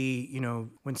on the,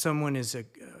 when someone is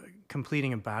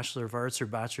completing a Bachelor of Arts or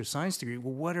Bachelor of Science degree,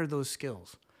 well, what are those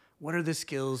skills? What are the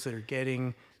skills that are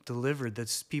getting delivered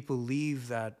that people leave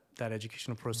that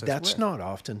educational process That's with? not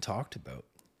often talked about.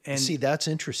 And see, that's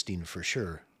interesting for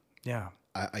sure. Yeah.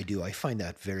 I do. I find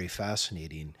that very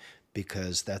fascinating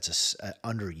because that's a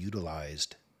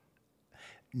underutilized,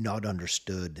 not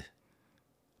understood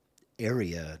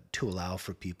area to allow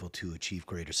for people to achieve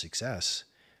greater success,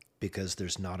 because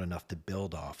there's not enough to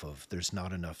build off of. There's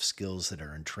not enough skills that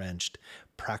are entrenched,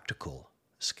 practical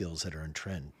skills that are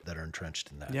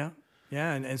entrenched in that. Yeah.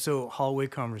 Yeah. And so hallway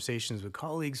conversations with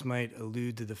colleagues might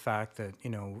allude to the fact that,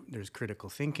 there's critical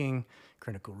thinking,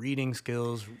 critical reading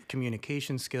skills,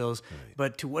 communication skills,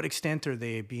 but to what extent are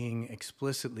they being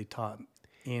explicitly taught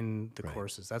in the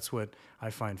courses? That's what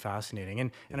I find fascinating.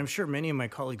 And I'm sure many of my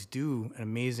colleagues do an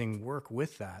amazing work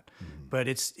with that, but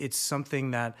it's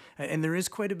something that, and there is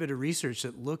quite a bit of research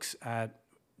that looks at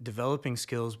developing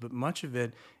skills, but much of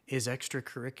it is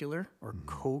extracurricular or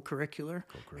co-curricular.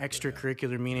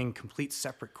 Extracurricular meaning complete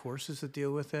separate courses that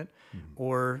deal with it,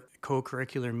 or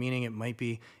co-curricular meaning it might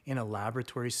be in a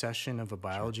laboratory session of a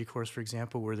biology course, for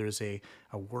example, where there's a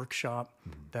workshop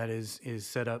that is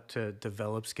set up to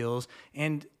develop skills.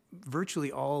 And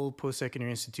virtually all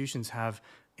post-secondary institutions have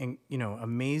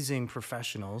amazing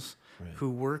professionals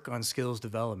who work on skills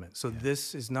development. So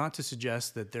this is not to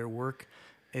suggest that their work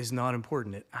is not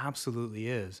important. It absolutely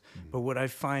is. But what I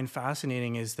find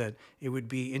fascinating is that it would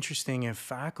be interesting if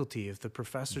faculty, if the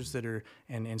professors that are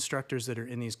and instructors that are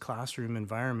in these classroom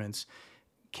environments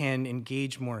can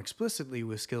engage more explicitly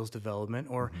with skills development,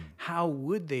 or how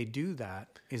would they do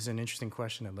that is an interesting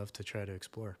question I'd love to try to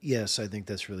explore. Yes, I think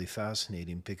that's really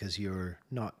fascinating because you're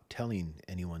not telling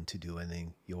anyone to do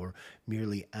anything. You're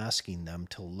merely asking them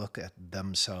to look at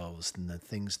themselves and the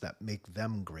things that make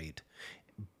them great,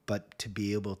 but to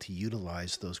be able to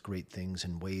utilize those great things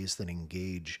in ways that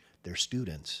engage their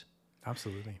students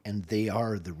Absolutely. And they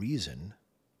are the reason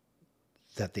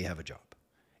that they have a job.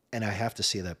 And I have to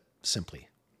say that simply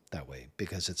that way,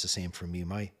 because it's the same for me,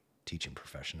 my teaching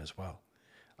profession as well.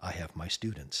 I have my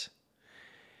students.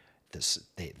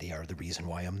 They are the reason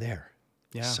why I'm there.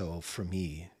 Yeah. So for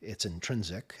me, it's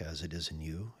intrinsic, as it is in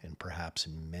you, and perhaps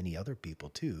in many other people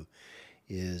too,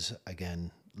 is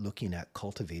again looking at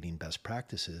cultivating best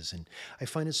practices. And I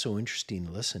find it so interesting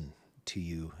to listen to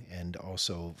you, and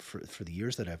also for the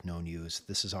years that I've known you, is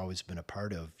this has always been a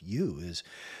part of you, is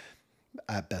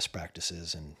best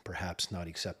practices, and perhaps not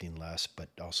accepting less, but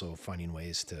also finding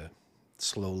ways to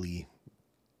slowly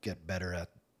get better at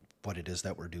what it is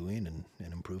that we're doing,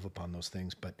 and improve upon those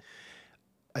things. But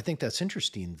I think that's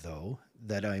interesting, though,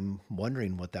 that I'm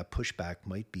wondering what that pushback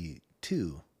might be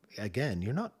too. Again,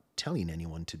 you're not telling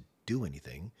anyone to do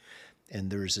anything,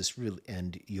 and there's this real,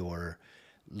 and you're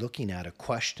looking at a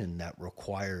question that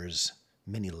requires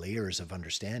many layers of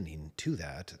understanding to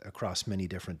that across many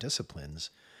different disciplines.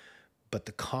 But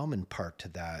the common part to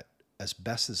that, as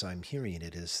best as I'm hearing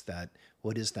it, is that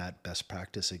what is that best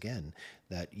practice again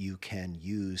that you can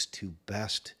use to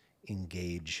best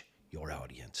engage your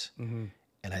audience? Mm-hmm.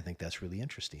 And I think that's really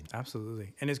interesting.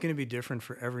 Absolutely. And it's going to be different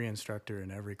for every instructor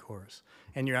in every course.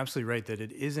 And you're absolutely right that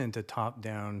it isn't a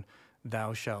top-down,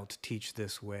 thou shalt teach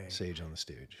this way. Sage on the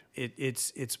stage.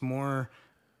 It's more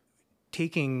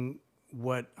taking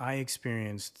what I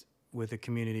experienced with a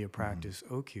community of practice,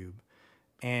 OCube,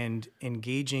 and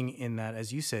engaging in that,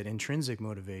 as you said, intrinsic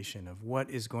motivation of what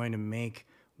is going to make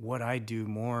what I do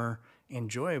more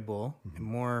enjoyable,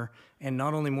 and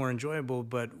not only more enjoyable,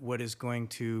 but what is going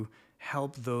to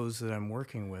help those that I'm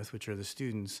working with, which are the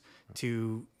students,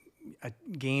 to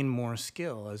gain more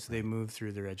skill as they move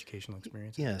through their educational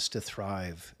experience. Yes, to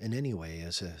thrive in any way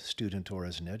as a student or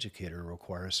as an educator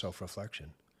requires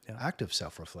self-reflection, active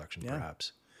self-reflection,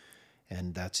 perhaps.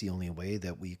 And that's the only way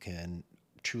that we can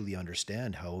truly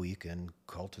understand how we can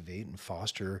cultivate and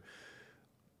foster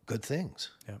good things.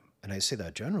 Yeah. And I say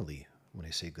that generally when I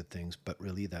say good things, but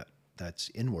really that's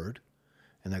inward,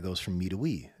 and that goes from me to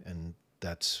we, and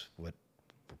that's what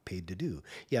we're paid to do.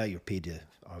 Yeah, you're paid to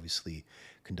obviously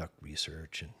conduct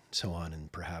research and so on,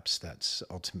 and perhaps that's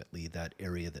ultimately that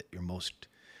area that you're most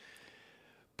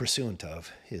pursuant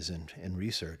of is in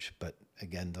research. But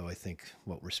again, though, I think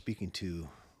what we're speaking to,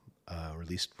 or at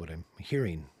least what I'm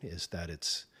hearing, is that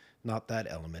it's not that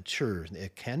element. Sure,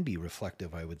 it can be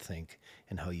reflective, I would think,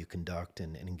 in how you conduct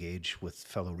and engage with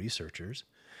fellow researchers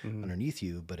underneath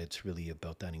you, but it's really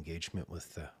about that engagement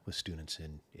with students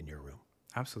in your room.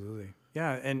 Absolutely.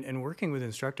 Yeah, and working with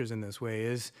instructors in this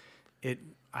way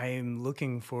I am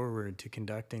looking forward to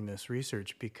conducting this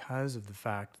research because of the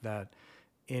fact that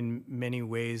in many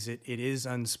ways it is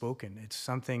unspoken. It's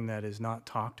something that is not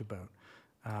talked about.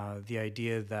 The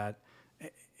idea that,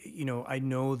 I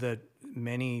know that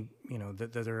many,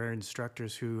 that there are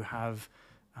instructors who have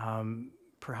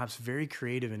perhaps very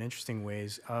creative and interesting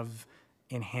ways of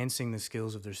enhancing the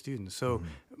skills of their students. So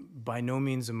by no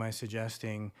means am I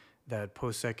suggesting that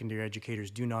post-secondary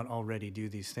educators do not already do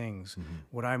these things.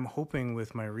 What I'm hoping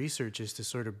with my research is to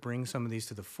sort of bring some of these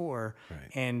to the fore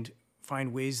and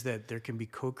find ways that there can be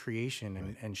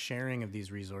co-creation and sharing of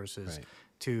these resources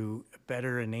to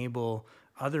better enable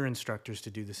other instructors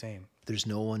to do the same. There's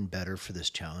no one better for this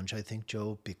challenge, I think,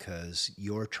 Joe, because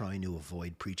you're trying to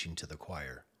avoid preaching to the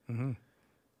choir.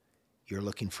 You're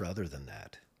looking for other than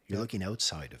that. You're looking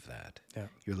outside of that.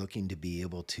 You're looking to be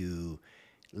able to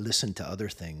listen to other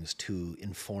things to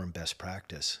inform best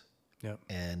practice.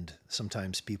 And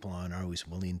sometimes people aren't always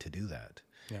willing to do that.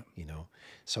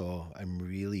 So I'm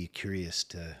really curious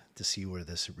to see where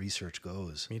this research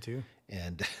goes. Me too.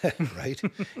 And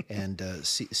and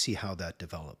see how that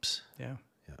develops.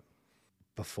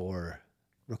 Before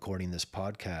recording this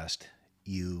podcast,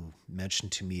 you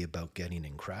mentioned to me about getting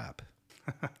in crap.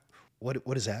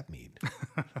 What does that mean?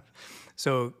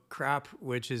 So CRAP,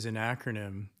 which is an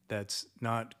acronym that's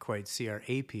not quite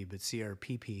CRAP, but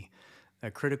CRPP,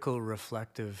 a Critical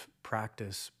Reflective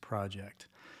Practice Project.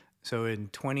 So in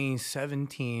May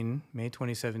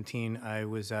 2017, I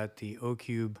was at the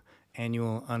OCube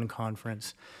annual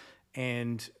unconference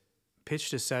and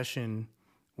pitched a session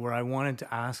where I wanted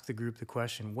to ask the group the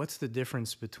question, what's the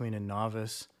difference between a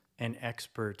novice and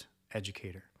expert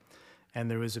educator?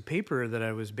 And there was a paper that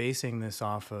I was basing this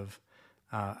off of,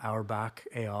 Auerbach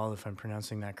et al., if I'm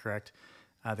pronouncing that correct,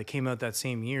 that came out that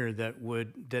same year that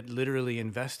literally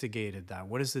investigated that.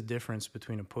 What is the difference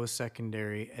between a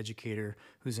post-secondary educator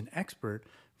who's an expert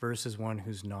versus one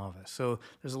who's novice? So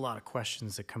there's a lot of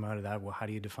questions that come out of that. Well, how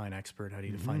do you define expert? How do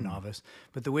you define novice?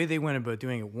 But the way they went about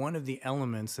doing it, one of the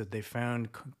elements that they found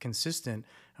consistent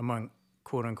among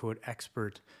quote unquote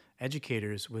expert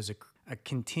educators was a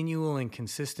continual and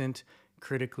consistent,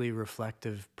 critically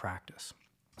reflective practice.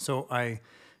 So I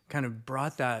kind of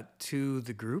brought that to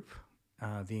the group,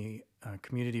 the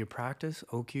community of practice,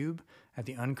 OCUBE, at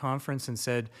the unconference, and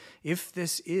said, if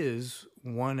this is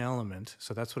one element,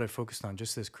 so that's what I focused on,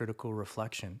 just this critical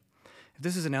reflection. If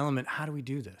this is an element, how do we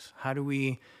do this? How do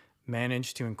we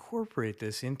manage to incorporate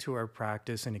this into our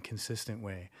practice in a consistent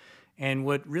way? And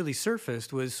what really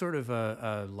surfaced was sort of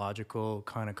a logical,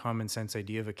 kind of common sense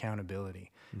idea of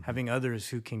accountability, having others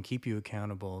who can keep you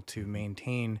accountable to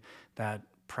maintain that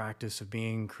practice of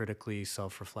being critically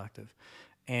self-reflective.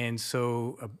 And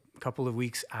so a couple of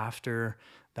weeks after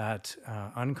that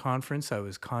unconference, I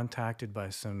was contacted by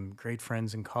some great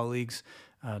friends and colleagues,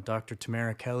 Dr.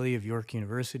 Tamara Kelly of York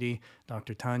University,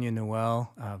 Dr. Tanya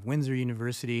Noel of Windsor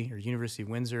University, or University of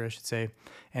Windsor, I should say,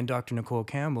 and Dr. Nicole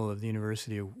Campbell of the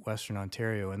University of Western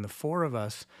Ontario. And the four of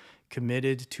us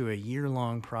committed to a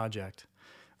year-long project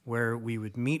where we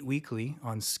would meet weekly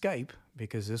on Skype,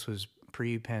 because this was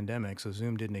pre-pandemic, so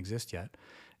Zoom didn't exist yet.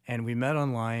 And we met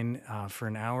online for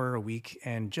an hour a week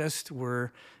and just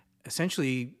were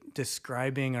essentially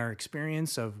describing our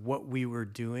experience of what we were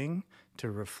doing to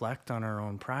reflect on our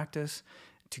own practice,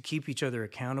 to keep each other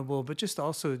accountable, but just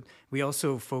also, we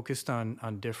also focused on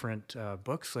different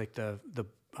books, like the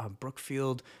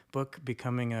Brookfield book,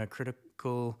 Becoming a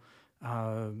Critical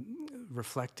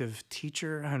Reflective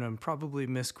Teacher, and I'm probably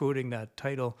misquoting that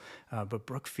title, but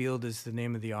Brookfield is the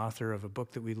name of the author of a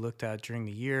book that we looked at during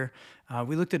the year.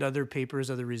 We looked at other papers,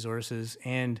 other resources,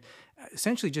 and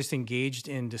essentially just engaged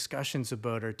in discussions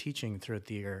about our teaching throughout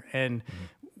the year. And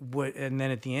and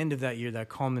then at the end of that year, that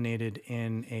culminated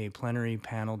in a plenary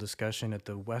panel discussion at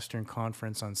the Western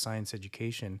Conference on Science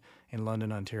Education in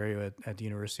London, Ontario, at the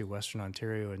University of Western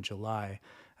Ontario in July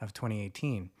of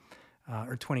 2018.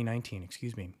 Or 2019,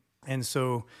 excuse me. And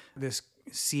so this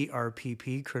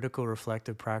CRPP, Critical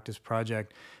Reflective Practice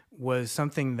Project, was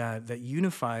something that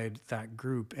unified that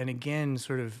group and again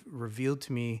sort of revealed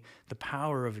to me the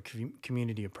power of a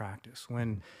community of practice.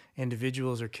 When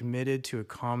individuals are committed to a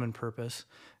common purpose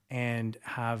and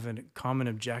have a common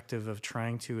objective of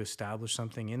trying to establish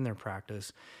something in their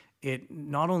practice, it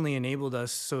not only enabled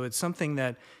us, so it's something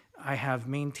that I have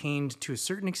maintained to a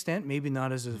certain extent, maybe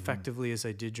not as effectively as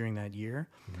I did during that year,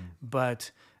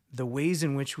 but the ways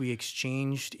in which we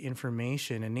exchanged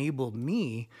information enabled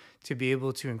me to be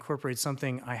able to incorporate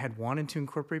something I had wanted to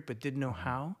incorporate but didn't know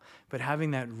how. But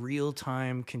having that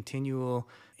real-time, continual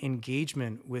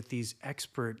engagement with these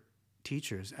expert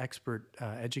teachers, expert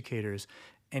educators,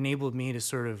 enabled me to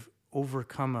sort of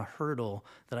overcome a hurdle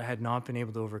that I had not been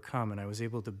able to overcome. And I was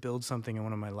able to build something in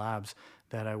one of my labs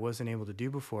that I wasn't able to do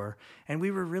before. And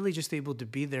we were really just able to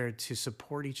be there to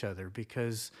support each other,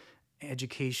 because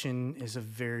education is a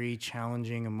very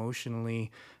challenging,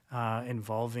 emotionally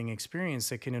involving experience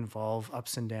that can involve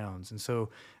ups and downs. And so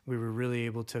we were really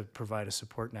able to provide a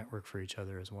support network for each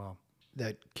other as well.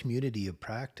 That community of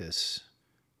practice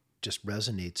just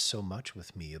resonates so much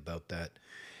with me about that.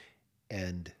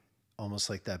 And almost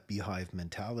like that beehive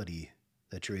mentality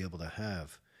that you're able to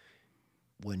have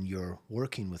when you're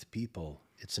working with people,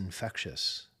 it's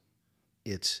infectious.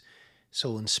 It's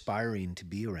so inspiring to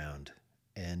be around,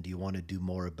 and you want to do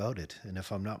more about it. And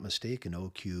if I'm not mistaken,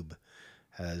 OCUBE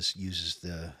uses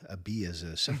a bee as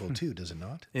a symbol too, does it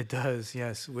not? It does,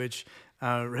 yes, which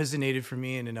resonated for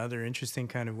me in another interesting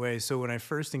kind of way. So when I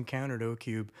first encountered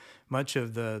OCUBE, much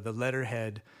of the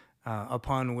letterhead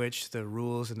upon which the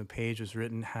rules and the page was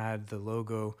written had the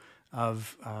logo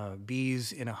of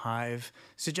bees in a hive,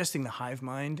 suggesting the hive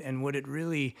mind. And what it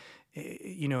really,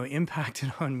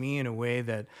 impacted on me in a way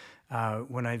that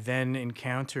when I then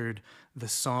encountered the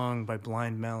song by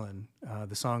Blind Melon,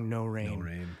 the song No Rain. No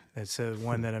Rain. That's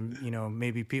one that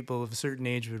maybe people of a certain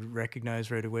age would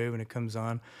recognize right away when it comes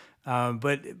on.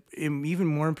 But even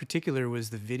more in particular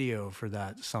was the video for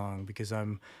that song, because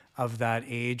I'm of that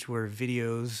age where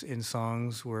videos in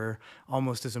songs were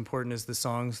almost as important as the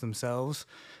songs themselves.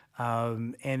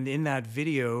 And in that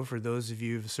video, for those of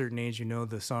you of a certain age, you know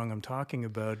the song I'm talking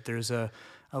about, there's a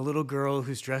little girl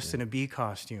who's dressed in a bee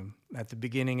costume at the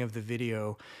beginning of the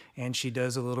video, and she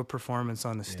does a little performance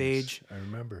on the stage. Yes, I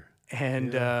remember.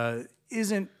 And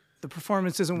the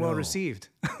performance isn't well received.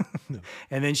 No.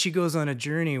 And then she goes on a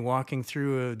journey walking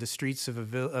through the streets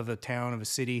of a town, of a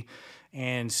city,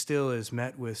 and still is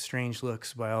met with strange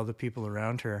looks by all the people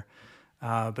around her.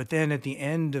 But then at the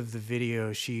end of the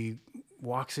video, she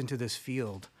walks into this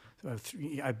field.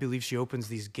 I believe she opens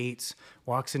these gates,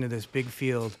 walks into this big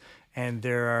field, and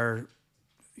there are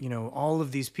all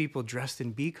of these people dressed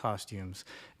in bee costumes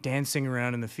dancing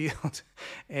around in the field.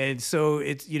 And so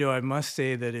it's, I must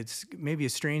say that it's maybe a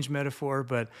strange metaphor,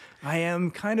 but I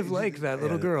am kind of like that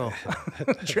little girl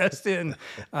dressed in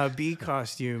a bee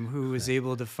costume who was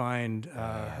able to find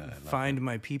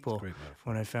my people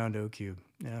when I found O-Cube.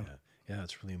 Yeah. Yeah,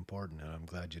 it's really important, and I'm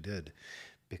glad you did,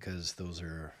 because those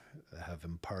have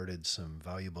imparted some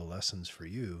valuable lessons for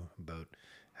you about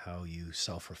how you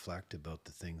self-reflect about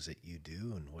the things that you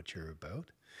do and what you're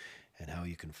about, and how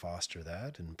you can foster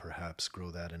that and perhaps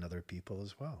grow that in other people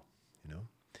as well,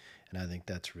 And I think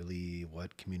that's really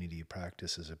what community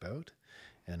practice is about,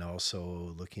 and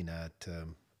also looking at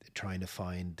trying to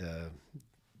find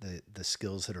the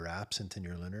skills that are absent in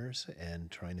your learners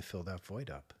and trying to fill that void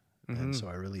up. And so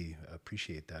I really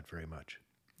appreciate that very much.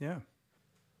 Yeah.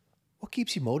 What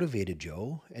keeps you motivated,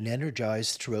 Joe, and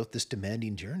energized throughout this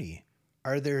demanding journey?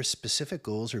 Are there specific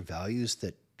goals or values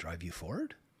that drive you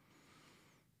forward?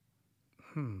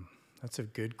 That's a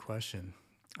good question.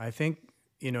 I think,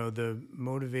 the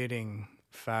motivating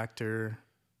factor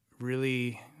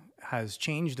really has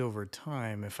changed over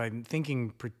time. If I'm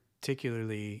thinking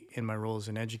particularly in my role as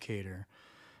an educator,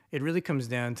 it really comes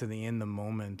down to the in the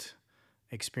moment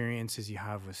experiences you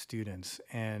have with students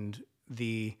and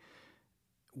the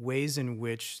ways in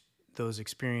which those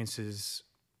experiences,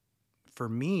 for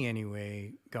me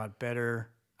anyway, got better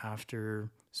after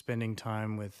spending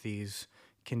time with these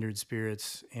kindred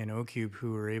spirits in O-Cube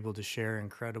who were able to share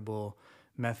incredible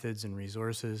methods and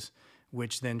resources,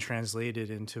 which then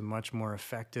translated into much more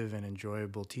effective and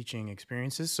enjoyable teaching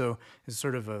experiences. So it's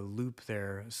sort of a loop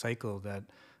there, a cycle that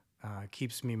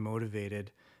keeps me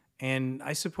motivated. And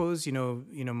I suppose,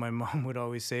 my mom would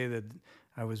always say that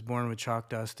I was born with chalk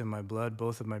dust in my blood.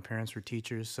 Both of my parents were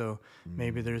teachers, so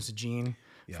maybe there's a gene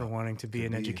for wanting to be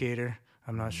an educator.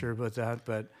 I'm not sure about that,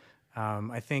 but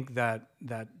I think that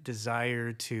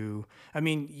desire to,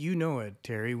 it,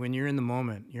 Terry, when you're in the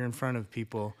moment, you're in front of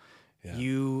people,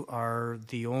 you are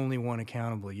the only one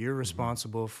accountable. You're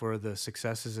responsible for the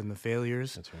successes and the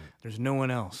failures. That's right. There's no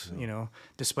one else,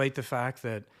 despite the fact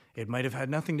that it might have had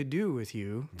nothing to do with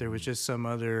you. There was just some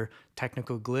other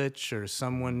technical glitch or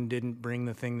someone didn't bring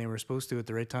the thing they were supposed to at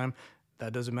the right time.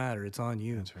 That doesn't matter. It's on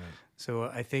you. That's right. So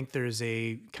I think there's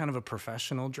a kind of a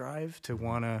professional drive to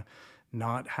want to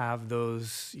not have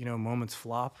those, moments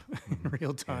flop in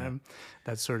real time.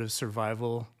 That sort of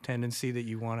survival tendency that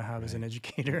you want to have as an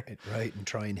educator. Right, and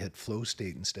try and hit flow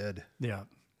state instead. Yeah,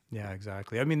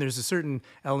 exactly. There's a certain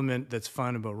element that's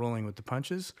fun about rolling with the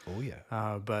punches. Oh,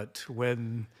 yeah. But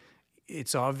when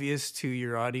it's obvious to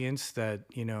your audience that,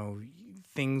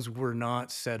 things were not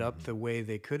set up the way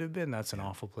they could have been, that's an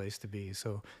awful place to be.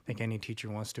 So I think any teacher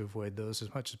wants to avoid those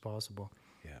as much as possible.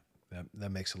 Yeah,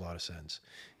 that makes a lot of sense.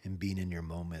 And being in your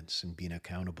moments and being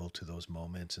accountable to those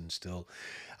moments and still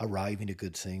arriving at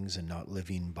good things and not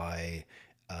living by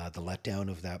the letdown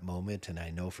of that moment. And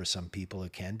I know for some people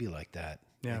it can be like that.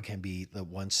 Yeah. It can be the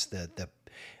once that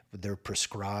they're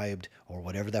prescribed or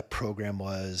whatever that program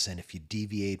was, and if you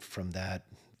deviate from that,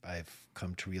 I've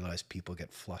come to realize people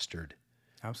get flustered.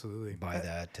 Absolutely. By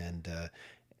that, and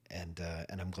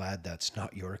I'm glad that's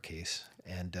not your case.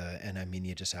 And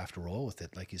you just have to roll with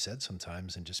it, like you said,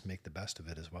 sometimes, and just make the best of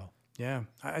it as well. Yeah,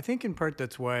 I think in part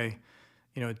that's why,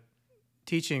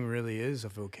 teaching really is a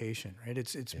vocation, right?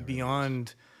 It's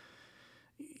beyond.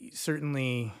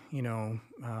 Certainly,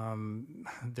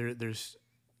 there's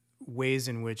ways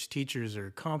in which teachers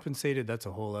are compensated. That's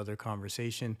a whole other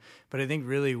conversation. But I think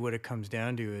really what it comes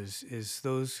down to is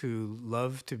those who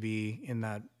love to be in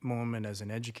that moment as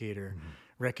an educator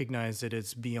recognize that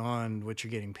it's beyond what you're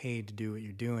getting paid to do what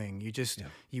you're doing.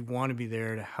 You want to be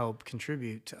there to help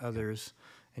contribute to others,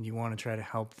 and you want to try to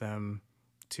help them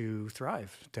to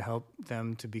thrive, to help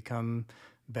them to become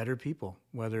better people,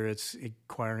 whether it's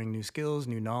acquiring new skills,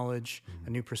 new knowledge, a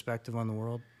new perspective on the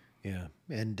world. Yeah,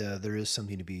 and there is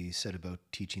something to be said about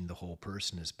teaching the whole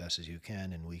person as best as you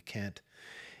can, and we can't,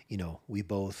 we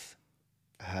both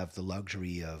have the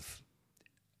luxury of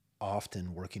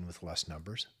often working with less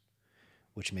numbers,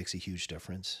 which makes a huge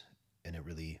difference, and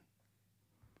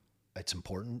it's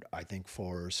important, I think,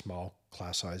 for small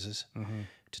class sizes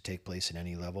to take place at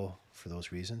any level for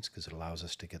those reasons, because it allows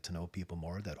us to get to know people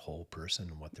more, that whole person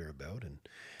and what they're about.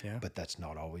 But that's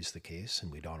not always the case,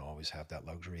 and we don't always have that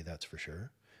luxury, that's for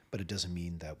sure. But it doesn't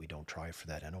mean that we don't try for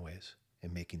that anyways,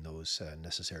 and making those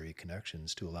necessary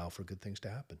connections to allow for good things to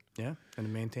happen. Yeah, and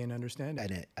to maintain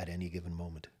understanding. At any given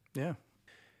moment. Yeah.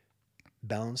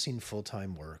 Balancing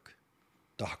full-time work,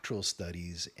 doctoral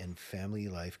studies, and family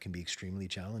life can be extremely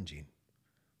challenging.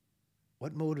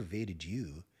 What motivated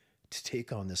you to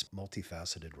take on this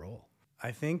multifaceted role?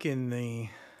 I think in the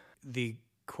the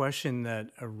question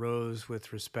that arose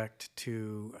with respect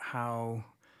to how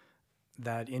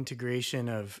that integration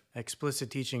of explicit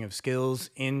teaching of skills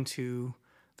into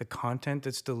the content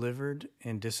that's delivered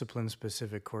in discipline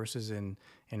specific courses in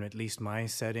at least my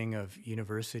setting of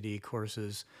university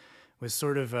courses was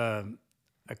sort of a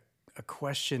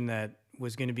question that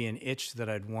was going to be an itch that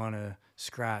I'd want to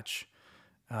scratch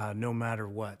no matter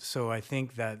what. So I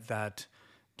think that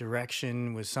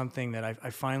direction was something that I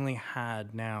finally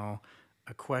had now,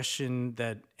 a question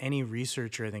that any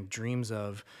researcher I think dreams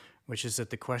of, which is that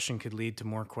the question could lead to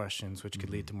more questions, which could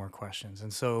lead to more questions.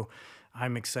 And so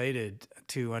I'm excited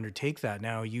to undertake that.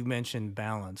 Now, you mentioned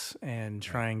balance and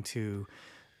trying to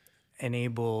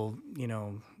enable,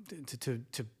 to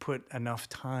put enough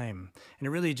time. And it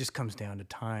really just comes down to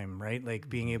time, right? Like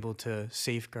being able to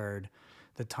safeguard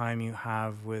the time you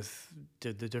have with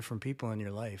the different people in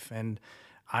your life. And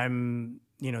I'm,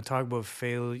 talk about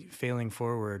failing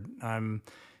forward. I'm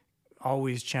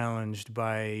always challenged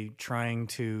by trying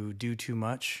to do too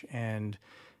much, and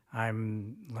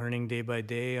I'm learning day by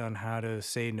day on how to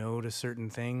say no to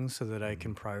certain things so that I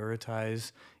can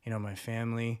prioritize, my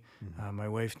family, my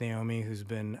wife Naomi, who's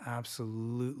been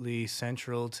absolutely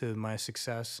central to my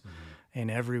success in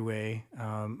every way.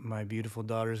 My beautiful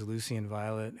daughters Lucy and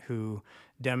Violet, who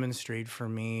demonstrate for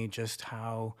me just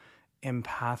how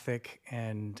empathic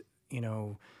and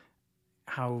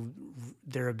how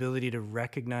their ability to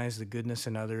recognize the goodness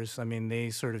in others. I mean, they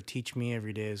sort of teach me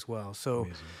every day as well. So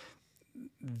Amazing.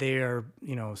 they are,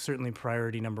 certainly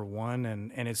priority number one.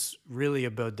 And it's really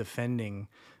about defending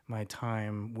my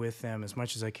time with them as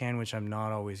much as I can, which I'm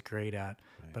not always great at,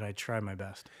 but I try my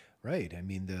best. Right. I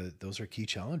mean, those are key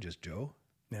challenges, Joe.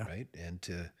 Yeah. Right. And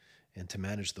to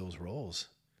manage those roles.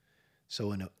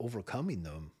 So in overcoming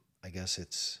them, I guess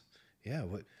it's,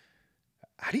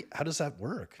 how does that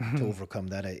work to overcome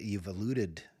that? You've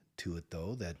alluded to it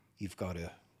though, that you've got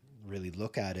to really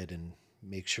look at it and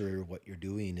make sure what you're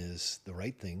doing is the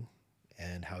right thing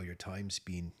and how your time's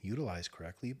being utilized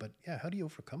correctly. But yeah, how do you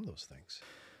overcome those things?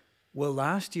 Well,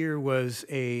 last year was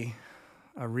a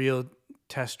real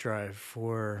test drive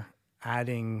for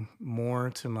adding more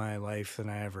to my life than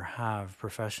I ever have,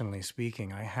 professionally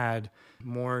speaking. I had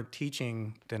more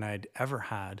teaching than I'd ever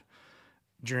had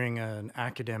during an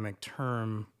academic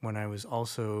term when I was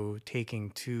also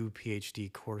taking 2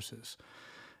 PhD courses.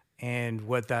 And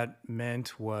what that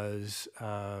meant was,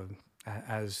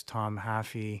 as Tom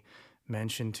Haffey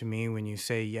mentioned to me, when you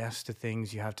say yes to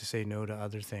things, you have to say no to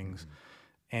other things.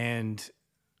 And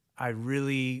I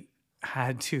really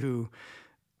had to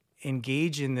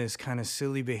engage in this kind of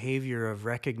silly behavior of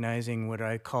recognizing what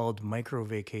I called micro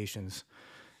vacations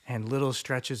and little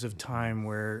stretches of time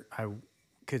where I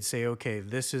could say, okay,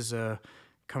 this is a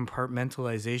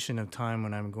compartmentalization of time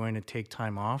when I'm going to take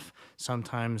time off.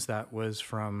 Sometimes that was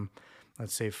from,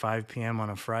 let's say, 5 p.m. on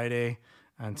a Friday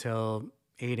until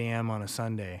 8 a.m. on a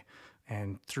Sunday.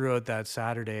 And throughout that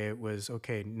Saturday, it was,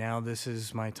 okay, now this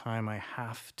is my time I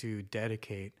have to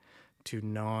dedicate to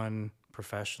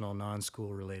non-professional,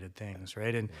 non-school related things,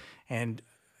 right? And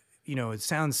it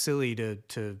sounds silly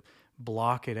to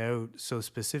block it out so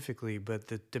specifically, but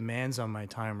the demands on my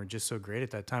time were just so great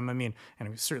at that time. I mean,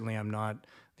 and certainly I'm not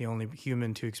the only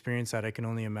human to experience that. I can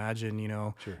only imagine,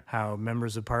 Sure. how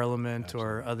members of parliament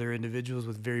Absolutely. or other individuals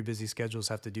with very busy schedules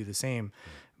have to do the same.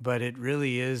 But it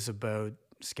really is about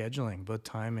scheduling, about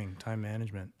timing, time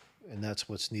management. And that's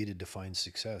what's needed to find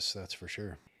success, that's for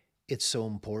sure. It's so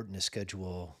important to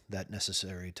schedule that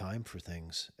necessary time for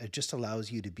things. It just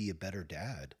allows you to be a better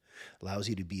dad, allows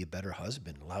you to be a better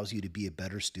husband, allows you to be a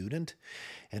better student,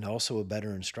 and also a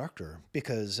better instructor.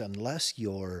 Because unless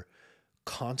you're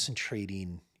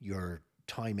concentrating your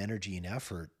time, energy, and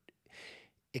effort,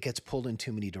 it gets pulled in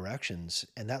too many directions,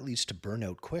 and that leads to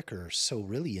burnout quicker. So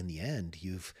really, in the end,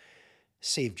 you've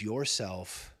saved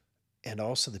yourself and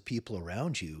also the people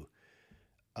around you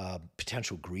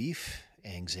potential grief,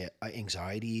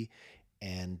 anxiety,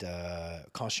 and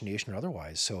consternation or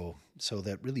otherwise. So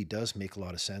that really does make a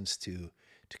lot of sense to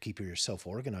keep yourself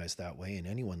organized that way. And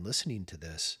anyone listening to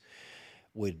this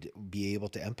would be able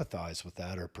to empathize with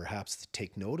that, or perhaps to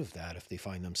take note of that if they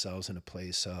find themselves in a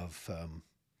place of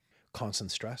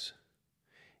constant stress,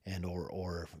 and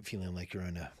or feeling like you're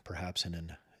in a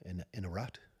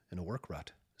rut, in a work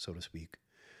rut, so to speak.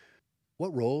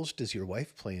 What roles does your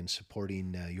wife play in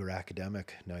supporting your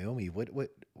academic, Naomi? What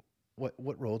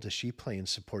role does she play in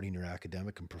supporting your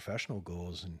academic and professional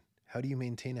goals? And how do you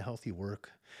maintain a healthy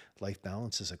work-life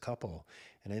balance as a couple?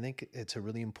 And I think it's a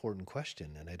really important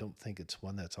question, and I don't think it's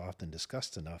one that's often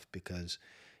discussed enough, because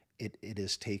it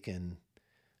has taken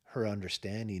her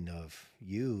understanding of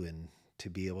you and to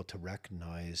be able to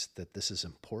recognize that this is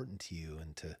important to you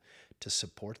and to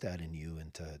support that in you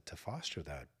and to foster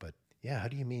that. But yeah, how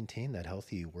do you maintain that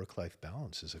healthy work-life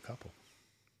balance as a couple?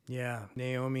 Yeah,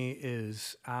 Naomi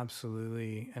is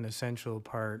absolutely an essential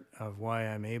part of why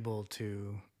I'm able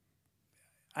to,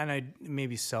 and I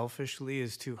maybe selfishly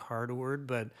is too hard a word,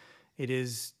 but it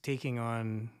is taking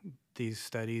on these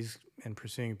studies and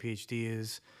pursuing a PhD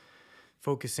is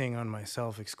focusing on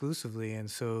myself exclusively. And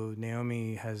so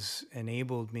Naomi has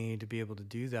enabled me to be able to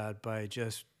do that by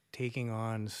just taking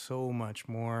on so much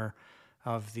more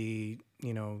of the,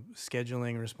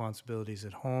 scheduling responsibilities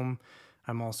at home.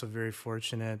 I'm also very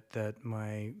fortunate that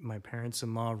my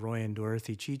parents-in-law, Roy and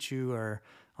Dorothy Chichu, are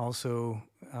also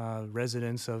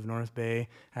residents of North Bay,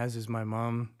 as is my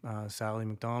mom, Sally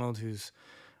McDonald, who's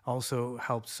also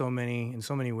helped in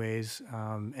so many ways.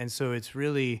 And so it's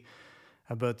really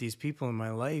about these people in my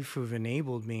life who've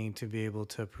enabled me to be able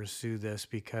to pursue this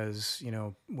because,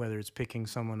 whether it's picking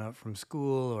someone up from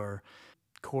school or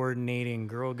coordinating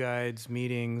Girl Guides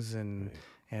meetings and Right.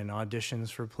 and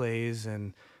auditions for plays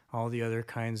and all the other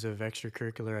kinds of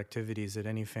extracurricular activities that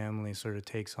any family sort of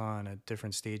takes on at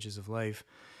different stages of life.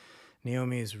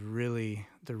 Naomi is really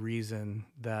the reason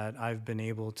that I've been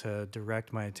able to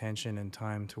direct my attention and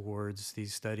time towards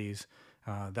these studies.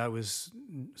 That was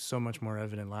so much more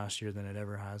evident last year than it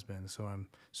ever has been. So I'm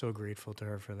so grateful to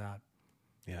her for that.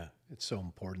 Yeah, it's so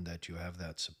important that you have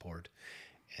that support,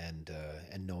 and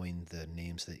knowing the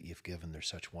names that you've given. They're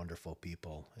such wonderful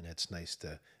people, and it's nice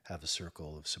to have a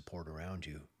circle of support around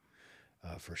you,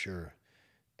 for sure.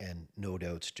 And no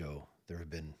doubts, Joe, there have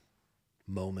been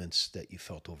moments that you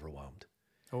felt overwhelmed.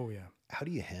 Oh, yeah. How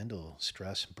do you handle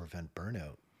stress and prevent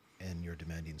burnout in your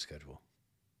demanding schedule?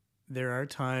 There are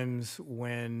times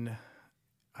when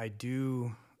I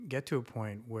do get to a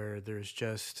point where there's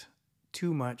just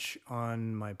too much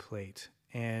on my plate.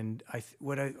 And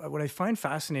what I find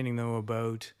fascinating though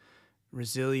about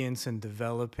resilience and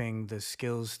developing the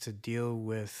skills to deal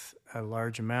with a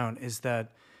large amount is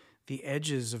that the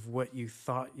edges of what you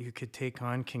thought you could take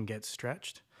on can get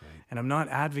stretched. Right. And I'm not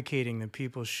advocating that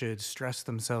people should stress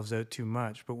themselves out too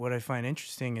much, but what I find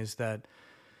interesting is that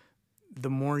the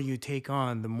more you take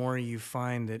on, the more you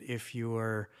find that if you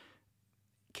are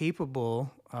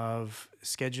capable of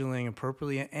scheduling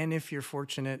appropriately, and if you're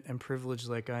fortunate and privileged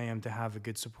like I am to have a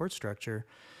good support structure,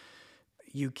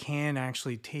 you can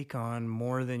actually take on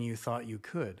more than you thought you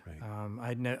could.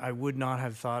 Right. I would not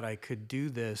have thought I could do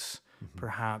this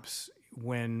perhaps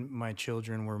when my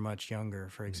children were much younger,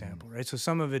 for example, right? So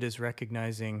some of it is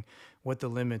recognizing what the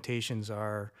limitations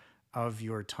are of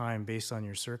your time based on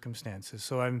your circumstances.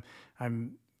 So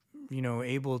I'm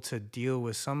able to deal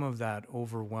with some of that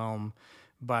overwhelm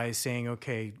by saying,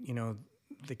 okay,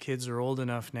 the kids are old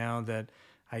enough now that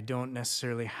I don't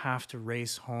necessarily have to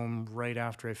race home right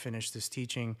after I finish this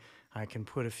teaching. I can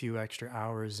put a few extra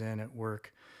hours in at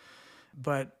work.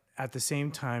 But at the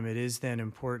same time, it is then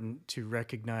important to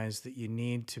recognize that you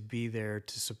need to be there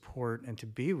to support and to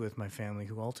be with my family,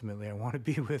 who ultimately I want to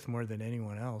be with more than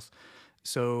anyone else.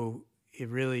 So it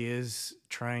really is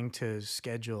trying to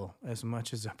schedule as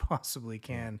much as I possibly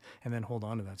can and then hold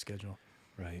on to that schedule.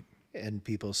 Right. And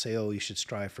people say, oh, you should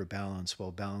strive for balance.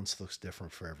 Well, balance looks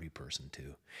different for every person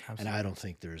too. Absolutely. And I don't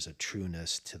think there's a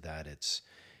trueness to that. It's,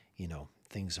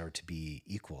 things are to be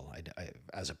equal.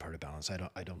 As a part of balance,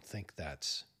 I don't think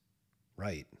that's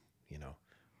right.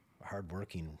 Hard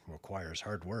working requires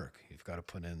hard work. You've got to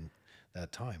put in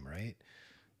that time, right?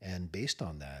 And based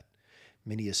on that,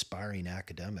 many aspiring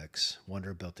academics wonder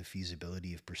about the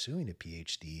feasibility of pursuing a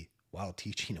PhD while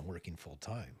teaching and working full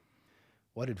time.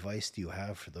 What advice do you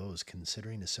have for those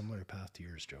considering a similar path to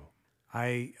yours, Joe?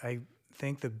 I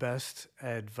think the best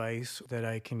advice that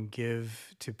I can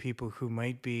give to people who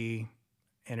might be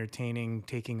entertaining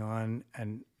taking on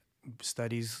and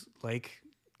studies like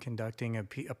conducting a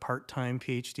part-time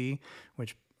PhD,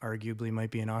 which arguably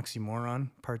might be an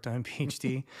oxymoron, part-time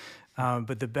PhD.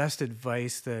 But the best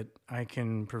advice that I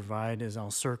can provide is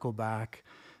I'll circle back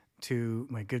to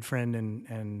my good friend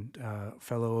and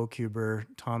fellow OCuber,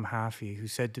 Tom Haffey, who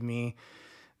said to me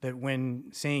that when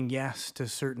saying yes to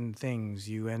certain things,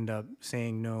 you end up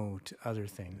saying no to other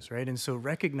things, right? And so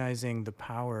recognizing the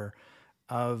power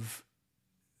of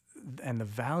and the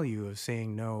value of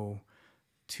saying no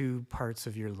to parts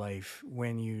of your life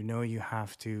when you know you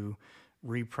have to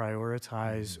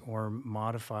reprioritize or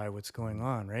modify what's going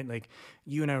on, right? Like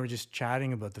you and I were just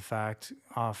chatting about the fact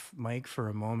off mic for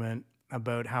a moment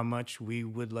about how much we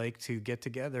would like to get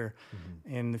together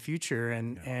in the future,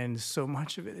 and so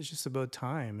much of it is just about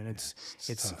time, and it's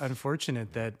tough.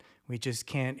 unfortunate that we just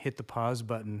can't hit the pause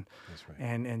button. That's right.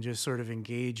 And just sort of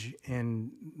engage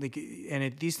in, like,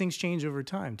 these things change over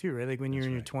time too, right? Like when you're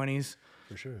in your 20s,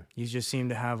 For sure. you just seem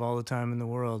to have all the time in the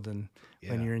world, and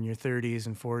when Yeah. you're in your 30s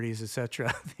and 40s,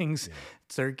 etc., things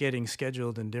start getting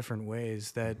scheduled in different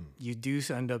ways that you do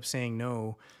end up saying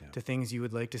no to things you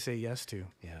would like to say yes to.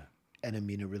 Yeah. And I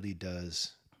mean, it really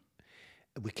does.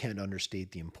 We can't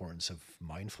understate the importance of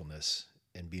mindfulness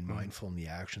and being mindful in the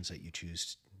actions that you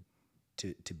choose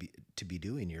to be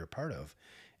doing, you're a part of.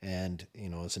 And, you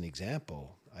know, as an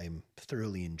example, I'm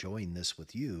thoroughly enjoying this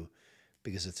with you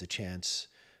because it's a chance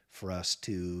for us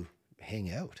to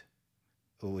hang out,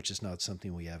 which is not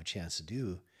something we have a chance to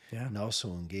do. Yeah. And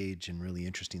also engage in really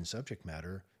interesting subject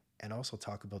matter and also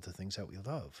talk about the things that we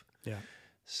love. Yeah.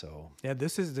 So, Yeah,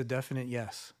 this is the definite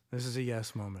yes. This is a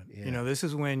yes moment. Yeah. You know, this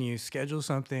is when you schedule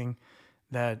something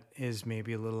that is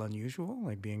maybe a little unusual,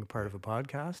 like being a part of a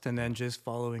podcast, and then just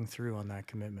following through on that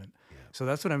commitment. So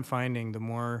that's what I'm finding. The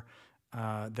more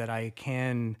that I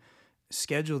can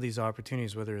schedule these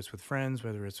opportunities, whether it's with friends,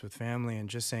 whether it's with family, and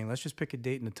just saying, let's just pick a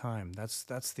date and a time.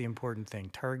 That's the important thing.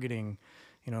 Targeting,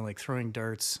 you know, like throwing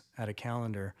darts at a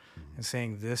calendar and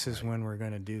saying, this is when we're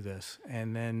going to do this,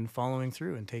 and then following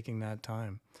through and taking that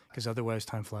time, because otherwise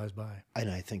time flies by.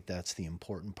 and I think that's the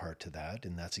important part to that.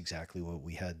 And that's exactly what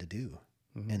we had to do.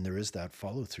 And there is that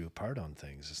follow through part on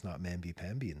things. It's not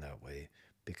mamby-pamby in that way,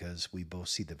 because we both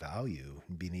see the value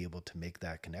in being able to make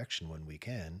that connection when we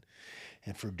can,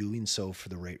 and for doing so for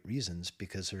the right reasons,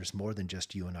 because there's more than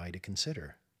just you and I to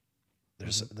consider.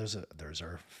 There's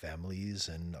our families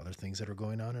and other things that are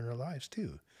going on in our lives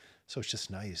too. So it's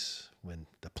just nice when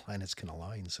the planets can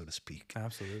align, so to speak,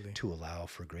 Absolutely. to allow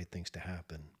for great things to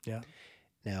happen. Yeah.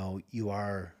 Now, you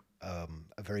are a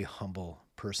very humble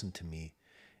person to me.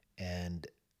 And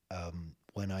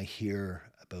when I hear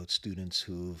about students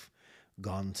who've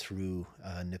gone through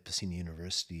Nipissing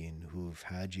University and who've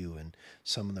had you, and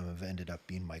some of them have ended up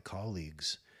being my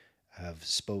colleagues, have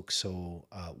spoke so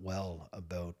well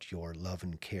about your love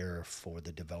and care for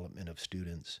the development of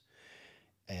students.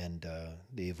 And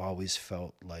they've always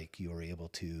felt like you were able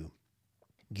to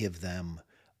give them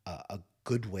a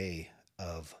good way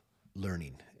of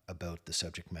learning about the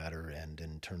subject matter and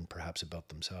in turn perhaps about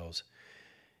themselves.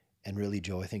 And really,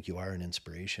 Joe, I think you are an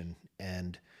inspiration.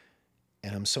 And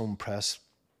I'm so impressed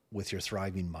with your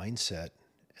thriving mindset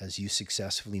as you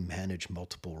successfully manage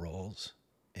multiple roles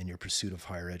in your pursuit of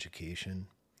higher education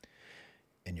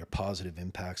and your positive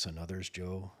impacts on others,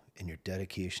 Joe, and your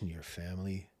dedication to your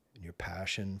family and your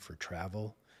passion for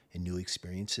travel and new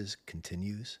experiences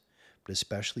continues, but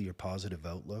especially your positive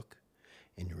outlook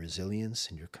and your resilience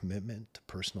and your commitment to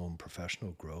personal and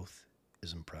professional growth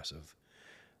is impressive.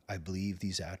 I believe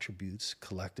these attributes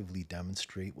collectively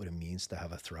demonstrate what it means to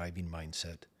have a thriving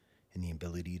mindset and the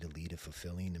ability to lead a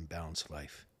fulfilling and balanced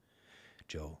life.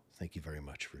 Joe, thank you very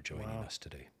much for joining us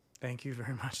today. Thank you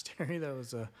very much, Terry. That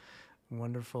was a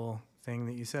wonderful thing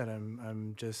that you said.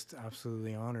 I'm just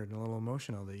absolutely honored and a little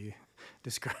emotional that you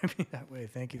described me that way.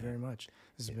 Thank you very much.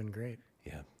 This has been great.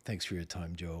 Yeah, thanks for your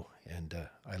time, Joe, and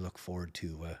I look forward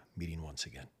to meeting once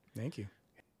again. Thank you.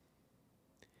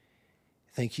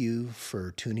 Thank you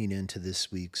for tuning in to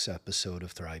this week's episode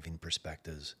of Thriving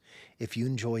Perspectives. If you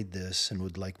enjoyed this and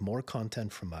would like more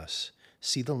content from us,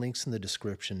 see the links in the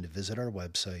description to visit our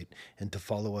website and to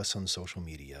follow us on social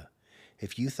media.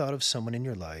 If you thought of someone in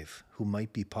your life who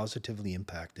might be positively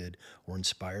impacted or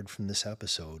inspired from this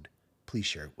episode, please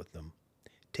share it with them.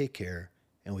 Take care,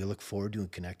 and we look forward to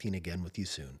connecting again with you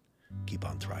soon. Keep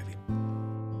on thriving.